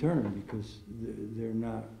actually returned because they're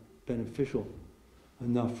not beneficial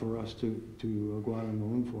enough for us to go out on the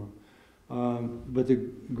limb for them. But the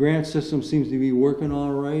grant system seems to be working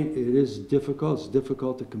all right. It is difficult. It's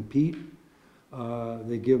difficult to compete.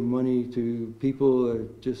 They give money to people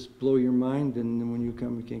that just blow your mind, and then when you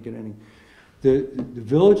come, you can't get any. The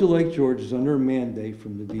Village of Lake George is under a mandate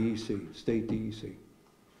from the DEC, state DEC,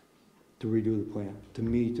 to redo the plant, to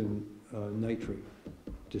meet nitrate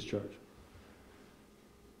discharge.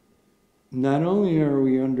 Not only are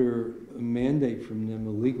we under a mandate from them, a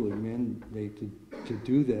legal mandate to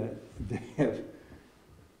do that, they have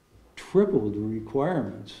tripled the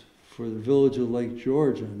requirements for the Village of Lake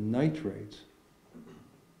George on nitrates.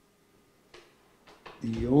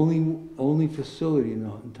 The only facility in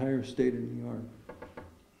the entire state of New York.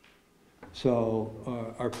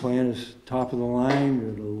 So our plan is top of the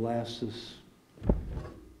line. It'll last us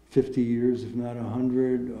 50 years, if not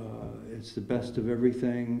 100. It's the best of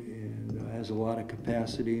everything and has a lot of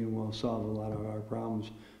capacity and will solve a lot of our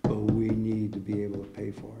problems, but we need to be able to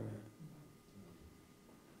pay for it.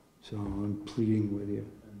 So I'm pleading with you.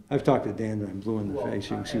 I've talked to Dan, and I'm blue in the face.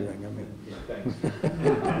 You can see what I mean. Yeah, thanks.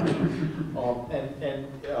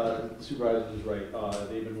 Supervisor is right.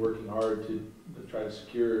 They've been working hard to try to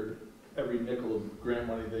secure every nickel of grant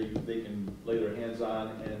money they can lay their hands on,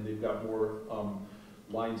 and they've got more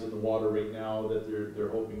lines in the water right now that they're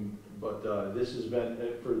hoping. But this has been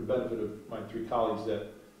for the benefit of my 3 colleagues that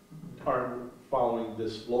aren't following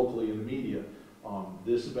this locally in the media.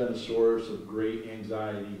 This has been a source of great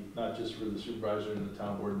anxiety, not just for the supervisor and the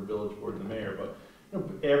town board and the village board and the mayor, but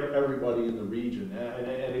everybody in the region. And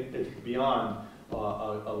it's beyond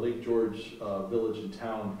a Lake George village and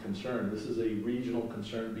town concern. This is a regional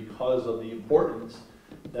concern because of the importance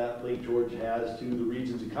that Lake George has to the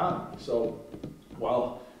region's economy. So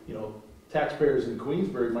while, taxpayers in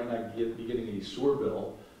Queensbury might not be getting a sewer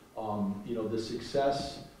bill, the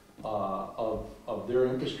success of their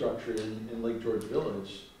infrastructure in Lake George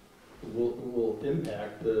Village will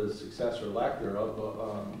impact the success or lack thereof,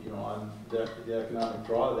 on the economic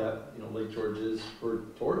draw that Lake George is for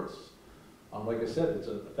tourists. Like I said, it's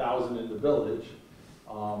 1,000 in the village,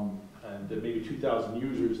 and there may be 2,000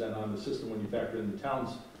 users then on the system when you factor in the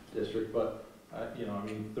town's district. But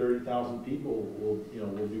 30,000 people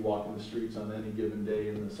will be walking the streets on any given day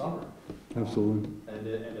in the summer. Absolutely. And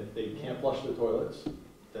if they can't flush their toilets,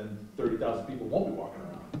 then 30,000 people won't be walking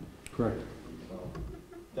around. Correct. So,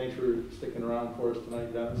 thanks for sticking around for us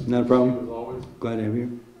tonight, Dennis. Not a problem. As always. Glad to have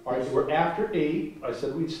you. All right, so we're after 8. I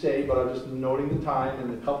said we'd stay, but I'm just noting the time,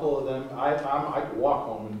 and a couple of them, I could walk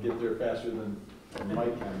home and get there faster than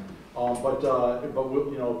Mike can. But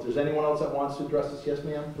we'll, if there's anyone else that wants to address this, yes,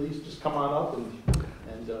 ma'am, please just come on up and.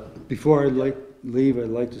 Before I leave, I'd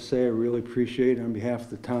like to say I really appreciate, on behalf of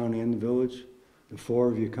the town and the village, the 4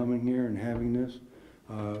 of you coming here and having this.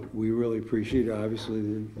 We really appreciate it. Obviously,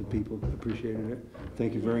 the people appreciated it.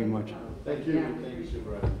 Thank you very much. Thank you. Yeah. Thank you,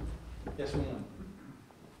 Supervisor. Yes, ma'am.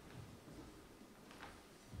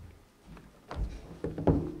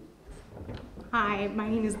 Hi, my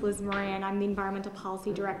name is Liz Moran. I'm the Environmental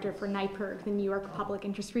Policy Director for NYPIRG, the New York Public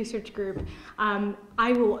Interest Research Group.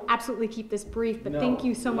 I will absolutely keep this brief, but thank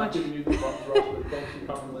you so much. Thanks for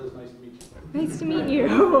coming, Liz. Nice to meet you. Nice to meet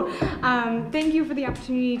you. Thank you for the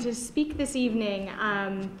opportunity to speak this evening.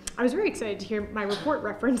 I was very excited to hear my report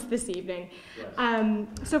referenced this evening.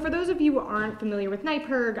 So for those of you who aren't familiar with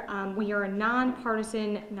NYPIRG, we are a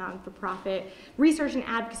nonpartisan, non-for-profit research and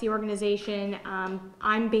advocacy organization.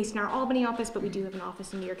 I'm based in our Albany office, but we do have an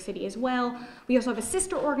office in New York City as well. We also have a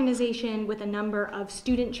sister organization with a number of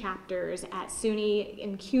student chapters at SUNY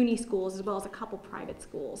and CUNY schools, as well as a couple private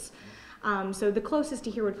schools. So the closest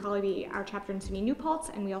to here would probably be our chapter in SUNY New Paltz,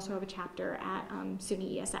 and we also have a chapter at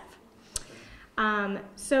SUNY ESF.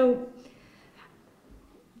 So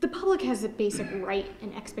the public has a basic right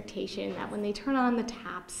and expectation that when they turn on the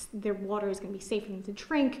taps, their water is going to be safe for them to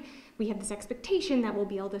drink. We have this expectation that we'll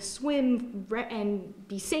be able to swim and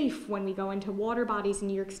be safe when we go into water bodies in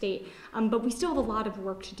New York State, but we still have a lot of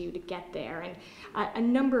work to do to get there. And a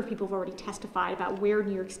number of people have already testified about where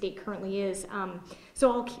New York State currently is.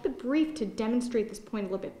 So I'll keep it brief to demonstrate this point a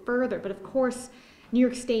little bit further, but of course, New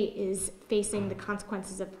York State is facing the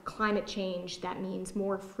consequences of climate change. That means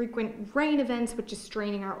more frequent rain events, which is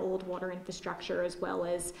straining our old water infrastructure, as well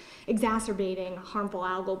as exacerbating harmful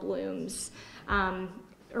algal blooms.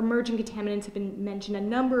 Emerging contaminants have been mentioned a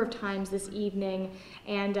number of times this evening,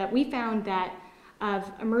 and we found that of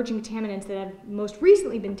emerging contaminants that have most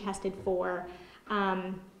recently been tested for,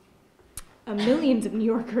 millions of New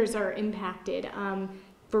Yorkers are impacted.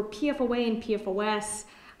 For PFOA and PFOS,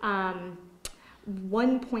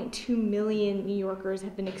 1.2 million New Yorkers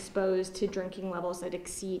have been exposed to drinking levels that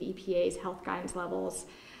exceed EPA's health guidance levels,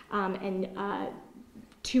 and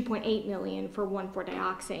 2.8 million for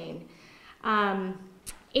 1,4-dioxane.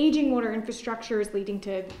 Aging water infrastructure is leading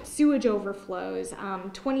to sewage overflows.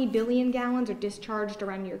 20 billion gallons are discharged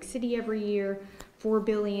around New York City every year, 4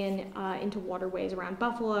 billion into waterways around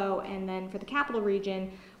Buffalo, and then for the capital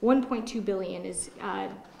region, 1.2 billion is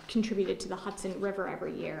contributed to the Hudson River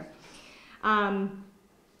every year.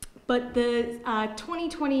 But the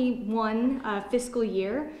 2021 fiscal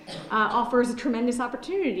year offers a tremendous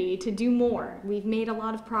opportunity to do more. We've made a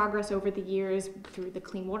lot of progress over the years through the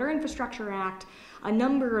Clean Water Infrastructure Act. A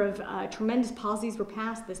number of tremendous policies were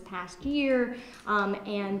passed this past year,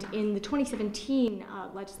 and in the 2017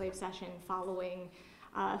 legislative session following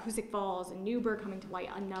Hoosick Falls and Newburgh coming to light,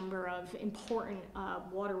 a number of important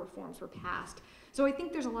water reforms were passed. So I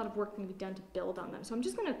think there's a lot of work that can be done to build on them. So I'm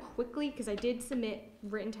just going to quickly, because I did submit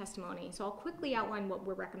written testimony, so I'll quickly outline what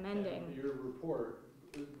we're recommending. Your report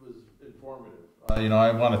was informative.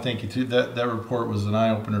 I want to thank you too. That report was an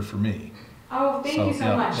eye-opener for me. Oh, thank you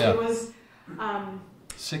so much. Yeah. It was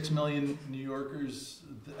 6 million New Yorkers,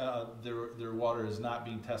 their water is not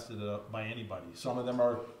being tested by anybody. Some of them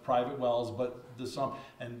are private wells, but there's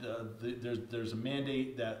a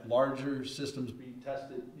mandate that larger systems be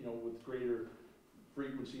tested, with greater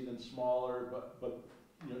frequency than smaller. But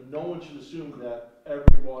no one should assume that every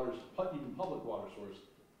even public water source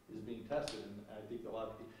is being tested. And I think a lot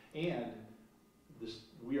of people,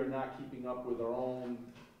 we are not keeping up with our own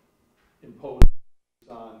imposed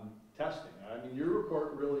on testing. I mean, your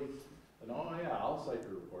report really, I'll cite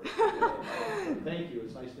your report. Thank you,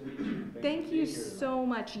 it's nice to meet you. Thank you so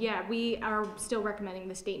much. Yeah, we are still recommending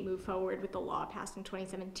the state move forward with the law passed in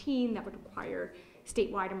 2017 that would require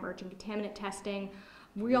statewide emerging contaminant testing.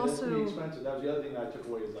 That's going to be expensive. That was the other thing that I took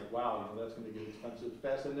away is like, wow, that's going to get expensive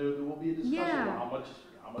fast, and there will be a discussion about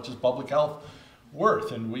how much is public health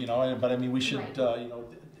worth, and but I mean, we should,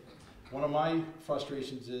 one of my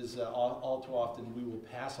frustrations is all too often we will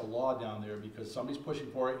pass a law down there because somebody's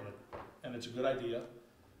pushing for it, and it's a good idea,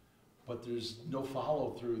 but there's no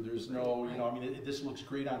follow through. There's no, this looks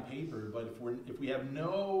great on paper, but if we have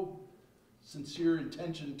no sincere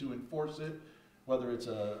intention to enforce it, whether it's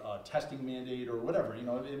a testing mandate or whatever,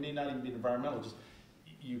 it may not even be environmental. Just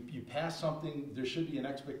you pass something, there should be an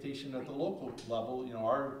expectation at the local level.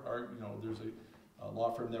 There's a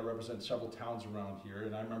law firm that represents several towns around here,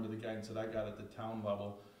 and I remember the guidance that I got at the town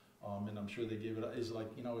level, and I'm sure they gave it, is like,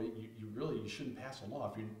 you shouldn't pass a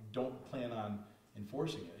law if you don't plan on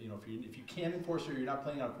enforcing it. If you can't enforce it or you're not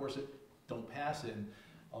planning on enforcing it, don't pass it. And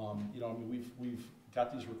we've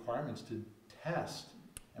got these requirements to test,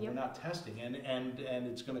 and we're not testing, and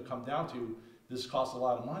it's going to come down to this costs a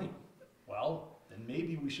lot of money. Well, then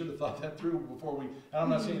maybe we should have thought that through before we. And I'm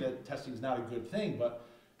not saying that testing is not a good thing, but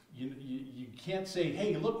you can't say,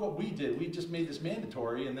 hey, look what we did. We just made this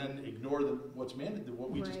mandatory, and then ignore what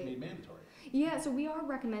we just made mandatory. Yeah, so we are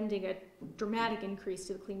recommending a dramatic increase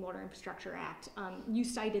to the Clean Water Infrastructure Act. You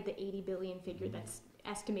cited the $80 billion figure that's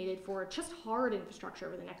estimated for just hard infrastructure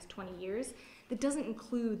over the next 20 years. That doesn't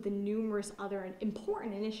include the numerous other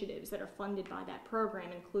important initiatives that are funded by that program,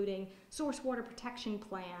 including source water protection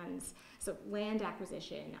plans, so land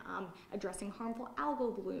acquisition, addressing harmful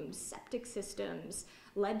algal blooms, septic systems,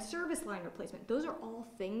 lead service line replacement. Those are all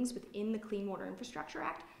things within the Clean Water Infrastructure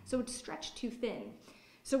Act, so it's stretched too thin.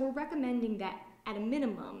 So we're recommending that at a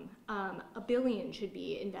minimum, $1 billion should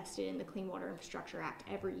be invested in the Clean Water Infrastructure Act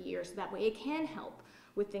every year, so that way it can help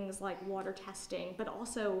with things like water testing, but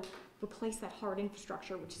also replace that hard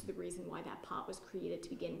infrastructure, which is the reason why that pot was created to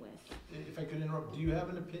begin with. If I could interrupt, do you have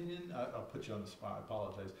an opinion? I'll put you on the spot, I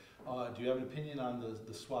apologize. Do you have an opinion on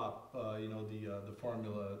the swap, the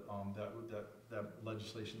formula, that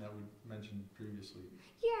legislation that we mentioned previously?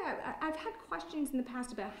 Yeah, I've had questions in the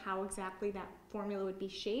past about how exactly that formula would be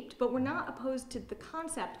shaped, but we're not opposed to the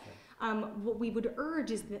concept. What we would urge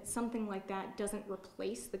is that something like that doesn't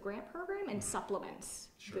replace the grant program and supplements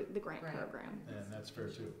the grant program. And that's fair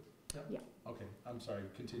too. Yep. Yeah. Okay, I'm sorry,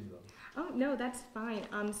 continue though. Oh, no, that's fine.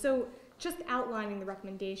 So just outlining the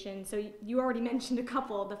recommendations. So you already mentioned a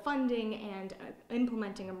couple, the funding and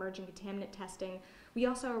implementing emerging contaminant testing. We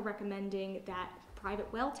also are recommending that private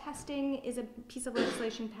well testing is a piece of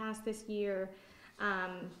legislation passed this year.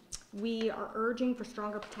 We are urging for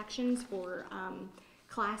stronger protections for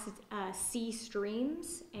Class C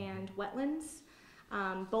streams and wetlands.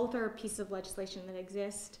 Both are a piece of legislation that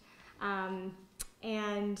exist.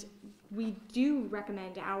 And we do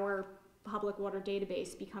recommend our public water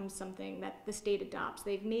database becomes something that the state adopts.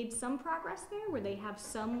 They've made some progress there where they have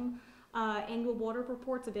some annual water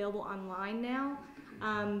reports available online now,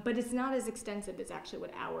 but it's not as extensive as actually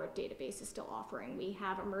what our database is still offering. We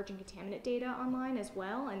have emerging contaminant data online as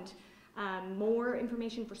well, and more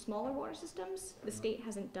information for smaller water systems. The state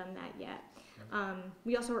hasn't done that yet.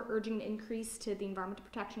 We also are urging an increase to the Environmental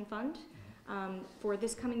Protection Fund. For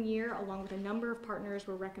this coming year, along with a number of partners,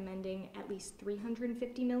 we're recommending at least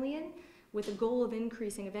 $350 million, with a goal of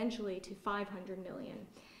increasing eventually to $500 million.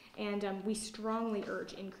 And we strongly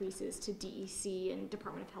urge increases to DEC and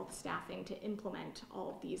Department of Health staffing to implement all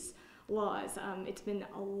of these laws. It's been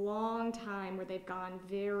a long time where they've gone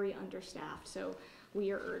very understaffed, so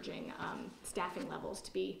we are urging staffing levels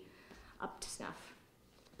to be up to snuff.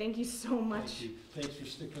 Thank you so much. Thank you. Thanks for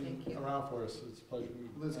sticking around for us. It's a pleasure.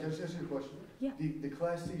 Liz, can I just ask you a question? Yeah. The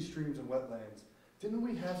Class C streams and wetlands, didn't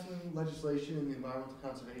we have some legislation in the Environmental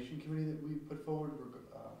Conservation Committee that we put forward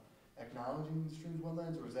acknowledging the streams and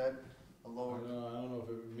wetlands, or is that a lower? No, I don't know if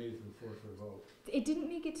it made it to the floor for a vote. It didn't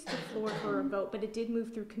make it to the floor for a vote, but it did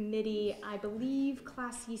move through committee. I believe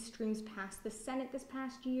Class C streams passed the Senate this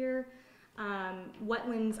past year.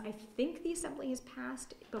 Wetlands, I think the Assembly has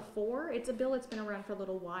passed before. It's a bill that's been around for a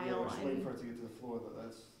little while. Yeah, we're just waiting for it to get to the floor, though.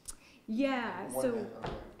 That's okay.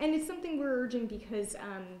 And it's something we're urging because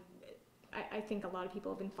I think a lot of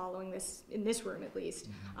people have been following this, in this room at least.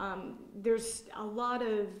 There's a lot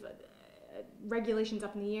of regulations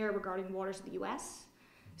up in the air regarding waters of the U.S.,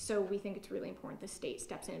 so we think it's really important the state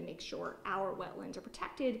steps in and makes sure our wetlands are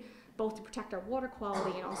protected, both to protect our water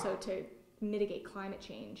quality and also to mitigate climate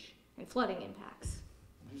change and flooding impacts.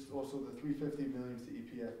 Just also the $350 million to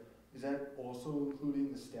EPF, is that also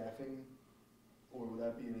including the staffing, or would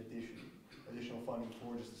that be an additional funding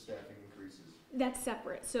for just the staffing increases? That's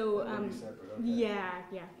separate. So that would be separate. Okay.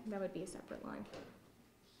 yeah, that would be a separate line.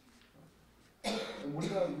 And what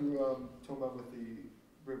about you talking about with the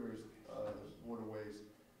rivers, waterways?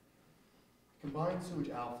 Combined sewage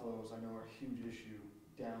outflows, I know, are a huge issue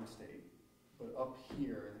downstate, but up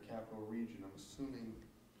here in the capital region, I'm assuming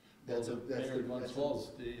that's a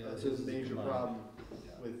major problem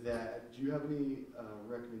with that. Do you have any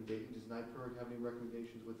recommendations? Does NIPERG have any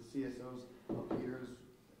recommendations with the CSOs up here?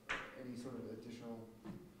 Any sort of additional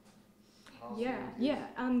policy?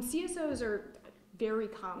 CSOs are very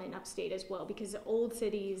common upstate as well because old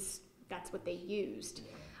cities, that's what they used.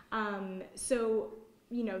 So,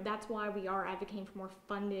 that's why we are advocating for more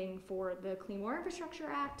funding for the Clean Water Infrastructure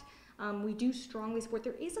Act. We do strongly support,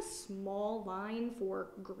 there is a small line for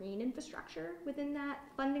green infrastructure within that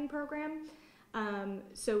funding program.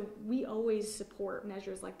 So we always support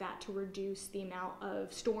measures like that to reduce the amount of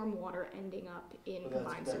stormwater ending up in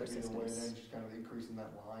combined sewer systems. That would be the way then, just kind of increasing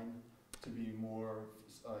that line to be more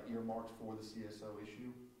earmarked for the CSO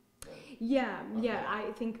issue?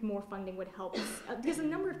 I think more funding would help. Because a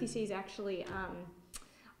number of these cities actually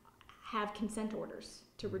have consent orders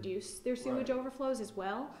to reduce their sewage overflows as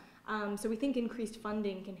well. So we think increased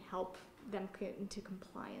funding can help them get into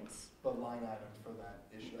compliance. But line items for that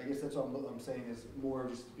issue, I guess that's what I'm saying is more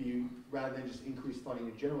just be, rather than just increased funding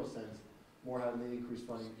in general sense, more having the increased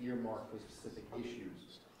funding earmarked for specific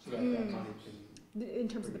issues so that that money can in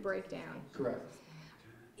terms of the breakdown. Correct.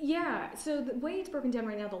 Yeah, so the way it's broken down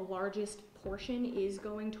right now, the largest portion is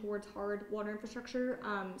going towards hard water infrastructure.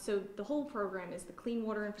 So the whole program is the Clean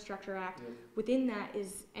Water Infrastructure Act. Yep. Within that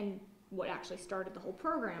is, and what actually started the whole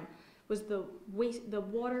program, was the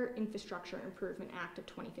Water Infrastructure Improvement Act of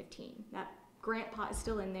 2015. That grant pot is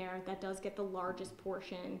still in there. That does get the largest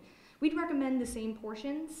portion. We'd recommend the same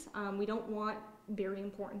portions. We don't want very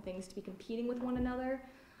important things to be competing with one another.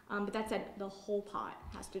 But that said, the whole pot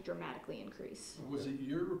has to dramatically increase. Was it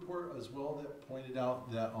your report as well that pointed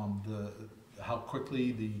out that how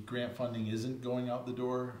quickly the grant funding isn't going out the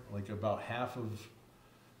door? Like about half of,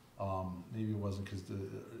 maybe it wasn't because the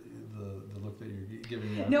look that you're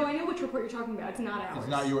giving me. No, I know which report you're talking about. It's not ours. It's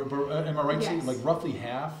not your. But am I right? Yes. Like roughly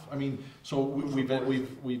half. I mean, so we've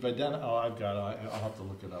identified. Oh, I've got it. I'll have to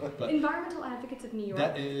look it up. But Environmental Advocates of New York.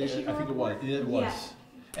 that I think it was. It was. Yeah.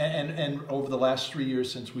 And over the last 3 years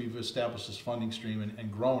since we've established this funding stream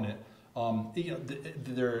and grown it, you know,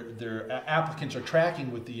 their applicants are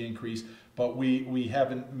tracking with the increase, but we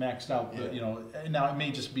haven't maxed out. The, you know, now it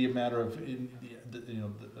may just be a matter of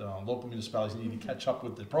local municipalities need to catch up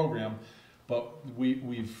with the program, but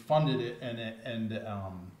we've funded it and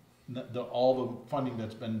all the funding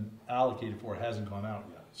that's been allocated for it hasn't gone out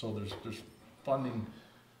yet. So there's funding.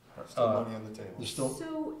 Still money on the table. There's still.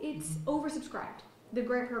 So it's oversubscribed. The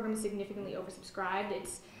grant program is significantly oversubscribed.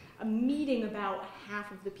 It's a meeting about half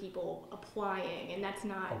of the people applying, and that's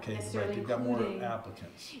not necessarily They've got more including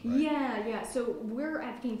applicants. Right? Yeah. So we're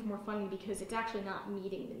advocating for more funding because it's actually not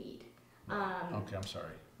meeting the need. Okay, I'm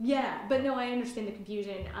sorry. Yeah, but no, I understand the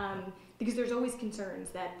confusion because there's always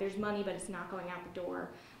concerns that there's money, but it's not going out the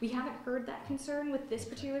door. We haven't heard that concern with this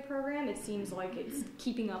particular program. It seems like it's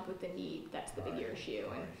keeping up with the need. That's the bigger issue,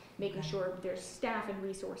 and making sure there's staff and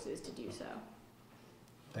resources to do so.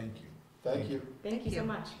 Thank you. Thank you. Thank you so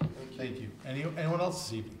much. Thank you. Anyone else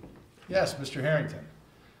this evening? Yes, Mr. Harrington.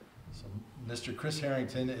 So Mr. Chris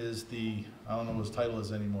Harrington is I don't know what his title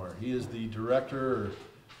is anymore. He is the director of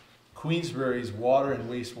Queensbury's water and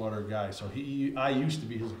wastewater guy. So I used to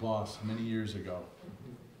be his boss many years ago.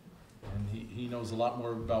 And he knows a lot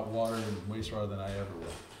more about water and wastewater than I ever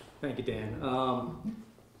will. Thank you, Dan.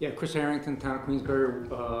 Yeah, Chris Harrington, Town of Queensbury,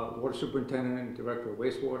 Water Superintendent and Director of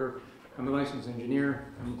Wastewater. I'm a licensed engineer.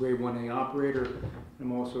 I'm a grade 1A operator.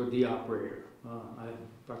 I'm also a D operator. I have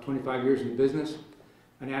about 25 years in the business,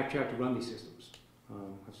 and I actually have to run these systems.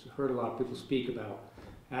 I've heard a lot of people speak about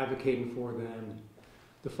advocating for them,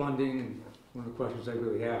 the funding, and one of the questions I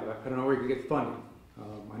really have. I don't know where you can get the funding.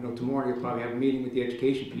 I know tomorrow you'll probably have a meeting with the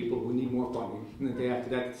education people who need more funding, and the day after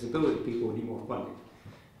that, the disability people who need more funding.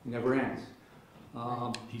 It never ends.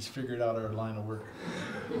 He's figured out our line of work.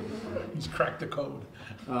 He's cracked the code.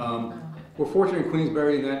 We're fortunate in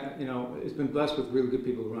Queensbury that it's been blessed with really good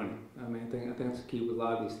people running. I mean, I think that's the key with a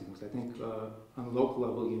lot of these things. I think on a local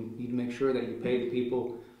level, you need to make sure that you pay the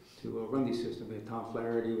people to run these systems. We had Tom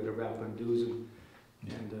Flaherty, we had Ralph Anduzin,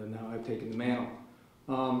 and now I've taken the mantle.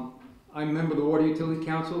 I'm a member of the Water Utility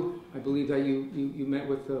Council. I believe that you met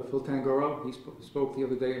with Phil Tangoro. He spoke the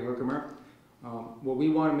other day at Herkimer. Well, we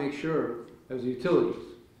want to make sure as utilities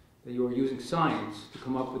that you are using science to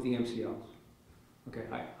come up with the MCLs. Okay,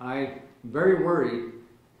 I'm very worried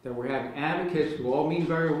that we're having advocates who all mean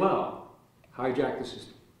very well hijack the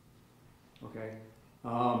system. Okay,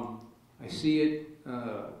 I see it.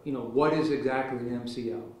 What is exactly an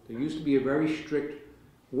MCL? There used to be a very strict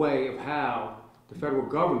way of how the federal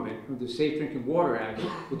government, under the Safe Drinking Water Act,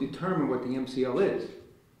 would determine what the MCL is.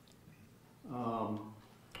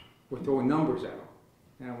 We're throwing numbers out.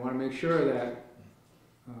 And I want to make sure that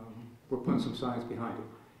we're putting some science behind it.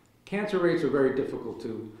 Cancer rates are very difficult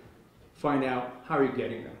to find out how you're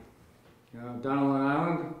getting them. Down on Long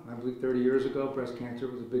Island, I believe 30 years ago, breast cancer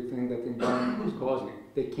was a big thing that the environment was causing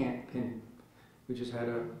it. They can't pin it. We just had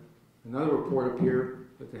another report up here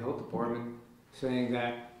at the health department saying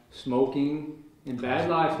that smoking and bad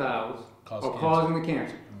lifestyles are causing the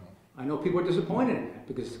cancer. I know people are disappointed in that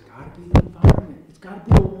because it's got to be the environment, it's got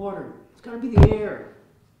to be the water, it's got to be the air.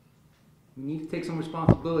 We need to take some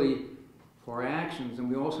responsibility for our actions, and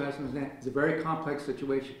we also have to understand it's a very complex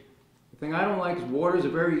situation. The thing I don't like is water is a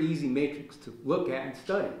very easy matrix to look at and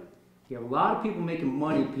study. You have a lot of people making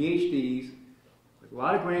money, PhDs, with a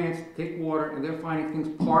lot of grants, take water, and they're finding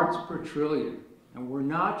things parts per trillion. And we're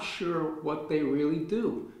not sure what they really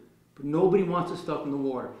do. But nobody wants this stuff in the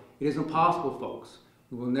water. It is impossible, folks.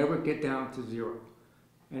 We will never get down to zero.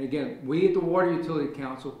 And again, we at the Water Utility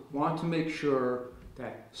Council want to make sure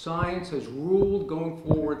that science has ruled going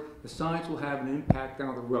forward, the science will have an impact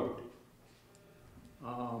down the road.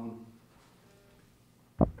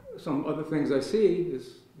 Some other things I see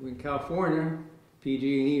is in California,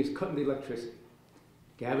 PG&E is cutting the electricity.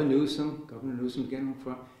 Governor Newsom getting in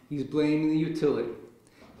front, he's blaming the utility.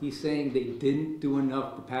 He's saying they didn't do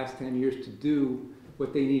enough the past 10 years to do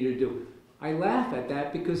what they needed to do. I laugh at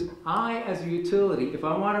that because I, as a utility, if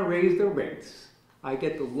I want to raise the rates, I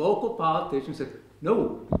get the local politicians say,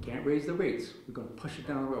 no, we can't raise the rates. We're going to push it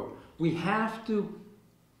down the road. We have to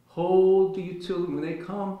hold the utility, when they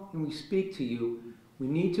come and we speak to you, we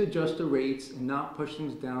need to adjust the rates and not push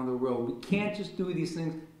things down the road. We can't just do these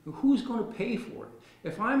things. Who's going to pay for it?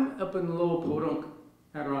 If I'm up in the lower Podunk,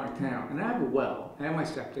 Adirondack town, and I have a well, I have my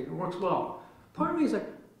septic, it works well. Part of me is like,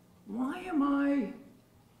 why am I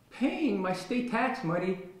paying my state tax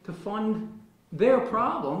money to fund their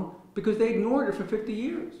problem because they ignored it for 50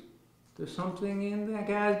 years? There's something in that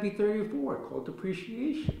GASB 34 called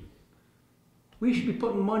depreciation. We should be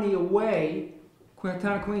putting money away,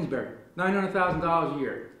 town of Queensbury, $900,000 a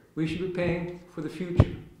year. We should be paying for the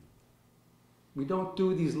future. We don't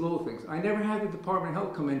do these little things. I never had the Department of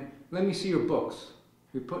Health come in, let me see your books.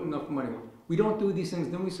 You're putting enough money away. We don't do these things,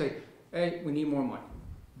 then we say, hey, we need more money.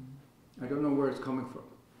 I don't know where it's coming from.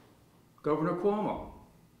 Governor Cuomo,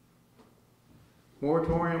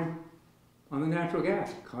 moratorium on the natural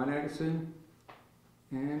gas, Con Edison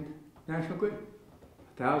and National Grid,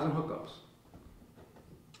 1,000 hookups.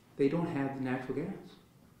 They don't have the natural gas.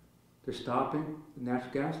 They're stopping the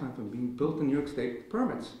natural gas line from being built in New York State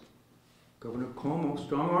permits. Governor Cuomo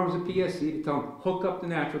strong arms the PSC to tell them, hook up the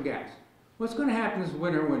natural gas. What's going to happen this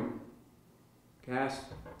winter when gas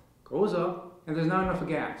goes up and there's not enough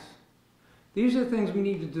gas? These are the things we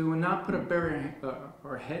need to do and not put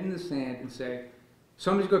our head in the sand and say,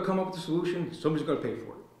 somebody's going to come up with a solution, somebody's going to pay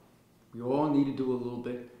for it. We all need to do a little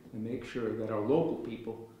bit and make sure that our local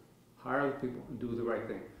people hire the people and do the right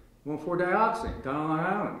thing. 1,4-dioxane down on Long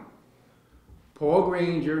Island. Paul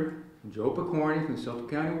Granger and Joe Picorni from the Suffolk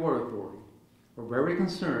County Water Authority are very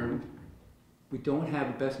concerned we don't have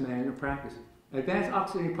the best management practice. Advanced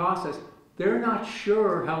oxidating process, they're not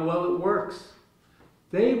sure how well it works.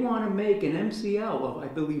 They want to make an MCL of, I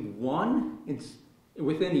believe, 1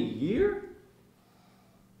 within a year.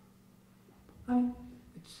 I mean,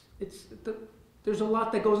 there's a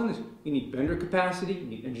lot that goes in this. You need vendor capacity, you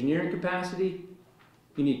need engineering capacity,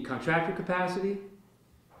 you need contractor capacity.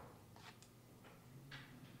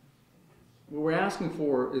 What we're asking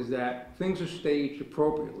for is that things are staged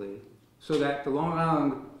appropriately so that the Long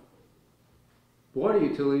Island water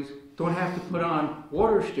utilities don't have to put on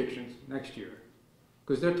water restrictions next year.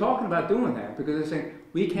 Because they're talking about doing that, because they're saying,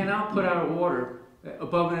 we cannot put out water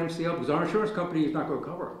above an MCL because our insurance company is not going to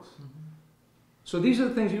cover us. Mm-hmm. So these are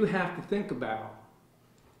the things you have to think about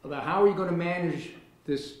how are you going to manage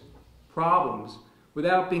these problems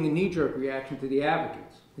without being a knee-jerk reaction to the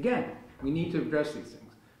advocates. Again, we need to address these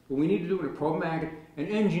things, but we need to do it in a programmatic and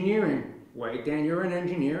engineering way. Dan, you're an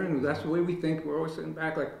engineer, and that's the way we think. We're always sitting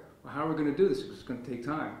back like, well, how are we going to do this? It's going to take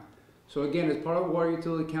time. So again, as part of the Water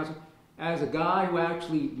Utility Council, as a guy who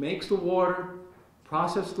actually makes the water,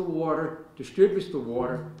 processes the water, distributes the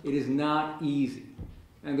water, it is not easy.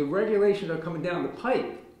 And the regulations are coming down the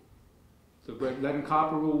pike. The lead and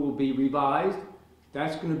copper rule will be revised.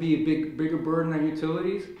 That's going to be a bigger burden on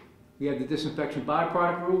utilities. We have the disinfection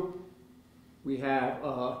byproduct rule. We have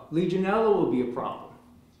Legionella will be a problem.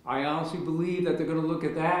 I honestly believe that they're going to look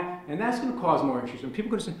at that, and that's going to cause more issues. And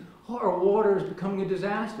people are going to say, oh, our water is becoming a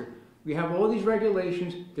disaster. We have all these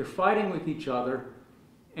regulations, they're fighting with each other,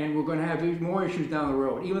 and we're going to have more issues down the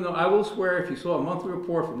road. Even though I will swear, if you saw a monthly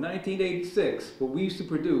report from 1986, what we used to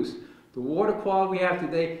produce, the water quality we have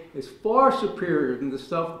today is far superior than the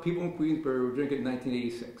stuff people in Queensbury were drinking in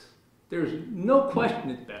 1986. There's no question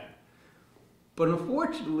it's better. But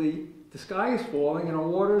unfortunately, the sky is falling and our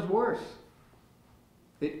water is worse.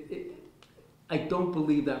 I don't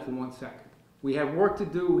believe that for 1 second. We have work to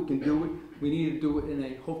do, we can do it. We need to do it in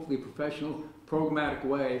a hopefully professional, programmatic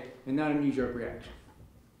way and not a knee-jerk reaction.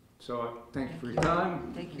 So thank you for your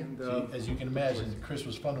time. Thank you. And, as you can imagine, Chris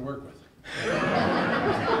was fun to work with.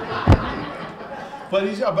 But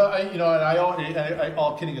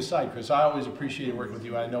all kidding aside, Chris, I always appreciate working with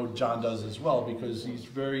you. I know John does as well because he's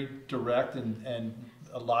very direct and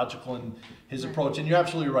logical in his approach. And you're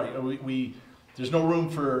absolutely right. There's no room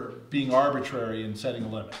for being arbitrary and setting a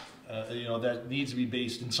limit. That needs to be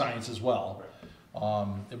based in science as well.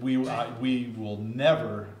 We will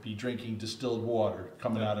never be drinking distilled water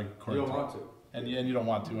coming out of corn. You don't want to. And you don't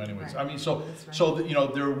want to anyways. Right. I mean,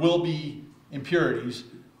 there will be impurities.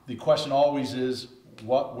 The question always is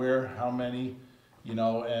what, where, how many,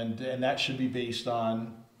 and that should be based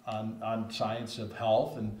on science of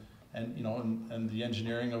health and the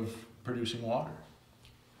engineering of producing water.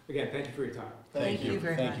 Again, thank you for your time. Thank you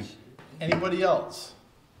very much. You. Anybody else?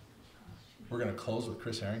 We're going to close with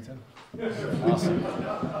Chris Harrington. Awesome.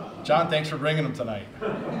 John, thanks for bringing him tonight.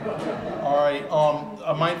 All right,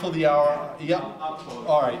 I'm mindful of the hour. Yep.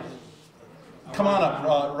 All right. Come on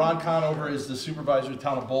up. Ron Conover is the supervisor of the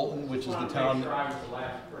town of Bolton, which is the town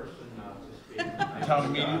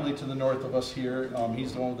immediately to the north of us here.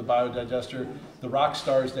 He's the one with the biodigester. The rock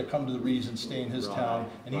stars that come to the region stay in his town,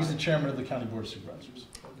 and he's the chairman of the County Board of Supervisors.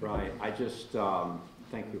 Right. I just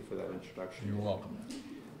thank you for that introduction. You're welcome.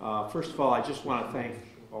 First of all, I just want to thank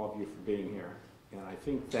all of you for being here. And I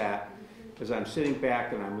think that as I'm sitting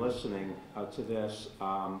back and I'm listening to this,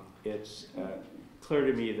 it's clear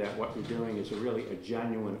to me that what you're doing is really a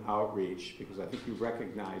genuine outreach, because I think you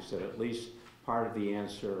recognize that at least part of the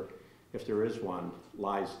answer, if there is one,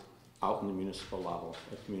 lies out in the municipal level.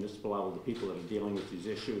 At the municipal level, the people that are dealing with these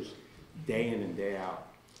issues day in and day out,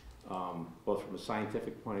 both from a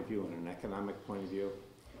scientific point of view and an economic point of view.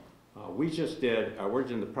 We're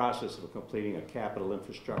in the process of completing a capital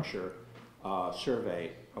infrastructure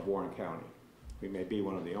survey of Warren County. We may be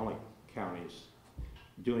one of the only counties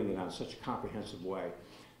doing it on such a comprehensive way.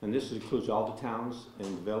 And this includes all the towns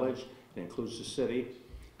in the village, it includes the city.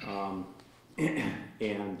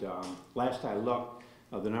 Last I looked,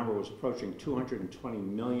 the number was approaching $220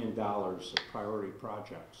 million of priority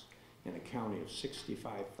projects in a county of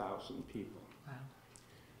 65,000 people. Wow.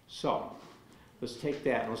 So, let's take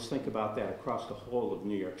that and let's think about that across the whole of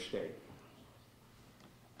New York State.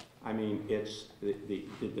 I mean, it's the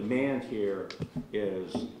demand here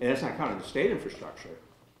is, and it's not counting the state infrastructure,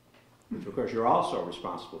 which of course you're also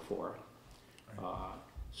responsible for.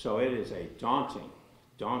 So it is a daunting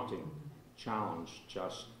challenge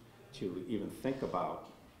just to even think about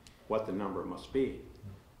what the number must be.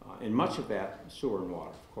 And much of that, sewer and water,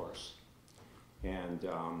 of course. And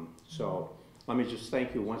so let me just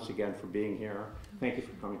thank you once again for being here. Thank you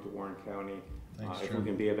for coming to Warren County. Thanks, if we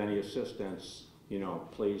can be of any assistance,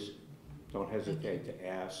 please don't hesitate to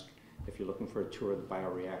ask. If you're looking for a tour of the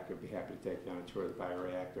bioreactor, I'd be happy to take you on a tour of the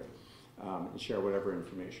bioreactor and share whatever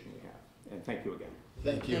information we have. And thank you again.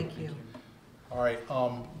 Thank you. Thank you. All right,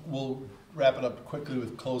 we'll wrap it up quickly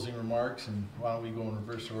with closing remarks, and why don't we go in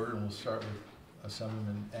reverse order, and we'll start with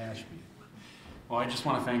Assemblyman Ashby. Well, I just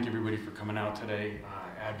want to thank everybody for coming out today,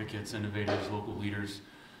 advocates, innovators, local leaders.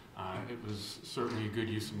 It was certainly a good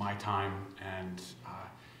use of my time, and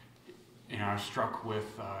I was struck with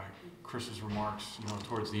Chris's remarks,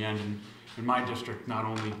 towards the end. And in my district, not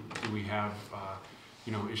only do we have,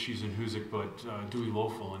 issues in Hoosick, but Dewey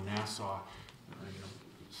Lowell and Nassau.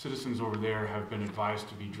 Citizens over there have been advised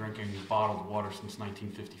to be drinking bottled water since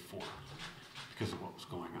 1954 because of what was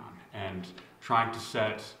going on. And trying to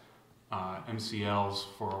set MCLs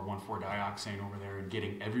for 1,4-dioxane over there and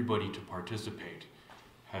getting everybody to participate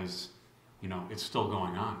has, it's still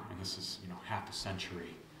going on. And this is, half a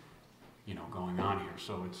century, going on here.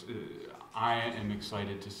 So it's, I am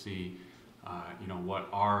excited to see, what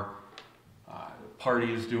our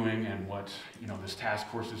party is doing and what this task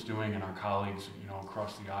force is doing and our colleagues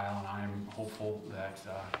across the aisle, and I am hopeful that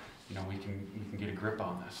we can get a grip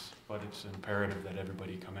on this. But it's imperative that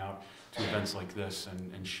everybody come out to events like this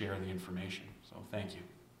and share the information. So thank you.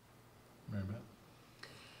 Mary Beth?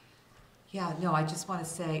 Yeah, no, I just want to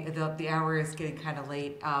say the hour is getting kind of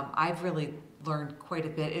late. I've really learned quite a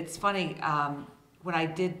bit. It's funny, when I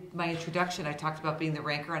did my introduction, I talked about being the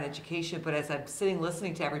ranker on education, but as I'm sitting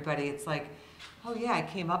listening to everybody, it's like, oh yeah, I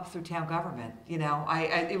came up through town government.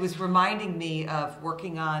 It was reminding me of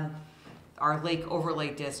working on our lake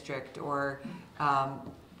overlay district, or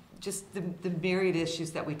just the myriad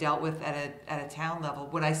issues that we dealt with at a town level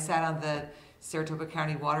when I sat on the Saratoga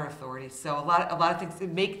County Water Authority. So a lot of things,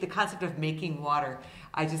 the concept of making water.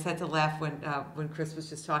 I just had to laugh when Chris was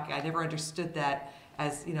just talking. I never understood that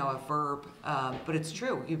as a verb, but it's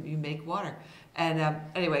true. You make water. And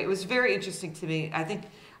anyway, it was very interesting to me. I think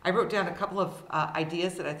I wrote down a couple of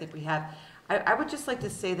ideas that I think we have. I would just like to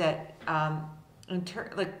say that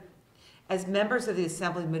as members of the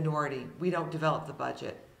Assembly minority, we don't develop the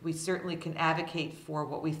budget. We certainly can advocate for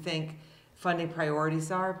what we think funding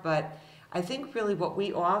priorities are, but I think really what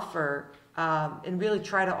we offer and really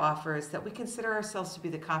try to offer is that we consider ourselves to be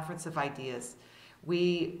the conference of ideas.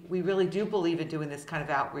 We really do believe in doing this kind of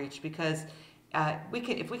outreach because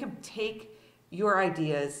if we can take your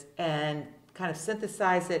ideas and kind of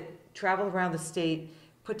synthesize it, travel around the state,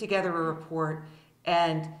 put together a report,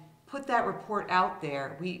 and put that report out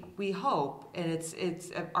there, we hope, and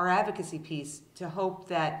it's our advocacy piece, to hope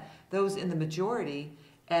that those in the majority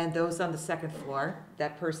and those on the second floor,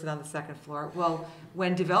 that person on the second floor, will,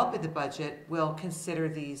 when developing the budget, will consider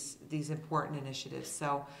these important initiatives.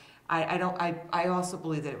 So I also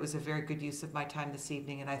believe that it was a very good use of my time this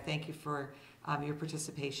evening, and I thank you for your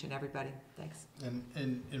participation, everybody. Thanks.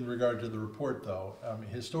 And in regard to the report, though,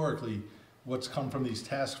 historically, what's come from these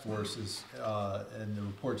task forces and the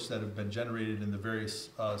reports that have been generated in the various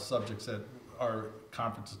subjects that our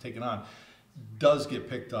conference has taken on does get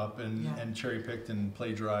picked up and cherry-picked and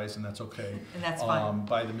plagiarized, and that's okay. And that's fine.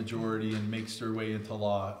 By the majority, and makes their way into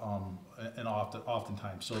law, and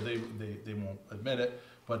oftentimes. So they won't admit it,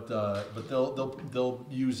 but they'll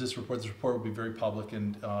use this report. This report will be very public,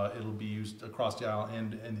 and it'll be used across the aisle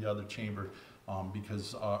and the other chamber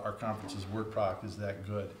because our conference's work product is that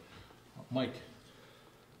good. Mike.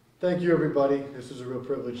 Thank you, everybody. This is a real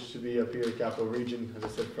privilege to be up here at Capital Region, as I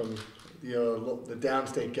said, from the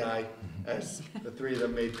downstate guy, as the three of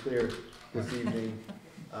them made clear this evening.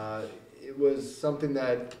 It was something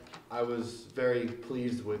that I was very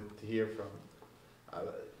pleased with to hear from.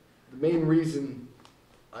 The main reason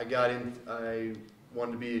I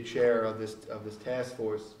wanted to be a chair of this task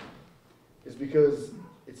force is because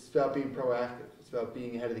it's about being proactive. It's about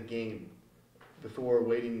being ahead of the game before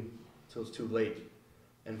waiting till it's too late.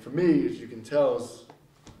 And for me, as you can tell,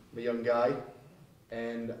 I'm a young guy,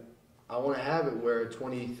 and I want to have it where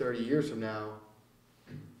 20, 30 years from now,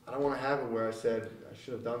 I don't want to have it where I said I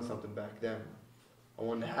should have done something back then. I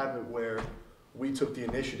want to have it where we took the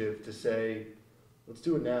initiative to say, let's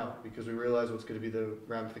do it now, because we realize what's going to be the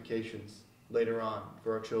ramifications later on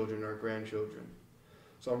for our children, our grandchildren.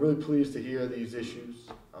 So I'm really pleased to hear these issues.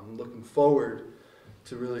 I'm looking forward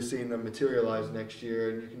to really seeing them materialize next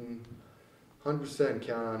year, and you can 100%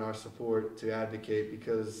 count on our support to advocate,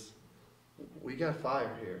 because we got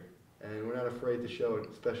fire here, and we're not afraid to show it,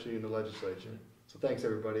 especially in the legislature. So thanks,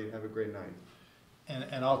 everybody, and have a great night.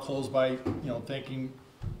 And I'll close by thanking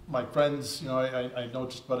my friends. I know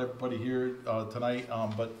just about everybody here tonight,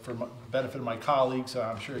 but for the benefit of my colleagues,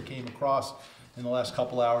 I'm sure it came across in the last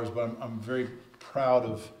couple hours, but I'm very proud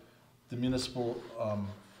of the municipal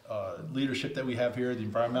leadership that we have here, the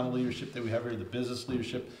environmental leadership that we have here, the business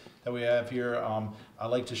leadership that we have here. I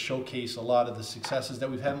like to showcase a lot of the successes that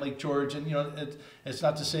we've had in Lake George, and it's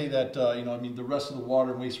not to say that the rest of the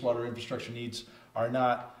water and wastewater infrastructure needs are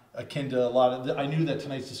not akin to a lot of. I knew that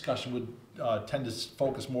tonight's discussion would tend to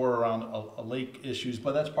focus more around a lake issues,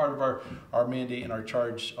 but that's part of our mandate and our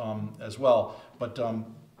charge as well. But the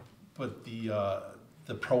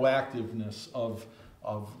proactiveness of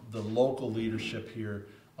the local leadership here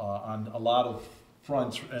on a lot of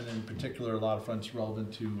fronts, and in particular a lot of fronts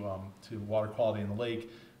relevant to water quality in the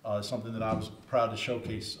lake, something that I was proud to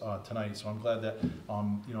showcase tonight. So I'm glad that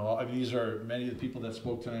these are many of the people that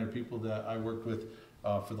spoke tonight are people that I worked with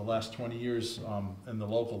for the last 20 years in the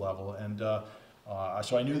local level, and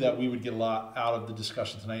so I knew that we would get a lot out of the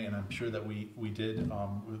discussion tonight, and I'm sure that we did.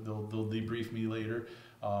 They'll debrief me later,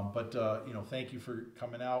 but thank you for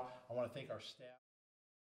coming out. I want to thank our staff.